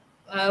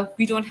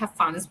 we don't have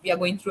funds. We are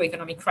going through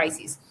economic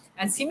crisis.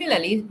 And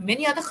similarly,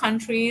 many other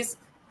countries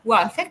who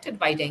are affected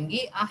by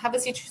dengue have a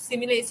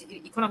similar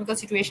economical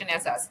situation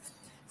as us.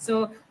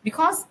 So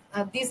because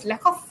this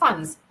lack of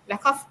funds,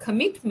 lack of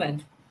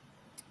commitment,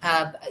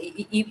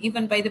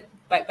 even by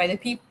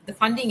the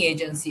funding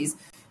agencies,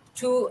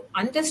 to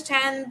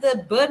understand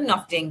the burden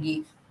of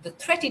dengue, the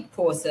threat it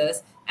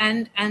poses,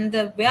 and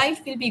where it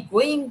will be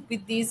going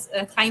with this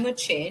climate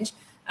change,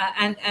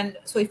 and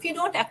so if you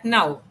don't act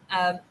now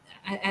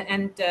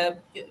and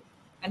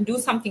do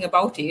something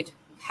about it,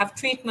 have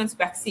treatments,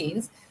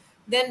 vaccines,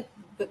 then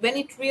when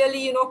it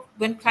really,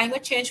 when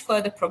climate change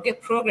further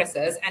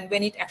progresses, and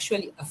when it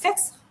actually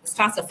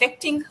starts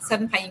affecting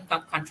certain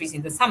countries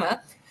in the summer,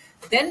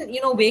 then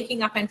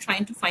waking up and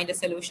trying to find a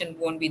solution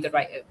won't be the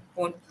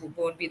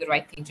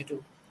right thing to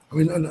do. I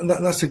mean, and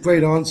that's a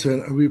great answer,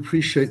 and we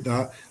appreciate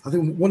that. I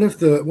think one of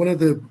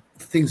the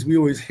things we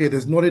always hear,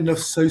 there's not enough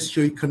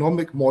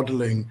socioeconomic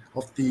modelling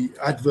of the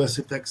adverse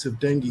effects of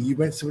dengue.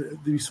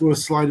 You saw a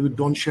slide with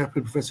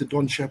Professor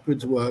Don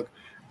Shepherd's work.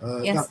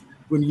 Yes.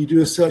 When you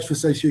do a search for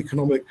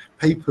socioeconomic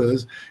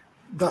papers,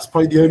 that's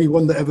probably the only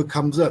one that ever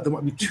comes up. There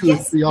might be two or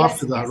three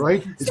after that,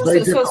 right? It's very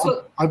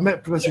difficult. I've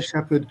met Professor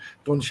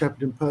Don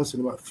Shepherd in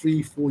person about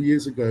 3-4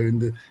 years ago in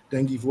the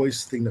Dengue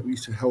Voice thing that we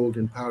used to hold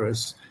in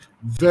Paris.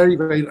 Very,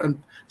 very, and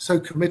so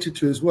committed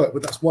to his work,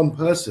 but that's one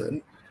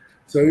person.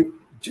 So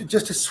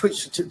just to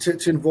switch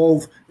to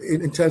involve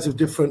in terms of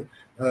different,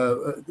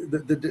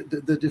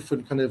 the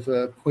different kind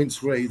of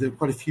points raised, there are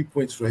quite a few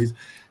points raised,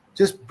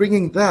 just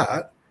bringing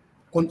that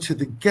onto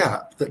the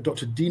gap that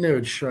Dr. Dino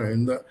had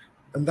shown,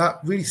 and that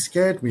really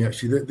scared me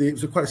actually. It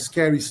was quite a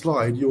scary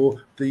slide.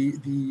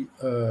 The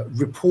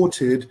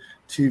reported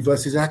to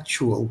versus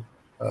actual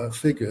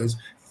figures.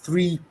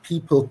 3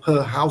 people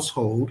per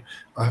household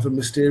have a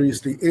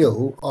mysteriously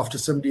ill after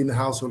somebody in the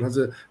household has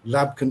a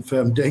lab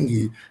confirmed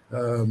dengue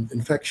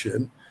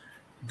infection.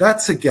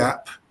 That's a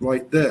gap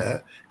right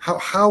there.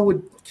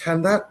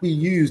 Can that be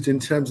used in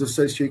terms of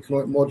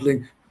socioeconomic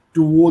modelling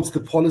towards the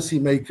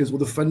policymakers or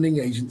the funding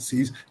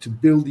agencies to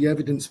build the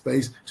evidence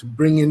base to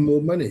bring in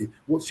more money?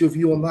 What's your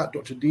view on that,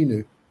 Dr.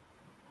 Dinu?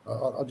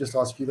 I'll just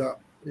ask you that.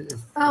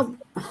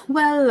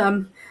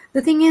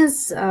 The thing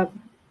is,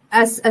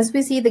 as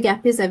we see, the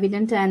gap is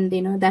evident, and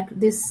that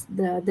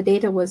the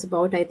data was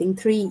about, I think,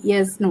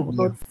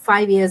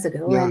 5 years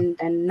ago,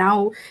 and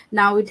now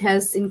it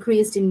has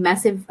increased in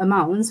massive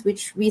amounts,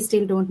 which we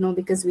still don't know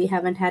because we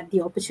haven't had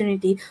the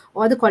opportunity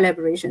or the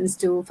collaborations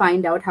to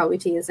find out how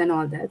it is and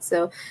all that.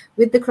 So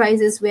with the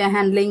crisis, we are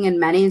handling and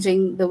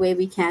managing the way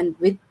we can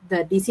with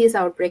the disease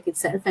outbreak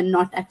itself, and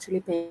not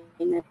actually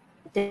paying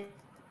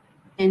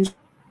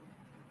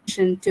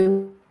attention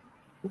to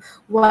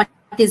what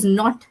is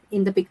not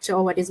in the picture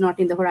or what is not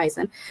in the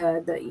horizon.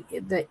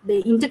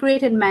 The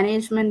integrated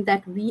management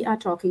that we are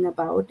talking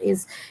about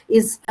is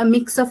a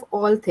mix of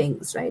all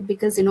things, right?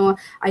 Because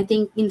I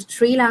think in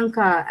Sri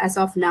Lanka as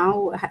of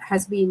now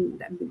has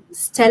been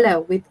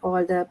stellar with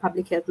all the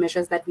public health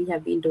measures that we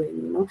have been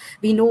doing.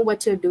 We know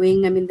what you're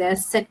doing. I mean,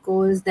 there's set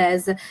goals. There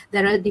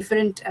are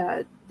different.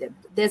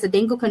 There's a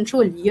dengue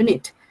control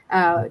unit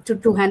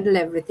to handle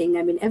everything.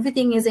 I mean,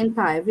 everything is in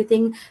par.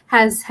 Everything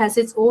has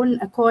its own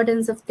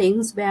accordance of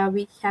things where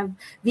we have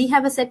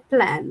a set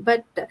plan.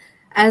 But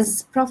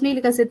as Prof.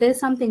 Neelika said, there's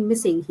something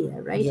missing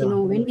here, right? Yeah.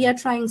 When we are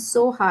trying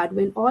so hard,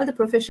 when all the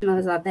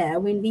professionals are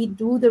there, when we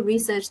do the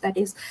research that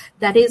is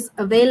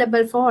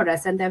available for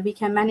us and that we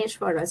can manage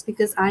for us,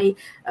 because I,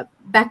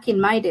 back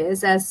in my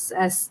days as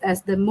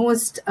the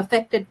most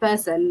affected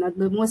person,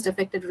 the most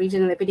affected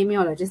regional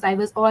epidemiologist, I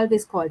was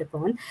always called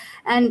upon.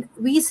 And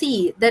we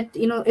see that,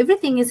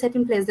 everything is set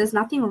in place. There's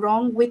nothing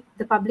wrong with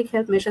the public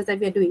health measures that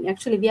we are doing.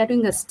 Actually, we are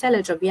doing a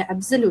stellar job. We are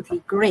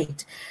absolutely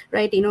great,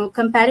 right?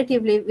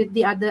 Comparatively with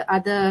the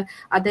other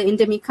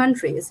endemic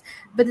countries.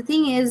 But the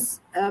thing is,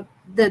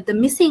 the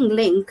missing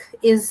link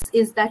is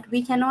that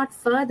we cannot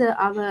further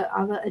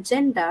our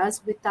agendas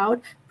without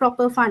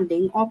proper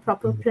funding or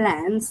proper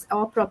plans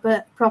or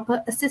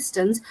proper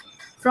assistance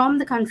from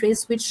the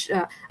countries which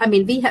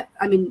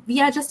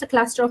we are just a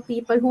cluster of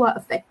people who are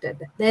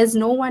affected. There's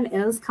no one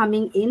else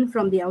coming in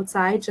from the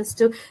outside just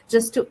to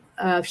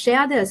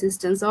share their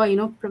assistance or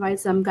provide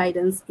some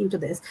guidance into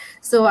this.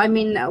 So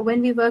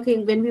when we were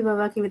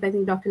working with, I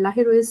think Dr.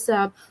 Lahiru is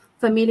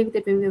familiar with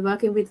it, when we were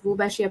working with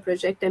Wubashia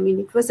project,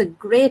 it was a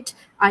great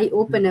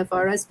eye-opener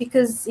for us,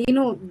 because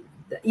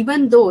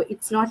even though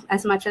it's not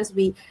as much as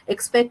we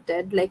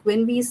expected, like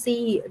when we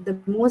see the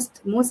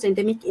most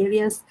endemic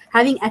areas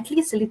having at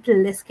least a little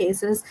less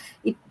cases,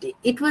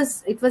 it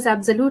was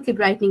absolutely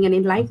brightening and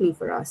enlightening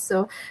for us.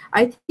 So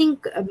I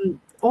think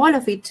all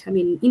of it,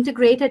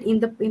 integrated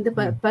in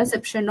the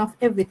perception of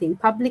everything,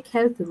 public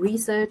health,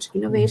 research,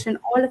 innovation,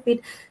 all of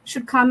it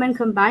should come and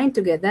combine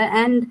together.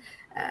 And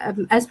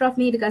as Prof.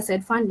 Neelika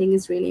said, funding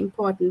is really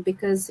important,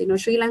 because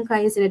Sri Lanka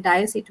is in a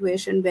dire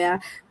situation where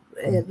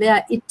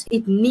where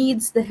it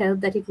needs the help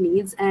that it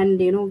needs, and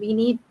we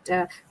need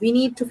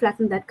to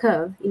flatten that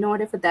curve. In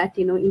order for that,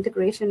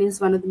 integration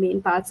is one of the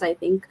main parts, I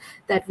think,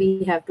 that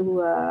we have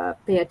to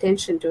pay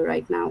attention to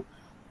right now.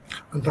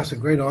 And that's a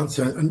great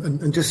answer.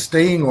 And just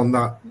staying on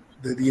that,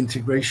 the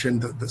integration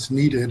that's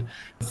needed,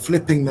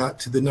 flipping that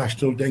to the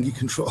National Dengue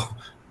Control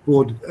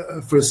Board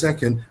for a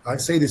second. I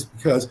say this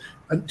because,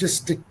 and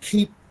just to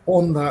keep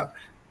on that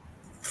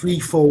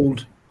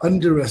threefold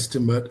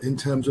underestimate in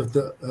terms of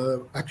the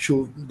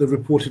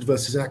reported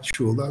versus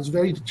actual. That was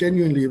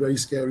genuinely a very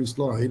scary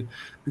slide,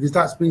 because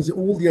that means that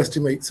all the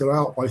estimates are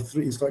out by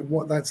 3. It's like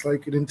that's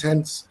like an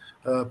intense,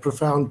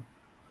 profound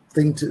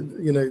thing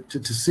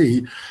to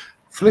see.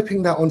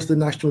 Flipping that onto the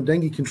National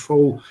Dengue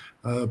Control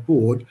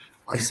Board,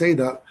 I say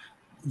that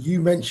you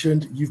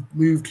mentioned you've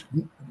moved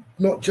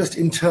not just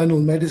internal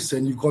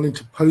medicine, you've gone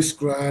into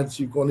postgrads,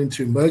 you've gone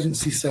into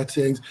emergency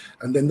settings,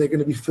 and then they're going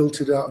to be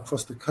filtered out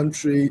across the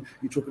country.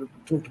 You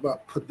talked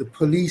about the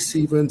police,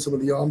 even some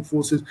of the armed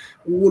forces,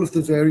 all of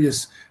the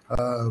various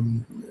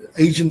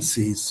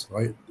agencies,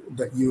 right,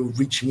 that you're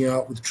reaching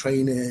out with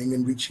training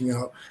and reaching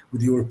out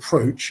with your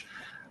approach.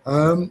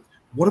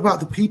 What about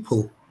the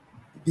people?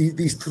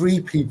 These 3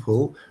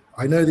 people.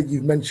 I know that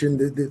you've mentioned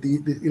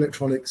the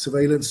electronic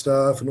surveillance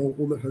stuff and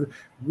all that.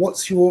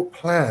 What's your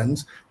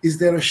plans? Is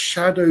there a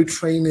shadow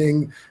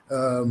training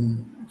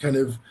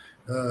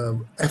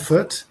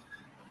effort?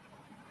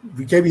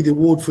 We gave you the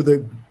award for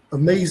the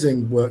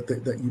amazing work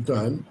that you've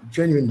done.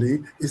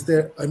 Genuinely, is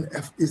there an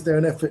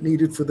effort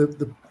needed for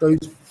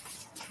those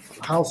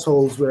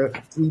households where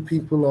 3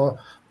 people are?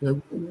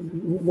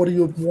 What are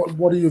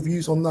your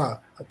views on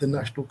that at the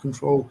National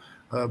Control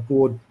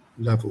Board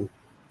level?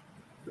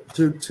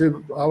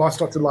 I'll ask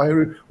Dr.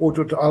 Lahiru, or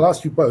I'll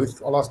ask you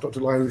both. I'll ask Dr.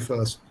 Lahiru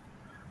first.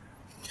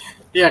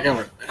 Yeah,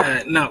 Cameron.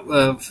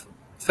 Now,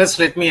 first,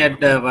 let me add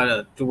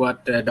to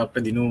what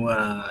Dr.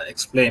 Dinu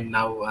explained.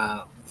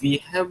 Now, we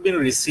have been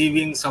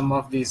receiving some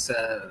of these,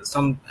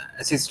 some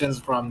assistance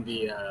from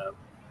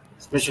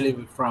especially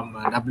from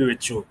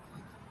WHO,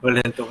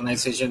 World Health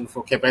Organization,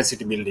 for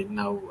capacity building.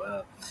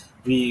 Now,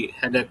 we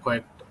had a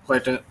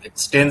quite an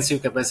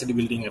extensive capacity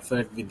building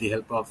effort with the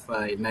help of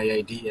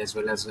NIIT, as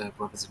well as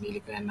Professor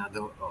Neelika and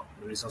other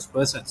resource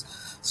persons.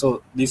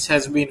 So this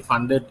has been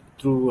funded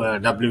through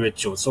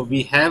WHO. So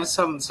we have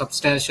some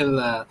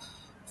substantial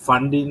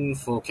funding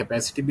for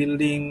capacity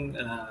building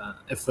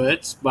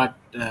efforts, but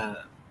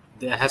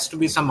there has to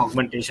be some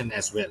augmentation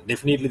as well.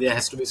 Definitely there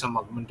has to be some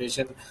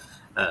augmentation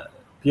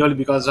purely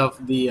because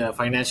of the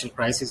financial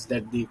crisis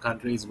that the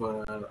countries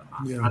were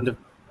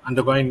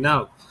undergoing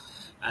now.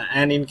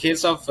 And in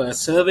case of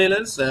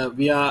surveillance,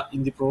 we are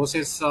in the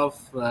process of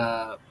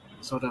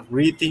sort of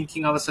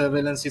rethinking our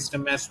surveillance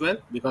system as well,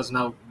 because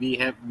now we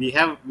have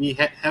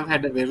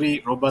had a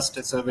very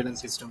robust surveillance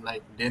system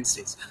like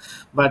Densis,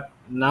 but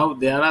now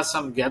there are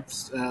some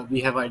gaps we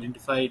have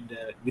identified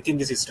within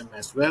the system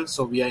as well.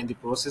 So we are in the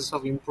process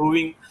of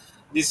improving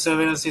this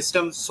surveillance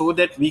system so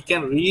that we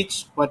can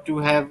reach what you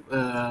have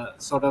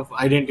sort of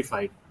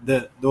identified,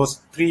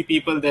 those 3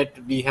 people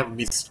that we have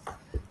missed.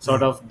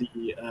 Sort of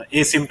the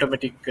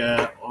asymptomatic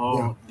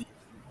or the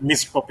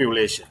missed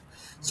population,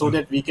 so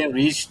that we can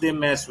reach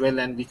them as well,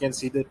 and we can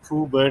see the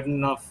true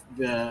burden of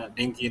the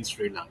dengue in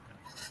Sri Lanka.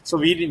 So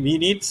we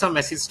need some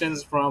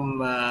assistance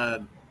from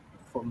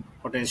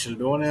potential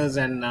donors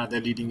and the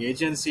leading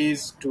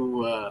agencies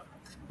to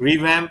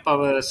revamp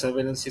our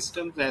surveillance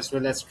systems as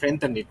well as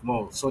strengthen it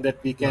more, so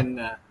that we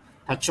can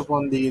touch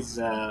upon these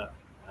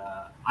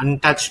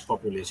untouched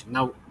population.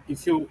 Now,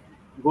 if you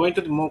go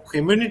into the more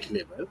community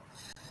level,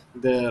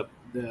 the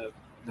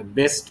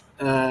best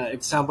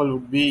example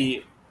would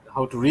be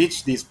how to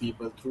reach these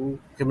people through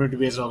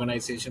community-based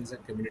organizations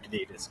and community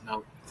leaders.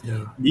 Now,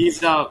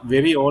 these are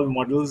very old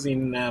models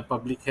in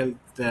public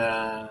health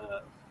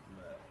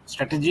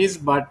strategies,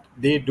 but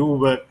they do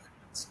work.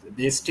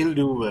 They still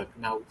do work.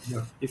 Now,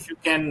 if you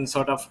can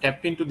sort of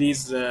tap into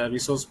these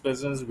resource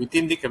persons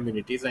within the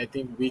communities, I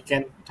think we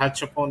can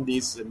touch upon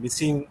these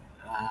missing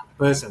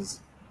persons,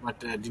 what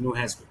Dinu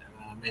has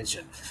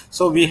mentioned.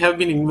 So we have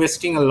been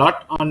investing a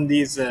lot on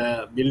these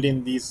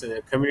building these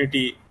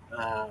community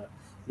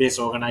based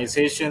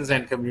organizations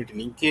and community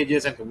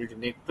linkages and community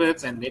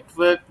networks, and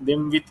network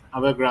them with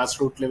our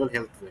grassroots level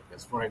health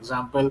workers. For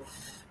example,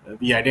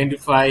 we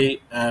identify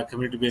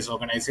community based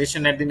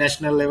organization at the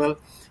national level,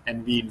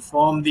 and we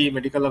inform the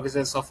medical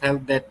officers of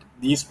health that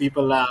these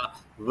people are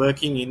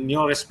working in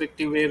your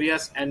respective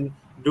areas, and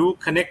do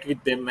connect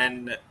with them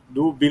and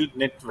do build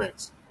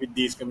networks with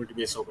these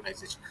community-based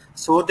organizations,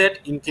 so that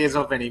in case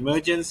of an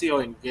emergency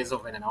or in case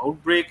of an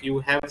outbreak, you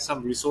have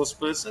some resource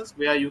persons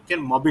where you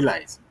can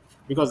mobilize,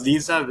 because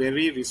these are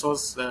very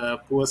resource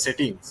poor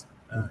settings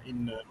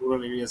in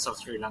rural areas of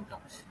Sri Lanka,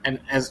 and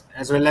as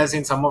well as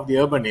in some of the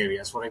urban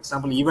areas, for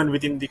example, even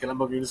within the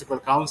Colombo Municipal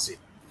Council.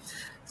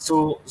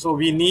 So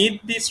we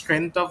need the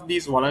strength of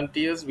these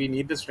volunteers, we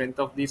need the strength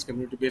of these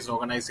community-based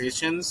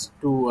organizations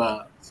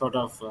to sort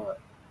of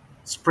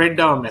spread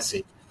our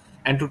message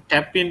and to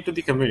tap into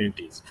the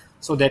communities.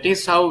 So that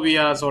is how we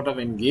are sort of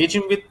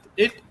engaging with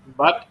it.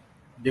 But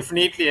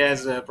definitely,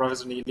 as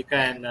Professor Neelika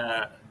and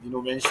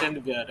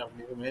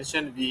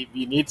mentioned,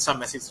 we need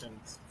some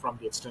assistance from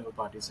the external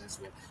parties as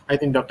well. I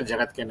think Dr.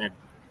 Jagath can add.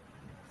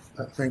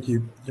 Thank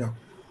you. Yeah.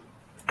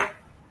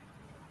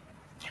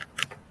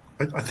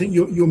 I think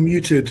you're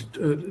muted.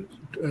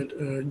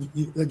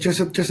 Just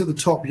at the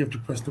top, you have to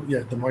press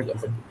the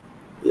microphone.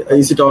 Yeah.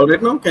 Is it all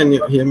right now? Can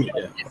you hear me?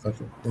 Yeah.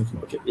 Okay. Thank you.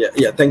 Okay.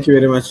 Yeah. Thank you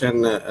very much.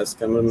 And as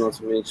Cameron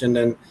also mentioned,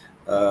 and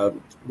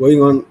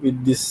going on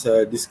with this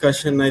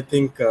discussion, I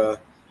think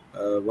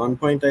one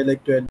point I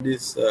like to add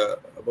is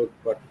about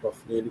what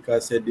Prof.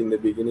 Neelika said in the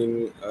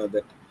beginning,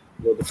 that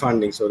about the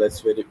funding. So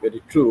that's very,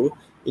 very true.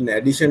 In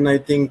addition, I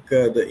think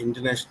the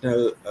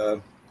international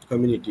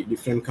community,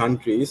 different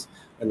countries,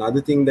 another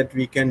thing that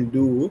we can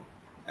do,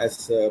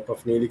 as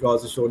Prof. Neelika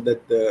also showed,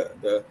 that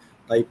the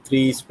type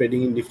 3 is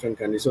spreading in different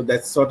countries. So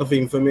that's sort of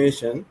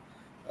information,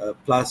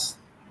 plus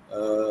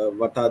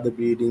what are the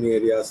breeding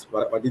areas,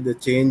 what is the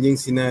changing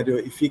scenario.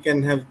 If we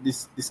can have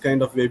this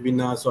kind of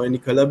webinars or any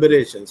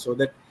collaboration, so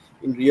that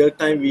in real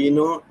time we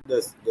know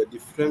the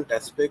different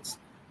aspects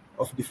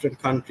of different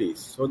countries,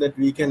 so that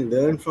we can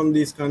learn from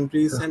these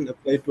countries and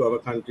apply to our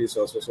countries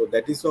also. So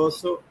that is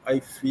also, I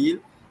feel,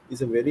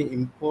 is a very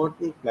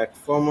important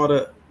platform or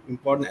an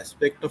important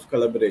aspect of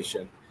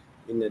collaboration,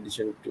 in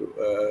addition to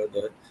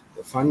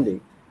the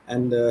funding.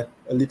 And a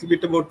little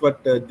bit about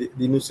what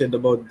Dinu said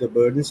about the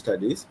burden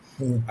studies.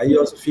 I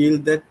also feel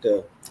that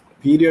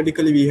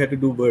periodically we have to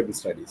do burden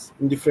studies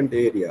in different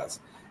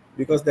areas,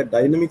 because the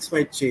dynamics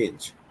might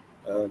change.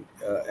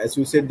 As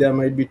you said, there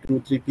might be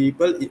 2-3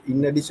 people.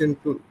 In addition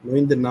to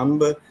knowing the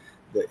number,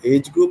 the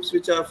age groups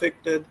which are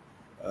affected,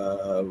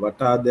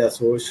 what are their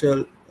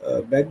social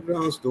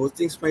backgrounds, those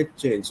things might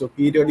change. So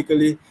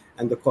periodically,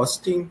 and the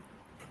costing,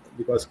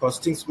 because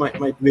costings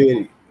might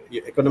vary.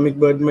 Economic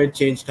burden might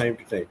change time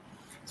to time.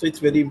 So it's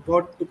very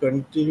important to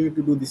continue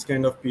to do this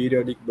kind of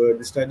periodic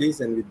burden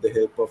studies, and with the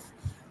help of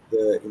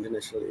the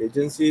international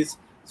agencies.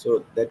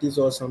 So that is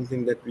all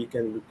something that we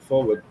can look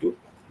forward to.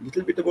 A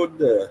little bit about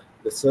the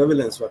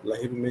surveillance, what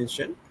Lahiru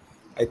mentioned.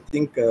 I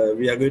think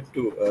we are going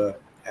to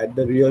add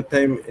the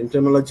real-time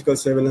entomological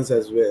surveillance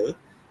as well.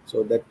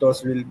 So that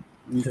also will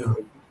be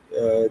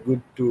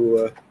good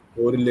to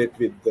correlate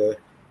with the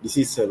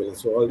disease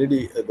surveillance. So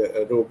already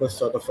the robust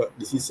sort of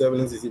disease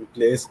surveillance is in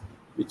place,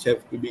 which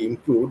have to be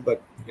improved,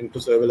 but into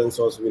surveillance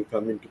also will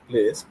come into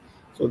place.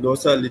 So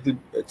those are little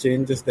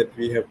changes that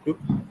we have to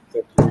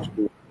continue to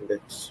do.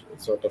 That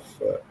sort of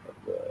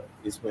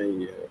is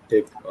my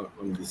take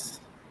on this.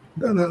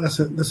 No, that's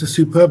a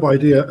superb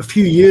idea. A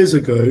few years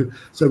ago,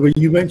 so when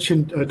you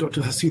mentioned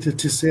Dr. Hasita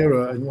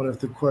Tissera in one of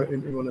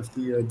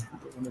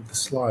the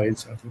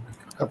slides, I think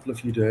a couple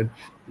of you did.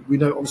 We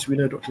know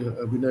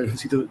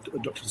Hasita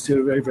Dr.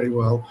 Tissera very, very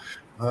well.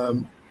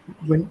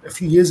 When a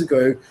few years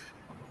ago,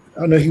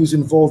 I know he was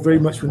involved very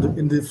much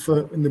in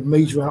the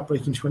major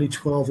outbreak in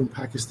 2012 in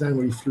Pakistan,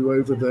 where he flew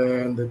over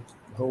there, and the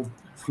whole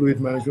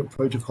fluid management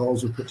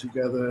protocols were put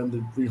together, and the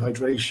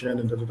rehydration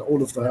and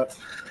all of that.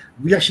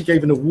 We actually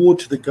gave an award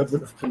to the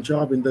government of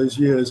Punjab in those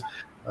years,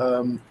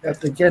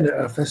 at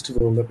a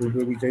festival that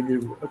we gave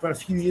you about a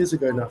few years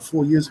ago now,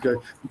 4 years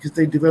ago, because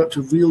they developed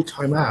a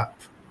real-time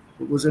app.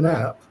 It was an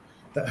app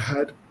that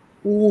had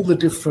all the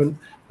different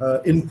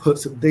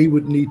inputs that they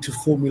would need to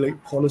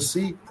formulate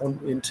policy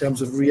in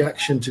terms of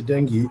reaction to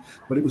dengue,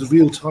 but it was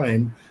real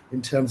time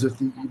in terms of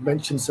you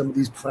mentioned some of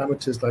these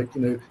parameters like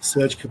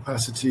surge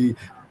capacity,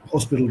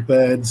 hospital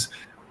beds,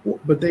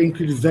 but they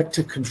included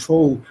vector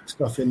control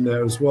stuff in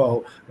there as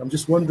well. I'm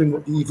just wondering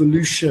what the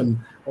evolution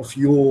of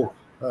your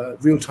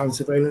real-time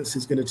surveillance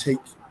is going to take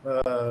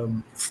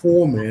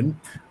form in.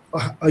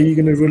 Are you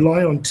going to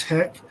rely on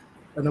tech?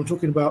 And I'm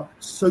talking about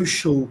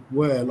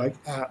socialware,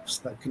 like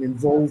apps that can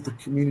involve the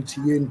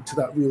community into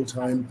that real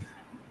time,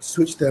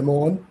 switch them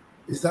on.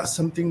 Is that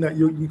something that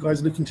you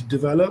guys are looking to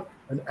develop,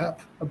 an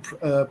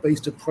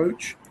app-based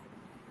approach?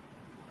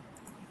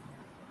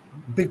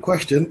 Big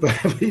question,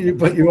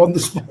 but you're on the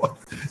spot.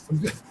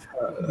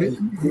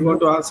 You want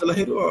to answer,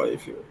 Lahiru, or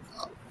if you?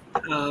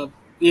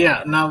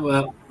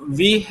 Now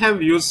we have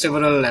used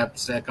several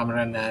apps,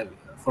 Cameron.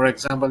 For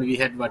example, we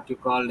had what you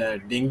call a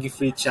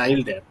dengue-free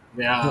child app,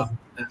 where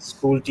a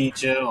school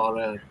teacher or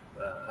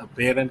a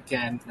parent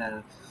can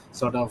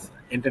sort of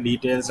enter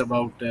details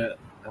about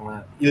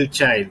ill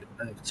child,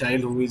 a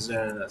child who is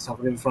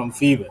suffering from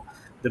fever.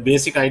 The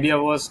basic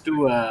idea was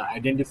to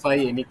identify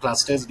any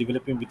clusters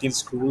developing within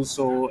schools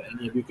or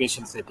any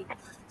education setting.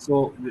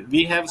 So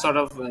we have sort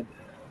of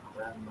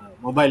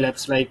mobile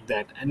apps like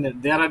that, and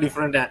there are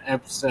different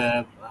apps,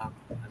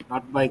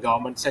 not by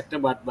government sector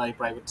but by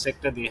private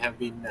sector. They have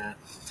been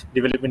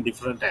developing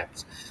different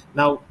apps.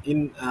 Now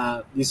in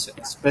this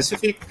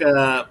specific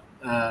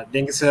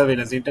dengue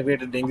surveillance,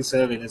 integrated dengue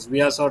surveillance, we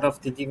are sort of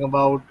thinking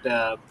about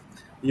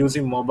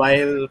using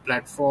mobile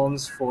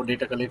platforms for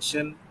data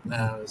collection,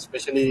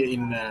 especially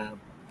in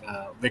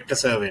vector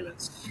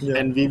surveillance.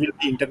 And we will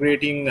be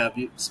integrating,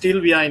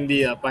 we are in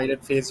the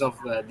pilot phase of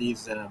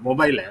these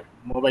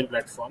mobile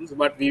platforms,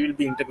 but we will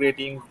be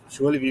integrating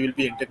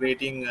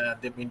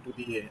them into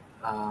the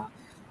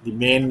the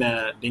main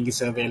dengue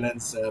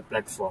surveillance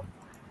platform.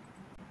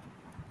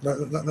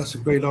 That's a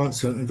great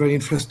answer and very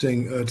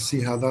interesting to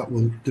see how that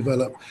will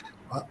develop.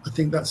 I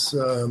think that's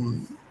a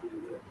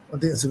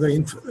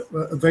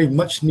very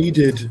much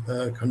needed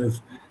kind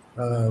of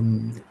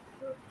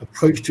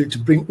approach to it, to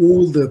bring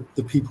all the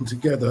people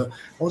together.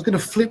 I was going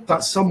to flip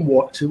that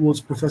somewhat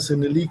towards Professor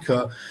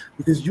Neelika,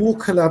 because your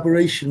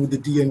collaboration with the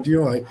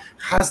DNDi,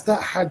 has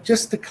that had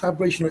just the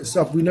collaboration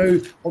itself? We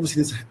know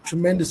obviously there's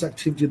tremendous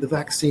activity at the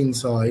vaccine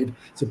side.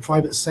 It's a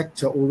private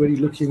sector already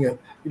looking at,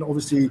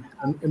 obviously,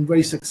 and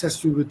very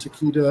successful with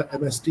Takeda,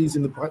 MSDs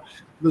in the private.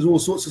 There's all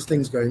sorts of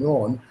things going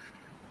on.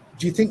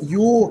 Do you think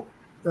your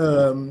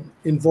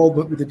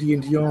involvement with the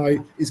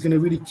DNDi is going to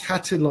really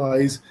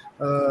catalyze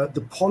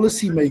the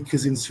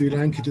policymakers in Sri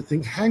Lanka to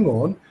think, hang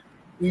on,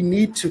 we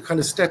need to kind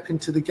of step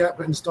into the gap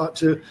and start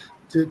to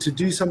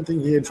do something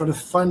here and try to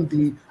fund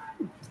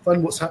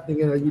what's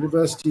happening in our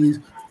universities,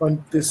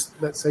 fund this,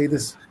 let's say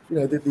this,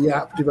 the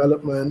app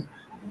development,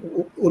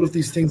 all of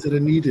these things that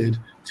are needed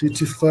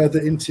to further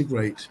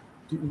integrate?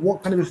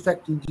 What kind of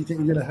effect do you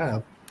think you're going to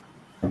have?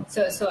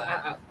 So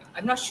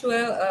I'm not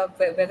sure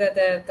whether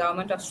the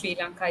government of Sri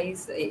Lanka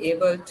is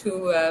able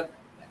to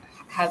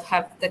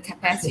have the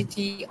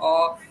capacity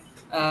or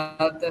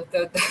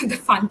the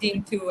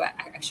funding to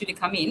actually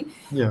come in.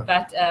 Yeah.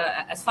 But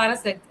as far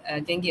as the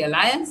Dengue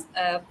Alliance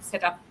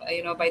set up,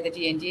 by the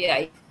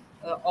DNDi,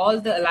 all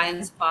the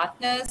alliance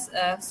partners,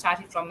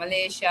 starting from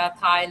Malaysia,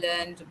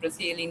 Thailand,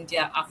 Brazil,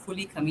 India, are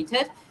fully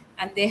committed,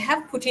 and they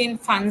have put in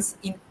funds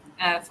in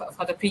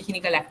for the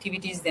preclinical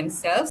activities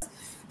themselves.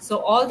 So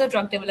all the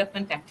drug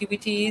development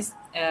activities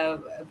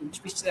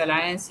which the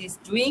alliance is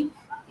doing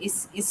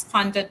is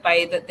funded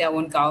by their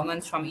own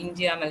governments from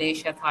India,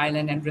 Malaysia,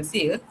 Thailand, and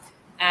Brazil.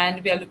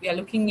 And we are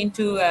looking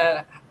into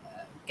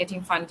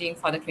getting funding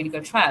for the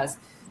clinical trials.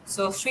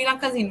 So Sri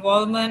Lanka's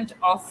involvement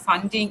of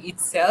funding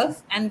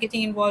itself and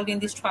getting involved in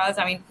these trials,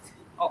 I mean,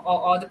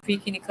 or the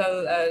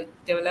preclinical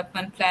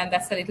development plan,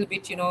 that's a little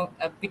bit,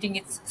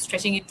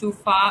 stretching it too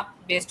far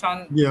based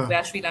on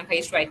where Sri Lanka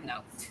is right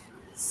now.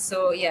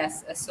 So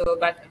yes,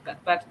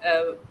 but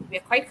we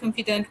are quite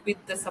confident with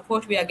the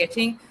support we are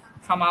getting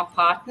from our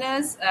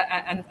partners,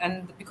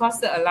 and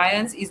because the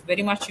alliance is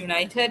very much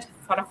united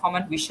for a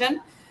common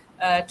vision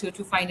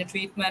to find a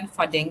treatment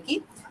for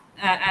dengue,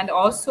 and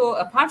also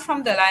apart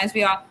from the alliance,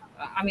 we are,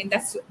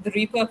 that's the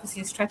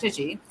repurposing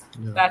strategy,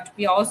 but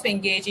we are also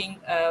engaging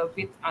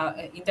with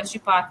industry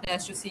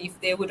partners to see if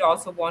they would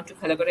also want to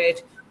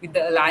collaborate with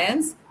the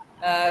alliance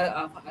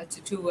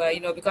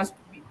because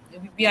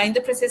we are in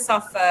the process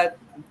of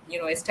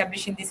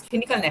establishing this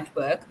clinical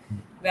network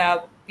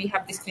where we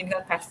have this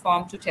clinical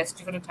platform to test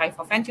different types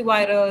of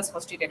antivirals,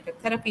 host-directed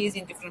therapies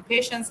in different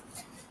patients.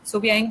 So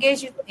we are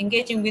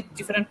engaging with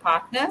different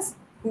partners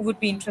who would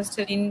be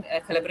interested in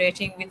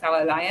collaborating with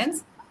our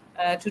alliance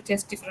to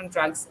test different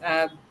drugs,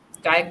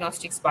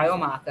 diagnostics,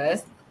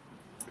 biomarkers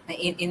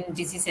in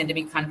disease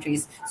endemic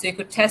countries. So you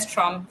could test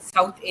from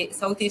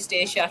Southeast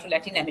Asia to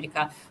Latin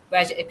America,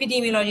 where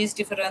epidemiology is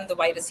different, the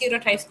virus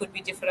serotypes could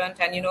be different,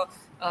 and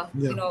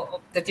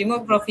the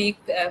demographic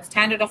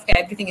standard of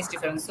care, everything is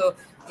different. So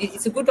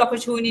it's a good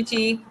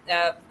opportunity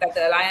that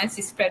the alliance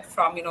is spread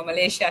from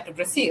Malaysia to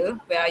Brazil,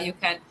 where you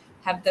can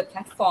have the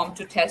platform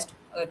to test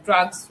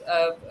drugs,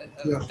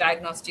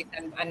 diagnostic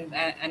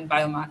and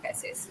biomarker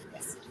assays.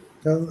 Yes.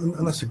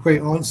 And that's a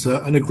great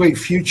answer and a great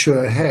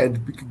future ahead,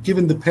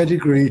 given the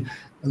pedigree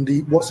and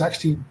what's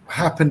actually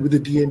happened with the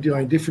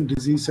DNDi in different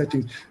disease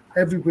settings.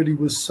 Everybody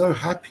was so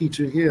happy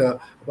to hear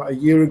about a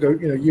year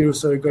or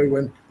so ago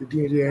when the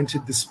DNDi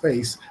entered the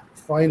space.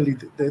 Finally,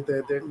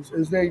 it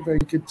was very, very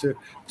good to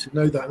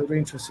know that, and a very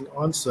interesting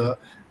answer.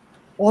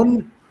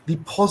 On the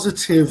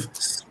positive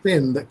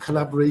spin that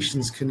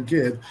collaborations can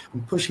give,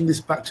 and pushing this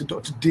back to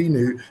Dr.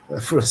 Dinu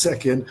for a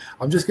second,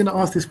 I'm just going to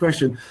ask this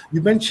question. You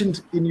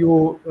mentioned in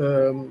your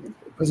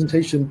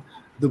presentation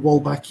the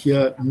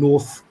Wolbachia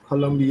North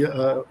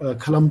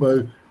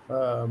Colombo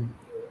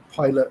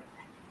pilot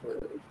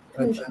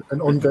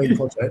and ongoing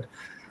project.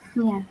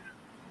 Yeah.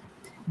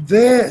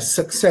 Their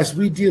success,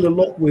 we deal a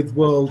lot with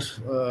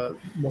World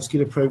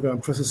Mosquito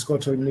Program, Professor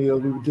Scott O'Neill.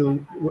 We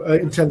deal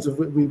in terms of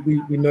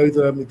we know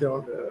them.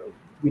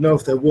 We know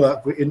of their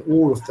work. We're in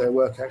awe of their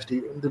work, actually.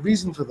 And the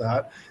reason for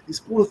that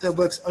is all of their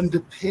work's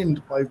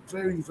underpinned by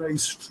very, very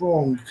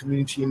strong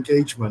community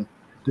engagement,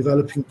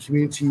 developing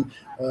community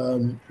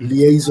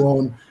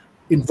liaison,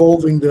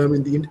 involving them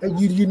in the.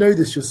 You know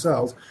this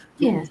yourselves.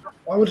 Yeah.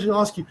 I wanted to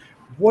ask you,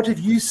 what have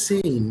you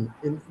seen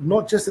in,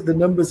 not just that the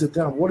numbers are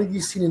down, what have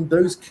you seen in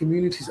those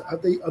communities? Are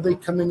they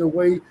coming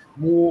away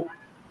more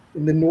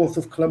in the north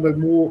of Colombo,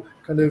 more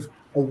kind of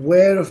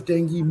aware of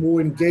dengue, more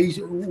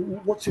engaged?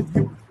 What's your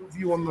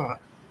view on that?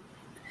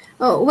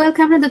 Oh, well,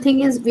 Cameron, the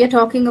thing is, we are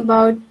talking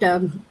about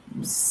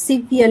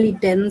severely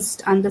dense,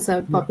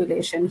 underserved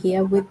population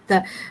here with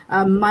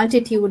a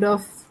multitude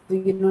of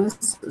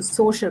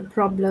social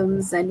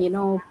problems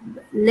and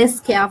less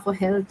care for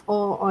health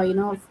or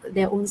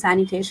their own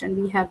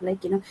sanitation. We have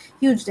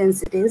huge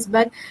densities.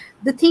 But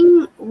the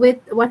thing with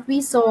what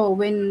we saw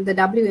when the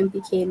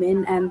WMP came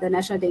in and the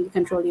National Dengue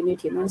Control Unit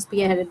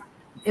spearheaded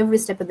every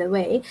step of the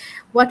way,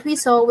 what we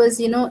saw was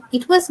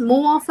it was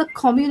more of a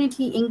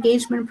community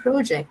engagement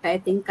project. I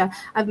think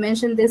I've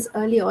mentioned this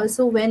earlier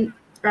also, when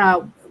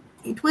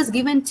it was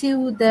given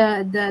to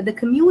the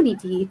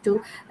community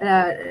to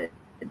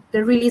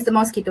release the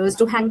mosquitoes,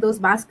 to hang those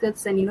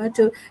baskets, and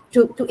to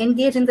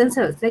engage in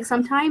themselves. Like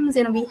sometimes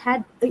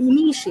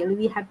initially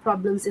we had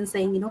problems in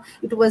saying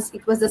it was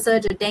the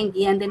surge of dengue,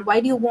 and then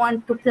why do you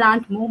want to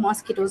plant more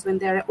mosquitoes when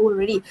there are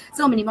already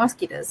so many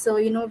mosquitoes? So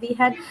we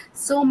had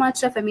so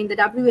much of, the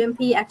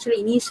WMP actually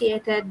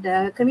initiated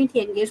community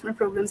engagement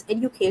programs,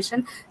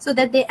 education, so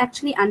that they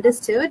actually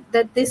understood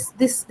that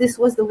this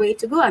was the way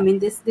to go.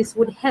 This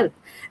would help,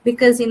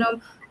 because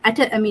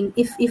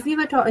if we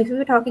were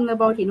talking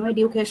about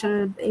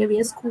educational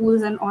areas,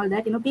 schools and all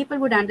that, people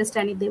would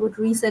understand it, they would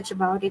research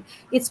about it.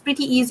 It's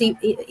pretty easy.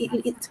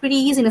 It's pretty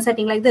easy in a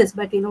setting like this.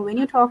 But when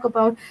you talk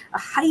about a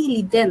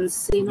highly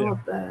dense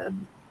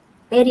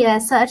area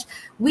as such,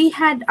 we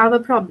had our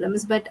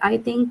problems. But I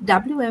think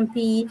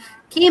WMP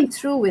came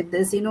through with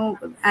this,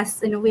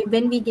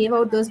 when we gave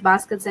out those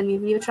baskets and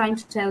we were trying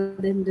to tell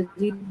them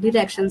the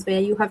directions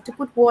where you have to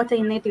put water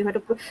in it, you have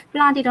to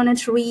plant it on a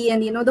tree,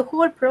 and the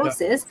whole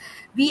process.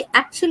 We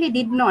actually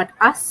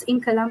us in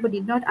Colombo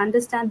did not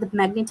understand the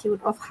magnitude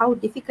of how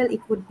difficult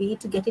it would be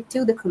to get it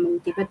to the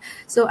community. But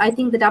so I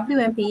think the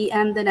WMP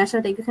and the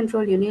National Dengue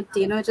Control Unit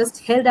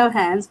just held our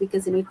hands,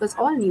 because it was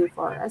all new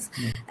for us.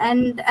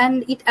 And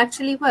it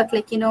actually worked.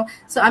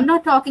 So I'm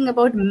not talking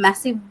about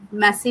massive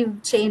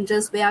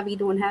changes where we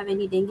don't have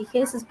any dengue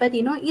cases, but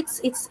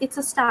it's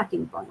a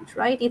starting point,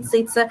 right?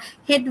 It's a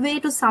headway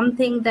to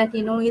something that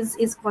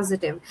is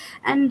positive.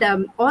 And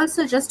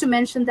also, just to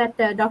mention that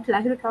Dr.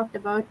 Lahiru talked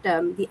about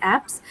the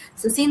apps.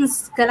 So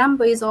since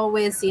Colombo is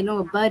always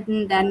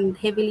burdened and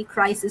heavily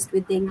crisised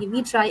with dengue,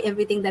 we try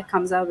everything that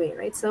comes our way,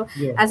 right? So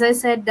as I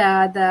said,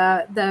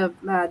 the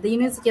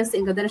University of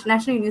Singapore, the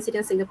National University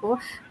of Singapore,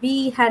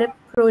 we had a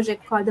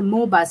project called the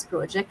MOBUS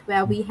project,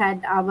 where we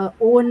had our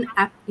own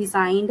app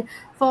designed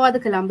for the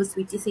Colombo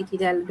city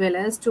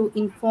dwellers to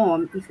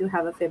inform if you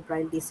have a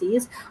febrile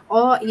disease,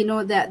 or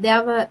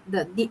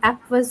the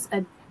app was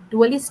a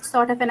dualist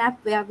sort of an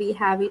app, where we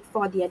have it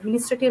for the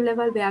administrative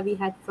level, where we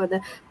had for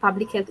the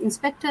public health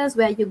inspectors,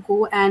 where you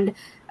go and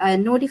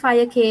notify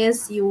a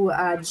case, you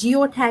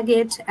geotag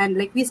it, and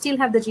we still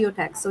have the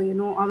geotag. So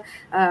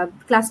our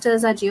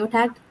clusters are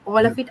geotagged,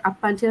 all of it up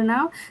until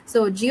now.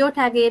 So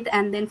geotag it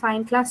and then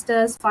find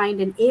clusters, find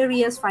an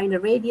areas, find a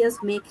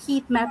radius, make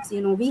heat maps.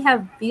 We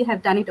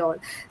have done it all.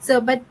 So,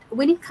 but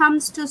when it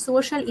comes to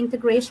social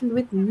integration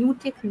with new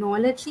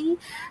technology,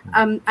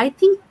 I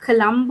think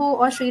Colombo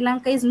or Sri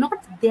Lanka is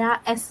not there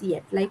as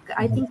yet.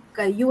 I think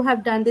you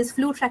have done this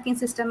flu tracking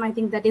system. I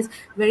think that is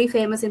very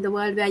famous in the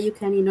world, where you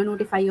can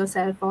notify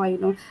yourself or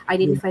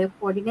identify your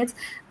coordinates.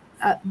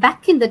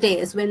 Back in the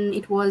days when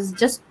it was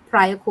just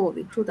prior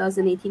COVID,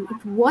 2018,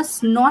 it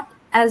was not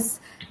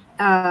as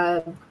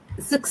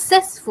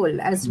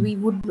successful as we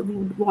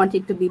would want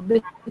it to be,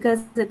 because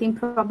I think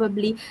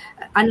probably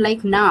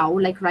unlike now,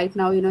 right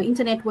now,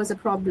 internet was a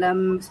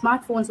problem,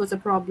 smartphones was a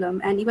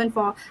problem, and even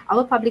for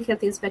our public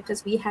health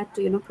inspectors, we had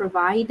to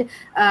provide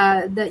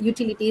the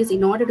utilities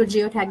in order to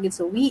geotag it.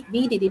 So we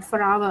did it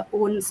for our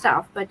own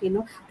staff, but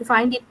to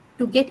find it,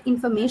 to get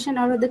information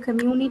out of the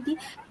community,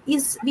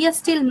 we are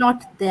still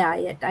not there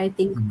yet, I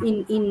think,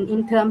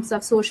 in terms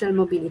of social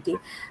mobility.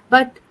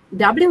 But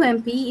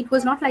WMP, it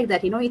was not like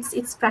that.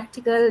 It's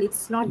practical.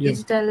 It's not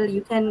digital.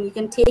 You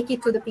can take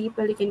it to the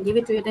people. You can give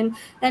it to it,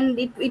 and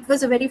it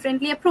was a very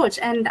friendly approach.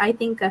 And I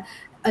think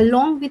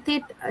along with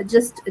it,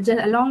 just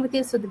along with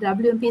it, so the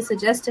WMP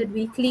suggested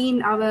we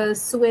clean our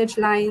sewage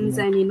lines,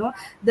 and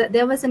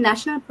there was a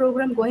national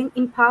program going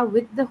in par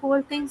with the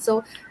whole thing.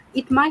 So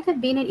it might have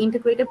been an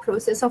integrated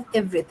process of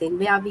everything,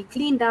 where we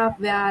cleaned up,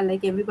 where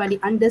everybody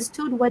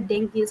understood what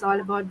dengue is all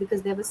about,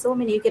 because there were so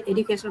many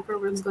educational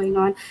programs going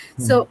on.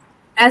 So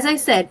as I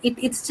said,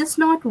 it's just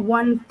not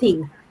one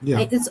thing.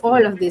 It's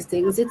all of these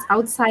things. It's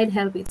outside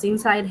help, it's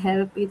inside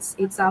help, it's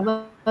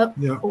our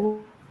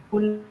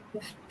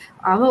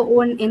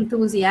own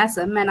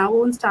enthusiasm and our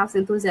own staff's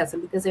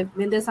enthusiasm, because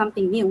when there's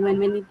something new,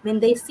 when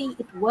they see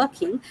it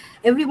working,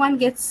 everyone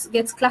gets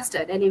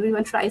clustered and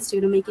everyone tries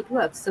to make it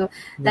work. So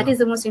that is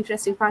the most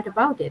interesting part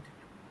about it.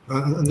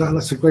 And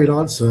that's a great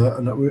answer,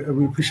 and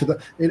we appreciate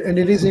that. And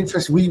it is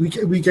interesting.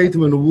 We gave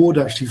them an award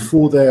actually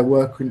for their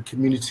work in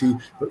community,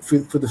 but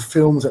for the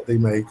films that they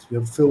make. We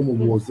have film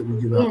awards that we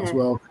give out as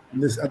well.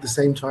 And this at the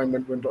same time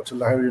when Dr.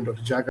 Lahiru and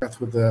Dr. Jagath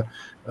were there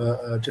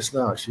just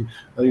now, actually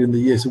earlier in the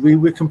year. So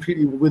we're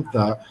completely with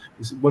that.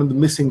 It's one of the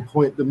missing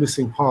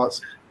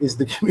parts is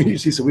the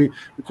community. So we're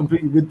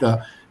completely with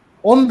that.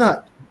 On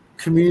that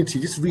community,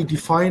 just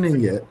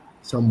redefining it.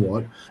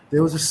 somewhat.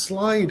 There was a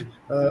slide,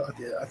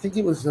 I think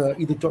it was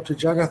either Dr.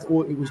 Jagath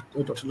or it was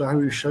Dr.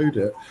 Lahiru who showed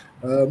it.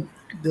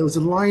 There was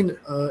a line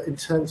in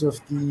terms of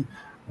the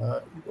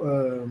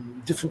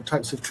different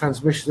types of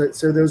transmission.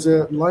 So there was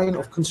a line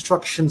of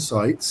construction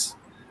sites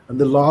and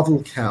the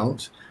larval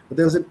count, but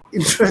there was an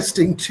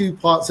interesting two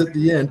parts at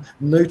the end: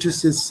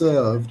 notices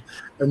served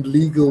and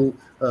legal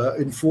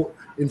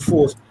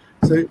enforced.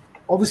 So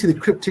obviously the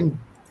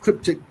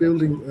cryptic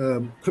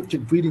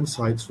breeding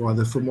sites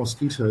rather for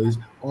mosquitoes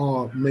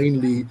are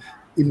mainly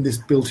in this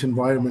built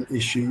environment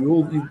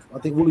issue. I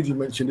think all of you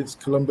mentioned it's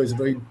Colombo is a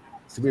very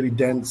severely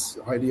dense,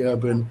 highly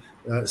urban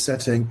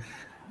setting.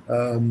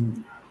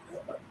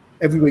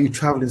 Everywhere you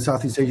travel in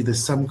Southeast Asia,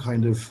 there's some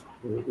kind of,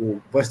 or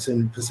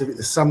Western Pacific,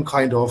 there's some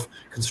kind of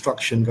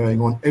construction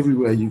going on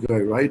everywhere you go,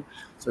 right?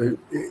 So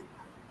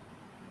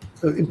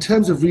in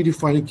terms of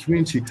redefining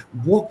community,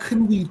 what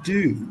can we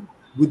do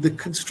with the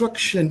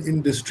construction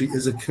industry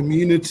as a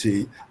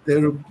community?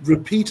 They're a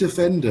repeat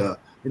offender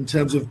in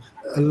terms of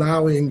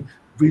allowing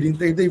breeding.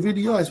 They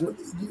really are.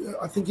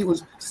 I think it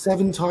was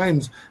 7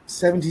 times,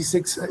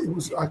 76. It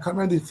was, I can't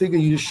remember the figure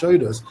you just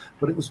showed us,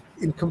 but it was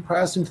in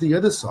comparison to the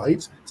other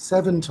sites,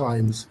 7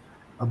 times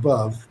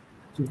above.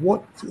 So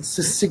what's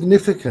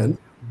significant?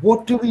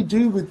 What do we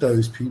do with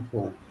those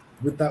people,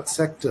 with that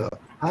sector?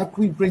 How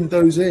can we bring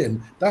those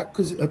in? That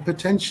could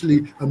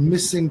potentially a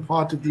missing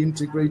part of the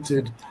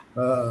integrated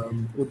or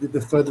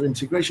the further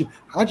integration.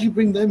 How do you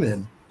bring them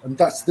in? And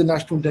that's the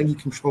National Dengue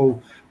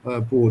Control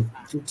Board,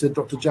 to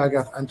Dr.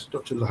 Jagath and to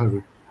Dr.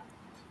 Lahiru.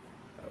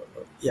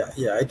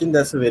 Yeah, I think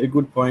that's a very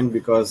good point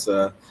because,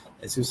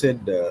 as you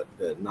said,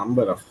 the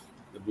number of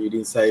the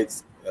breeding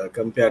sites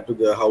compared to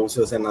the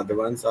houses and other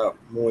ones are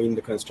more in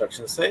the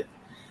construction site,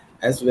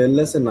 as well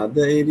as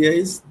another area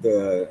is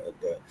the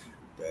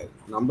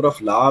number of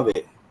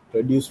larvae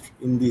produced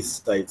in these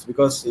sites,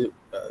 because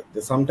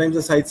sometimes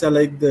the sites are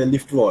like the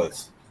lift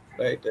walls,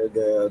 right?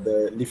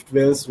 The lift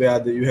wells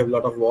where you have a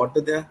lot of water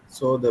there,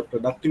 so the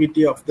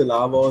productivity of the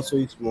larva also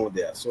is more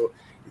there. So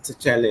it's a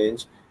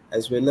challenge,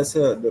 as well as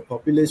the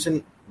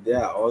population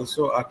there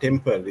also are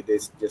temporary. They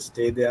just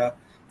stay there,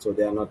 so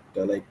they are not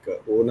like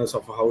owners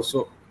of a house.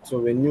 So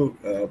when you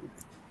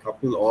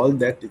couple all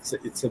that, it's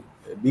a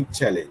big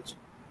challenge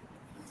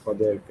for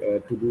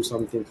to do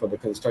something for the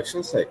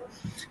construction site.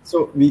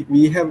 So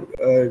we have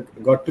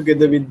got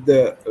together with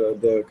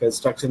the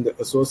construction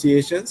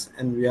associations,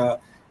 and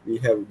we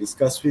have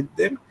discussed with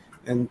them,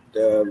 and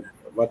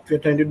what we're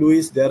trying to do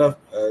is there are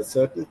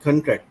certain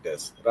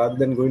contractors, rather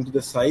than going to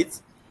the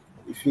sites,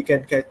 if we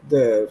can catch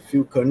the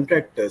few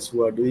contractors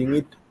who are doing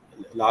it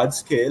large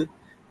scale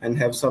and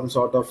have some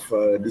sort of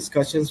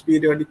discussions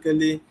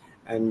periodically,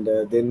 and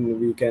then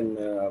we can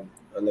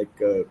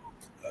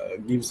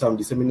give some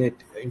disseminate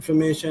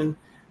information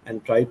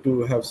and try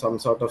to have some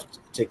sort of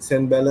checks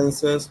and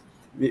balances.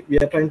 We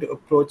are trying to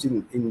approach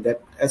in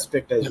that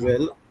aspect as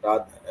well,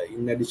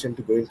 in addition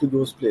to going to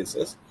those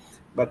places.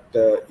 But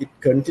it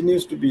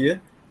continues to be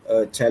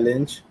a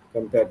challenge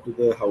compared to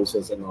the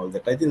houses and all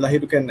that. I think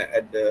Lahiru can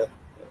add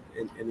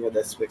any other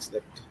aspects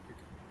that.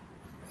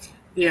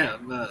 Yeah,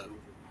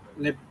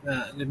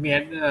 let me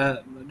add,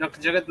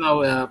 Dr. Jagath.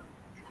 Now,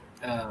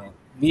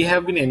 we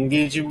have been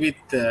engaging with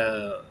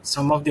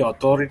some of the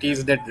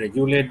authorities that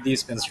regulate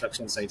these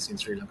construction sites in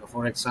Sri Lanka.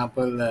 For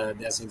example,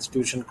 there's an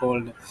institution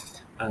called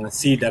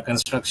CIDA,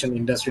 Construction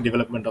Industry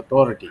Development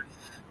Authority,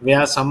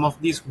 where some of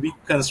these big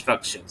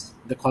constructions,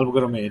 the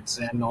conglomerates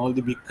and all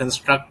the big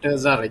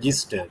constructors are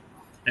registered,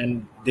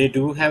 and they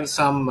do have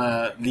some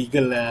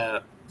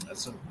legal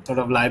sort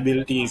of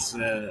liabilities,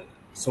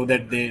 so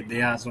that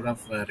they are sort of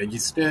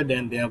registered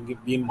and they have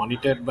been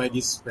monitored by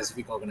this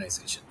specific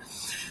organization.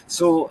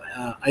 So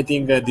I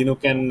think Dinu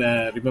can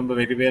remember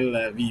very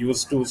well, we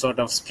used to sort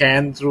of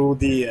scan through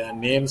the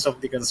names of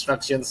the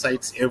construction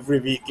sites every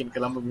week in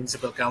Colombo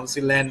Municipal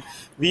Council, and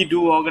we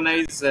do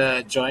organize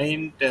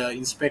joint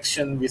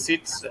inspection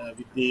visits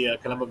with the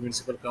Colombo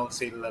Municipal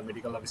Council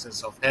medical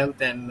officers of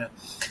health and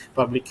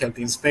public health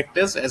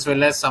inspectors, as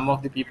well as some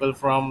of the people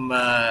from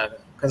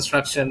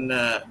construction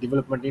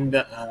development in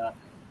the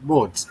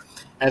boards,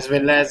 as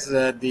well as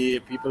the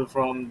people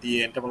from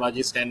the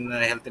entomologist and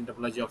health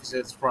entomology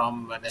officers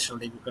from National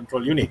Dengue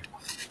Control Unit.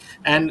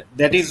 And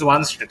that is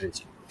one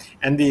strategy.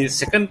 And the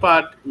second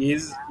part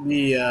is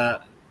the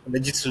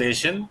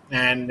legislation,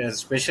 and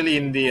especially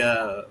in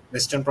the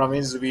Western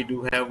Province, we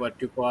do have what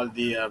you call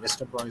the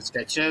Western Province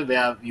Statute,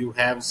 where you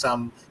have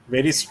some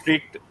very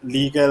strict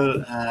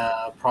legal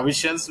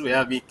provisions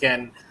where we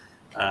can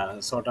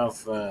sort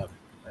of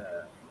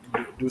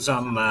do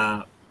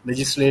some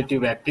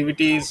legislative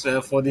activities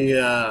for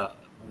the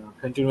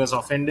continuous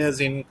offenders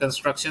in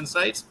construction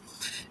sites,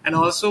 and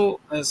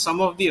also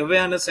some of the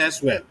awareness as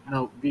well.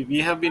 Now, we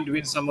have been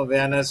doing some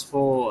awareness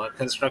for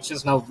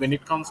constructions. Now, when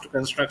it comes to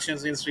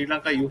constructions in Sri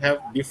Lanka, you have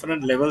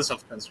different levels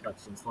of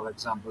construction. For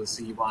example,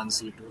 C1,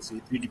 C2,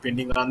 C3,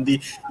 depending on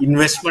the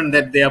investment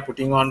that they are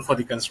putting on for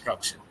the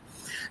construction.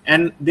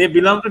 And they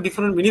belong to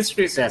different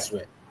ministries as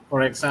well.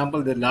 For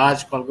example, the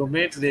large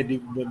conglomerates, they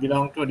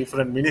belong to a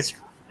different ministry.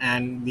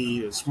 and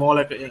the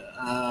smaller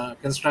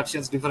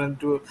constructions different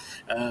to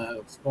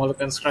smaller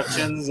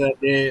constructions,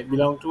 they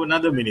belong to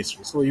another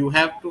ministry. So you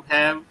have to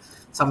have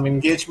some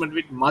engagement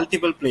with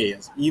multiple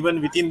players,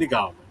 even within the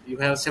government. You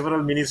have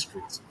several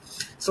ministries.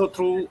 So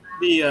through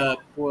the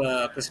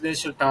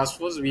presidential task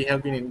force, we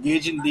have been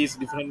engaged in these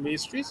different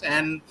ministries,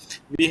 and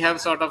we have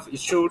sort of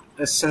issued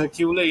a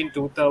circular in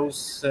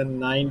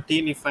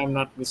 2019, if I'm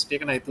not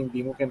mistaken. I think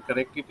Dimo can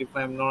correct it if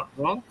I'm not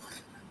wrong,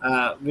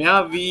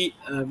 where we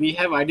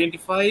have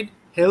identified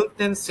health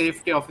and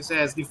safety officer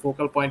as the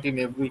focal point in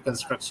every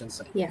construction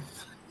site. Yeah.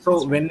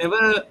 So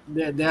whenever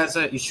there's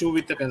an issue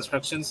with the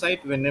construction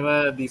site,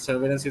 whenever the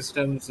surveillance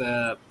systems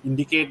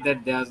indicate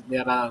that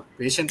there are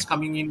patients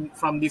coming in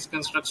from this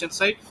construction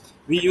site,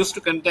 we used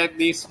to contact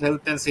these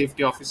health and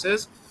safety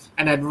officers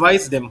and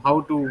advise them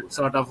how to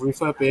sort of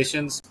refer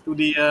patients to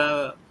the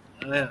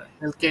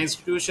healthcare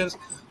institutions,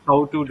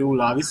 how to do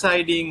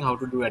larviciding, how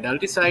to do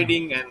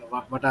adulticiding, and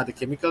what are the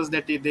chemicals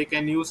that they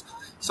can use.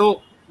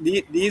 So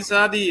these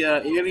are the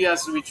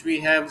areas which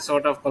we have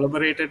sort of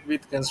collaborated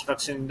with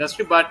construction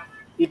industry, but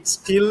it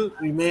still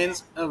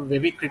remains a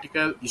very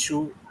critical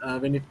issue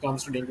when it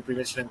comes to dengue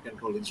prevention and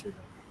control in Sri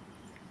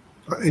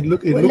Lanka.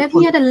 Let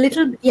me add a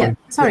little. Yeah,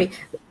 sorry.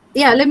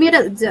 Yeah, let me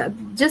add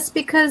just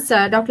because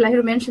Dr.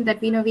 Lahiru mentioned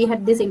that we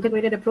had this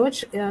integrated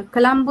approach.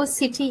 Colombo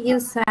City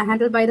is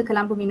handled by the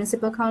Colombo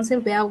Municipal Council,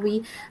 where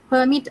we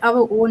permit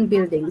our own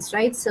buildings,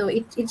 right? So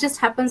it just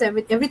happens,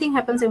 everything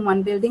happens in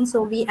one building.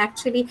 So we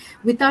actually,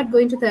 without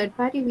going to third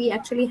party, we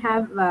actually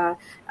have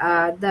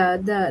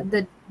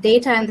the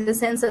data and the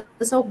sensor.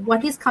 So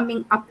what is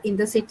coming up in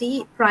the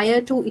city prior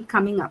to it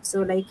coming up?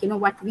 So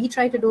what we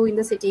try to do in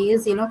the city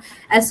is,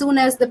 as soon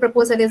as the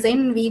proposal is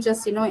in, we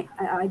just,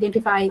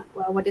 identify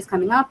what is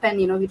coming up, and,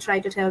 we try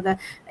to tell the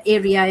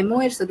area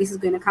MOH, so this is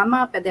going to come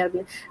up, and there'll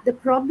be the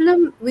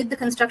problem with the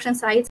construction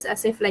sites,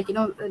 as if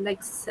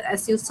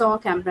as you saw,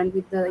 Cameron,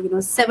 with the,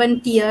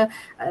 7-tier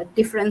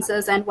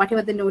differences and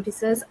whatever the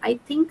notices. I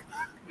think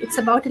it's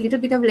about a little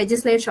bit of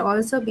legislature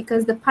also,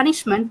 because the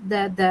punishment,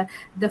 the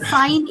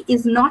fine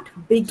is not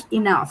big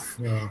enough.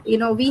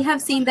 Yeah. We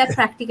have seen that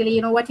practically.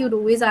 What you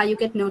do is you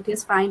get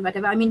notice, fine,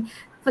 whatever. I mean,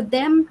 for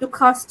them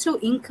to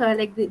incur,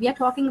 we are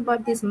talking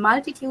about this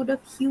multitude of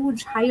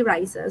huge high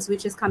rises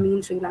which is coming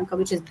in Sri Lanka,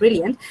 which is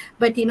brilliant,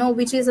 but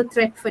which is a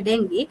threat for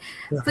dengue.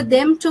 Yeah. For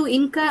them to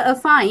incur a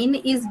fine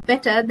is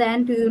better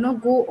than to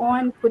go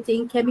on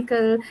putting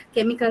chemical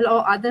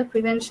or other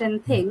prevention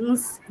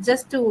things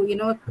just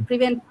to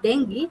prevent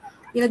dengue.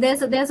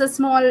 There's a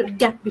small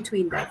gap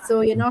between that.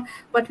 So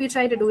what we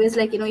try to do is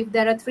if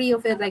there are 3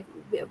 of it,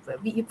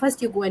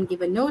 first you go and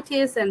give a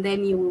notice, and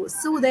then you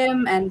sue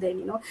them, and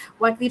then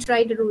what we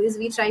try to do is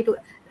we try to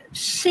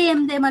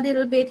shame them a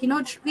little bit.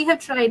 We have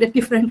tried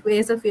different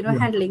ways of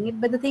handling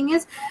it, but the thing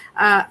is,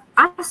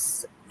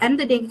 us and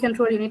the dengue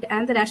control unit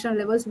and the national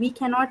levels, we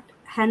cannot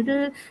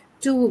handle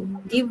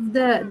to give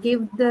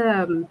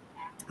the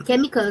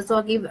chemicals,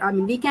 or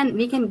we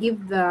can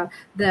give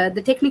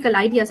the technical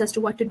ideas as to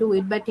what to do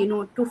it, but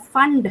to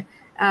fund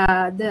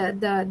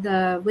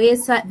the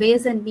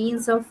ways and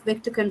means of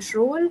vector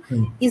control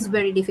is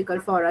very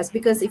difficult for us,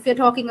 because if you're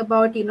talking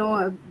about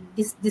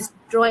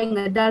destroying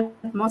adult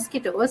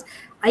mosquitoes,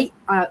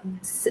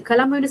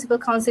 Colombo Municipal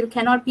Council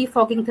cannot be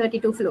fogging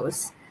 32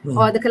 floors.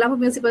 Or the Colombo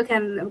Municipal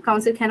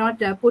Council cannot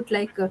put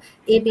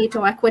ABate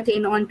or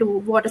Aquatane onto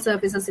water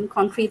surfaces in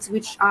concretes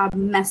which are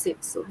massive.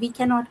 So we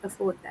cannot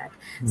afford that.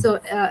 So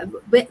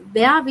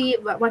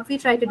what we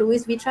try to do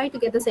is we try to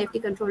get the safety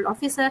control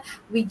officer.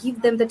 We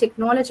give them the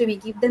technology. We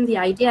give them the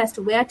idea as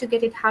to where to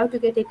get it, how to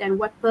get it, and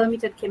what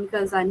permitted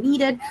chemicals are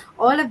needed.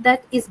 All of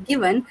that is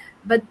given,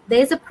 but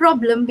there's a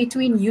problem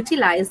between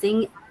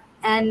utilizing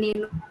and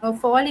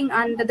falling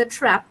under the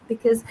trap,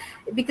 because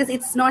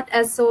it's not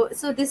as so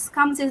this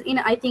comes in.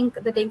 I think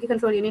the dengue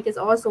control unit is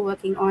also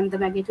working on the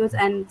magnitudes,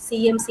 and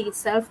CMC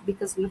itself,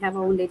 because we have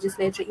our own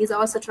legislature, is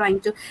also trying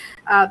to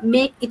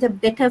make it a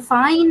better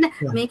fine,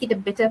 make it a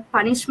better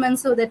punishment,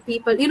 so that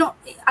people,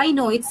 I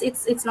know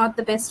it's not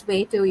the best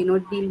way to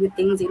deal with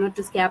things,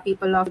 to scare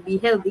people off, be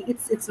healthy.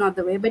 It's not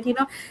the way, but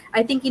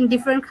I think in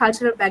different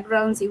cultural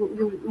backgrounds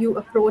you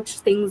approach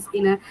things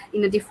in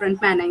a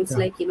different manner. It's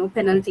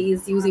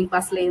penalties, using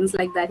bus lanes,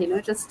 like that,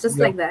 just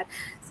like that.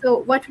 So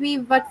what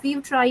we've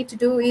tried to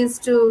do is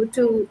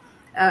to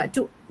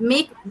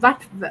make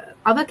what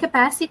our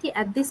capacity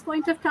at this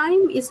point of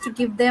time is to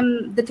give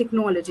them the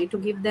technology, to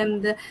give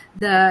them to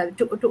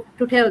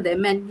tell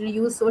them, and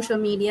use social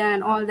media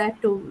and all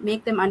that to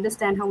make them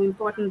understand how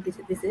important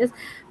this is.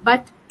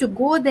 But to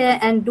go there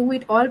and do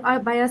it all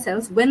by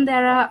ourselves, when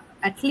there are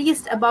at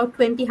least about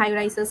 20 high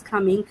rises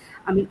coming,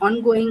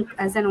 ongoing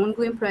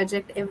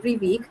project every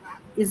week,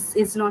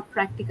 is not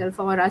practical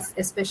for us,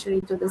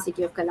 especially to the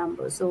city of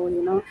Colombo.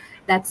 So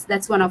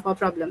that's one of our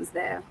problems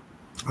there.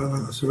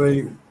 So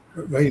very,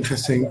 very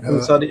interesting.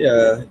 I'm sorry,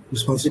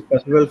 response. Is it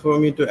possible for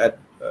me to add?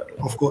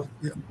 Of course.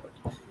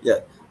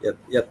 Yeah.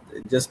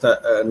 Just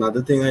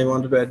another thing I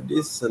wanted to add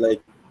is,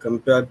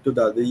 compared to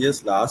the other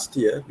years, last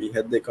year we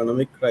had the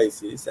economic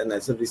crisis, and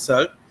as a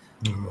result,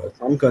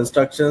 some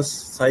construction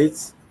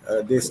sites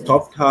they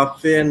stopped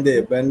halfway and they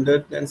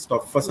abandoned and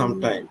stopped for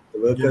some time. The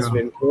workers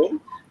went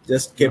home,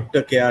 just kept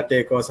a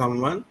caretaker or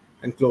someone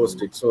and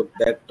closed it. So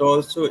that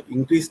also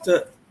increased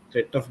the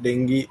threat of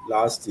dengue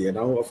last year.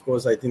 Now, of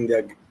course, I think they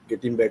are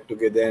getting back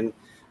together and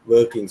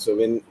working. So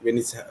when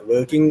it's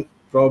working,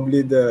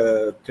 probably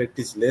the threat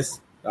is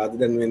less rather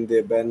than when they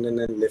abandoned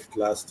and left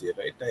last year,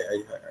 right?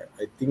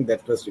 I think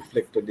that was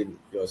reflected in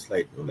your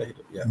slide, no,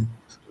 Lahiru? Yeah.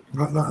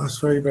 That's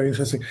very, very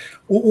interesting.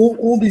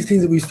 All these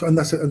things that we've, and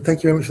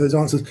thank you very much for those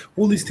answers.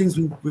 All these things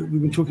we've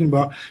been talking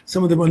about,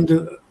 some of them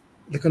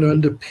they're kind of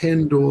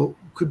underpinned or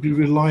could be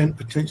reliant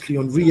potentially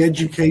on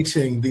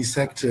re-educating these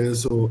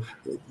sectors or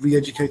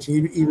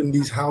re-educating even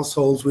these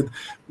households with,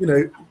 you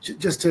know,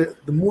 just the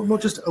more,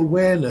 not just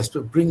awareness,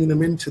 but bringing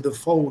them into the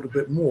fold a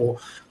bit more.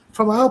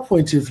 From our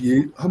point of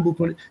view, humble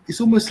point, it's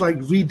almost like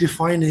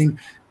redefining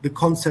the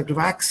concept of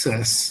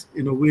access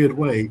in a weird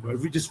way,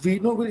 right? Just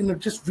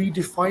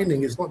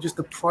redefining. It's not just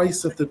the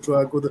price of the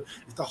drug or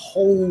it's the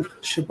whole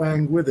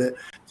shebang with it.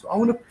 So I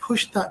want to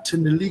push that to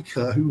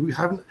Neelika, who we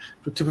haven't,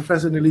 to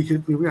Professor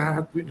Neelika,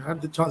 we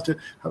had the chance to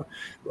have.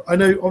 I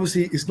know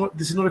obviously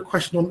this is not a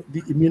question on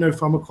the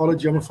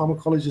immunopharmacology. I'm a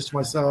pharmacologist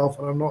myself,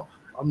 and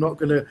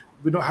we're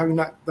not having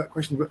that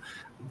question. But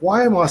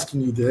why I'm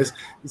asking you this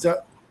is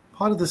that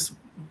part of this,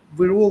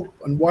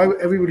 and why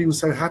everybody was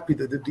so happy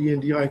that the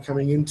DNDi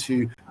coming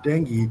into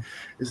dengue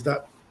is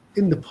that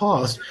in the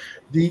past,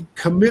 the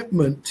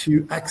commitment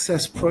to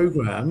access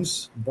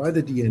programs by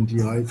the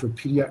DNDi for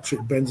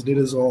pediatric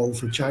benzoyl,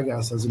 for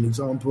Jagath as an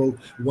example,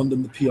 won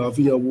them the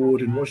PRV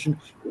award in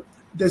Washington.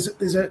 There's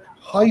a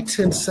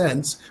heightened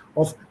sense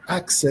of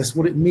access,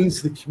 what it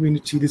means to the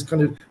community, this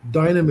kind of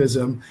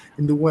dynamism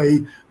in the way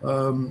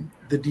the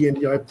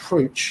DNDi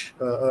approach,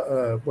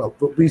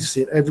 what we've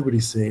seen,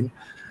 everybody's seen.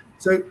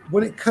 So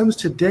when it comes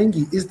to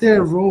dengue, is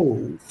there a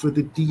role for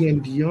the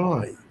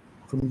DNDi,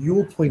 from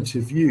your point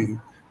of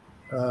view,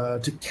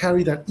 to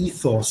carry that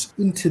ethos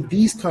into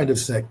these kind of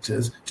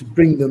sectors to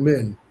bring them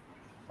in?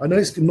 I know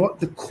it's not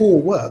the core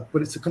work,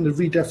 but it's a kind of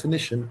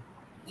redefinition.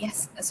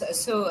 Yes.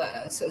 So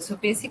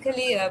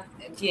basically,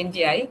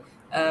 DNDi,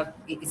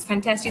 it's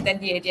fantastic that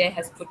DNDi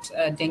has put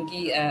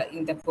dengue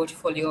in the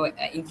portfolio,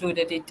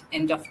 included it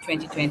end of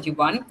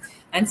 2021,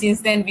 and since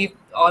then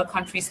all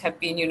countries have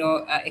been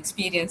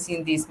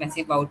experiencing these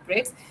massive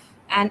outbreaks,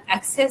 and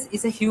access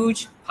is a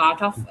huge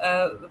part of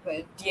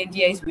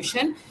DNDi's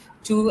vision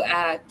to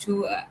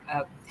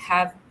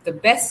have the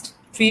best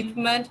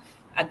treatment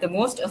at the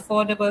most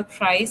affordable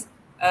price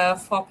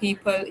for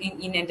people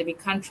in endemic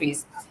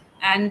countries.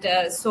 And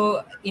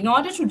so in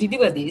order to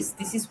deliver this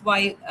is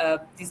why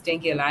this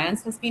Dengue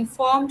Alliance has been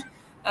formed,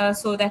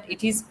 so that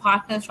it is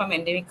partners from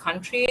endemic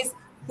countries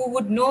who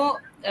would know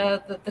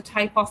the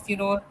type of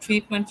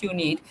treatment you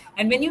need.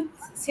 And when you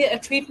say a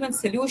treatment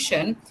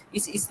solution,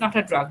 it's not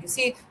a drug. You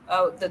see,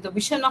 the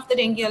vision of the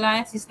Dengue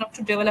Alliance is not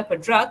to develop a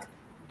drug,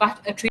 but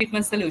a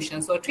treatment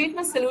solution. So a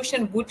treatment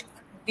solution would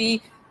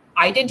be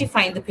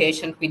identifying the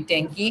patient with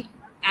dengue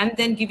and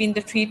then giving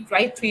the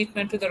right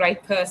treatment to the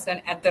right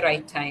person at the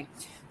right time.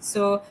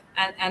 So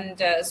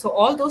so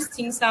all those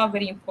things are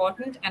very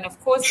important, and of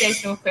course there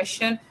is no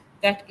question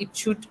that it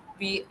should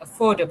be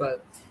affordable.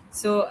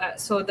 So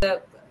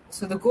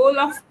the goal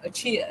of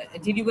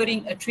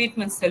delivering a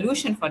treatment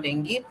solution for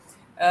dengue,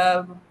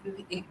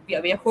 we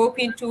are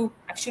hoping to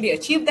actually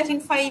achieve that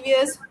in 5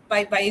 years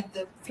by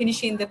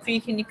finishing the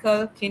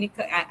preclinical,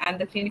 clinical, and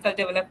the clinical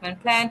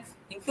development plan,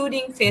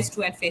 including phase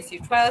 2 and phase 3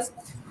 trials.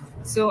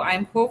 So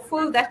I'm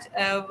hopeful that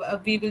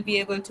we will be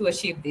able to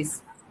achieve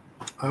this.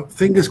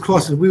 Fingers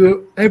crossed.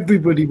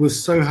 Everybody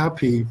was so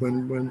happy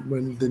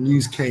when the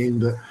news came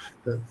that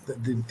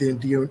the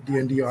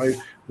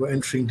DNDi were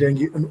entering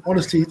dengue, and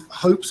honestly,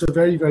 hopes are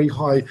very, very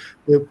high.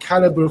 The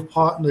caliber of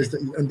partners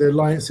and the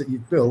alliance that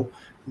you've built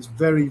is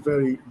very,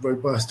 very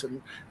robust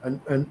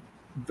and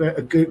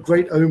a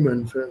great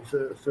omen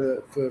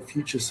for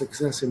future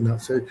success in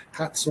that. So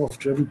hats off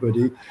to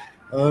everybody.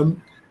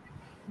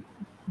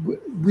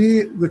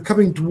 We're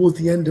coming towards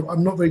the end of.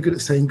 I'm not very good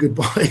at saying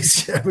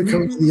goodbyes. We're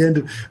coming to the end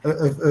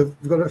of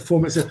we've got 4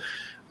 minutes.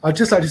 I'd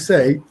just like to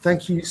say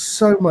thank you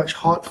so much,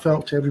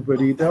 heartfelt to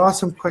everybody. There are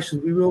some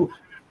questions. We will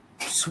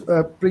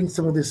bring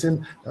some of this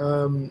in.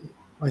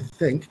 I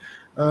think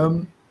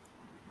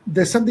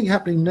there's something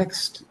happening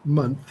next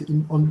month.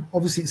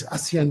 Obviously, it's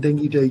ASEAN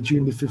Dengue Day,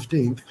 June the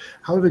 15th.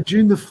 However,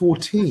 June the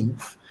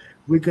 14th,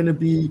 we're going to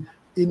be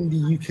in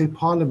the UK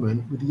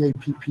Parliament with the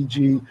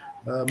APPG.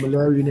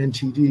 Malaria and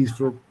NTDs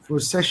for a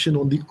session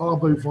on the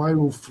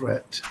arboviral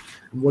threat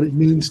and what it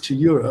means to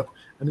Europe,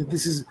 and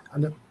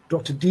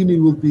Dr.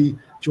 Dinu will be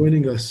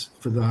joining us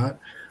for that,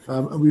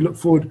 and we look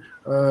forward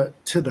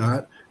to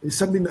that. It's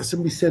something that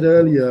somebody said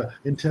earlier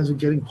in terms of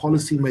getting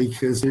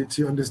policymakers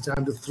to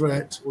understand the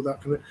threat, or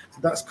that kind of. So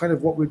that's kind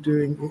of what we're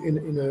doing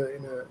in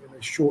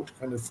a short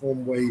kind of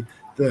form way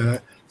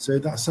there. So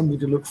that's something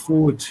to look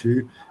forward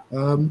to.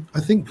 I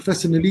think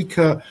Professor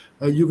Neelika,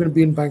 you're going to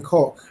be in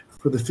Bangkok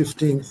for the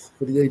 15th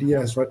for the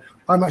ADS, right?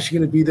 I'm actually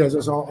going to be there,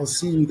 so I'll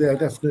see you there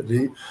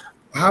definitely.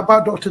 How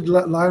about Dr.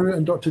 Lahiru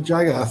and Dr.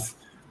 Jagath?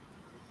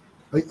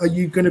 Are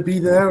you going to be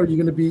there? Are you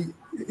going to be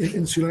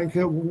in Sri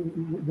Lanka?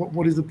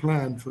 What is the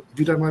plan? If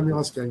you don't mind me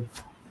asking.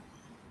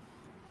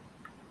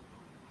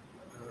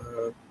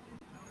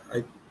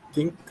 I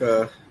think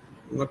I'm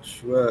not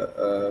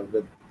sure.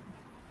 But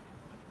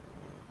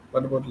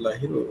what about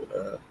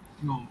Lahiru?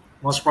 No,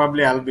 most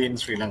probably I'll be in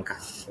Sri Lanka.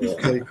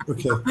 Yeah.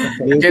 Okay.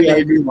 Maybe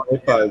I'll be in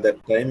Nepal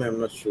that time.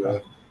 I'm not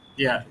sure.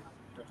 Yeah,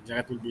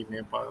 Jagath will be in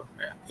Nepal.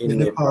 Yeah. In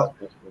Nepal.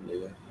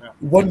 Yeah.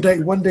 One day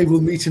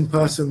we'll meet in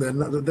person. Then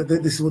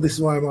this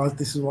is why I'm asked.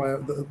 This is why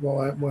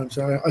I'm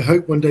saying. I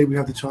hope one day we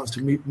have the chance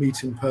to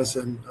meet in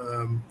person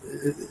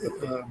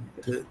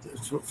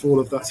for all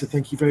of that. So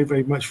thank you very,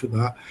 very much for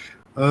that.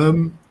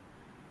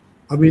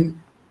 I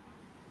mean,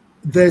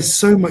 there's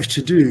so much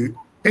to do.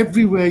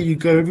 Everywhere you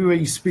go, everywhere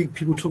you speak,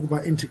 people talk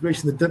about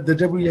integration. The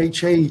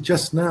WHO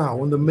just now,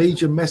 one of the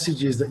major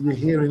messages that you're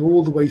hearing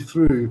all the way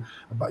through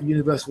about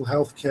universal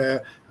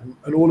healthcare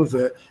and all of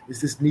it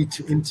is this need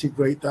to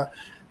integrate that.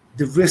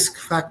 The risk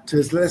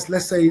factors, let's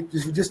say,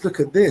 if you just look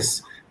at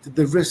this,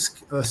 the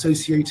risk,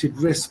 associated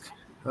risk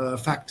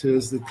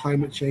factors, the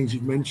climate change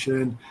you've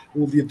mentioned,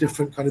 all the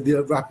different kind of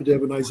the rapid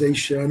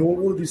urbanization,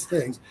 all of these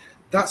things,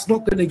 that's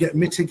not going to get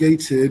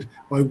mitigated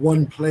by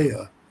one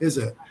player, is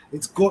it?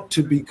 It's got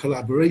to be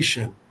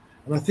collaboration.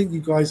 And I think you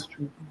guys,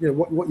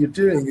 what you're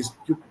doing is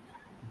you're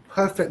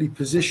perfectly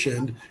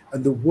positioned,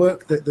 and the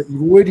work that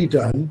you've already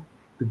done,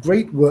 the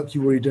great work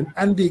you've already done,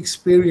 and the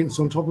experience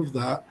on top of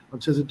that, in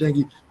terms of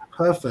dengue,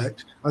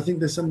 perfect. I think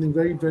there's something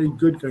very, very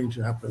good going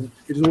to happen.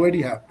 It is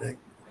already happening.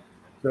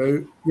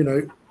 So,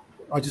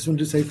 I just wanted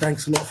to say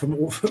thanks a lot from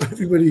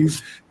everybody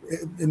who's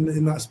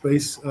in that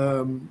space.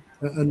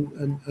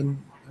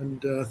 And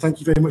thank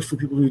you very much for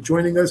people who are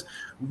joining us.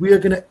 We are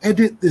going to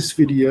edit this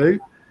video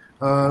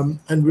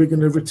and we're going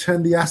to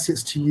return the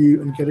assets to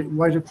you and get it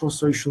right across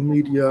social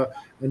media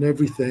and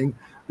everything,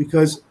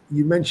 because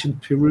you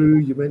mentioned Peru,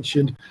 you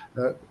mentioned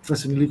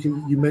Professor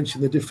Neelika, you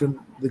mentioned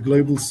the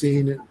global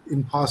scene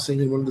in passing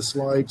in one of the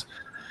slides.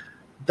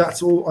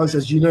 That's all,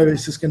 as you know,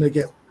 it's just going to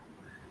get,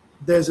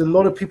 there's a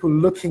lot of people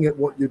looking at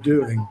what you're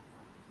doing,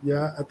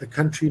 at the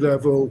country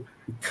level,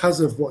 because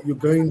of what you're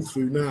going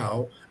through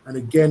now, and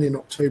again in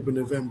October,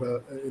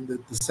 November, in the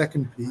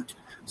second peak.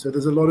 So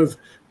there's a lot of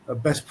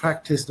best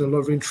practice and a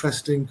lot of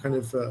interesting kind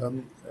of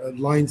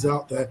lines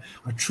out there.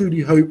 I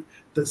truly hope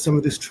that some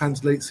of this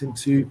translates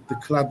into the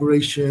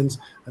collaborations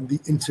and the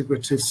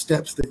integrative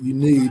steps that you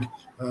need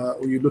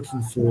or you're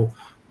looking for.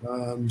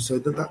 So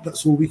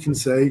that's all we can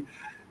say.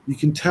 You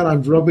can tell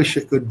I'm rubbish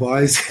at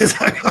goodbyes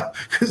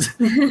because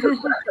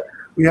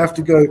we have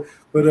to go.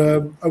 But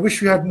I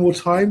wish we had more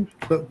time,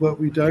 but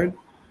we don't.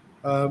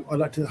 I'd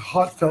like to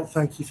heartfelt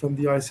thank you from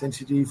the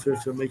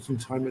ISNTD for making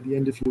time at the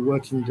end of your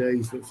working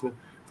day for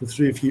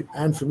three of you,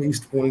 and from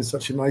Eastbourne in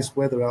such a nice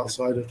weather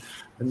outside,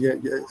 and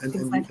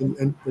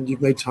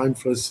you've made time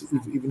for us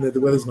even though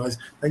the weather's nice.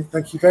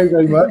 Thank you very,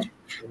 very much,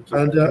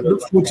 and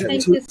look forward to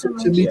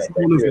meeting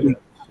all of you.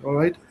 All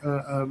right,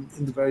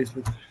 in the various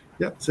ways.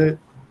 Yeah. So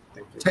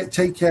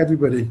take care,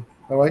 everybody.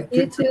 All right.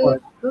 You too.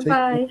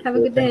 Bye-bye. Have a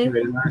good day.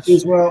 You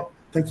as well.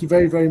 Thank you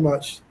very, very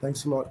much.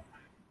 Thanks a lot.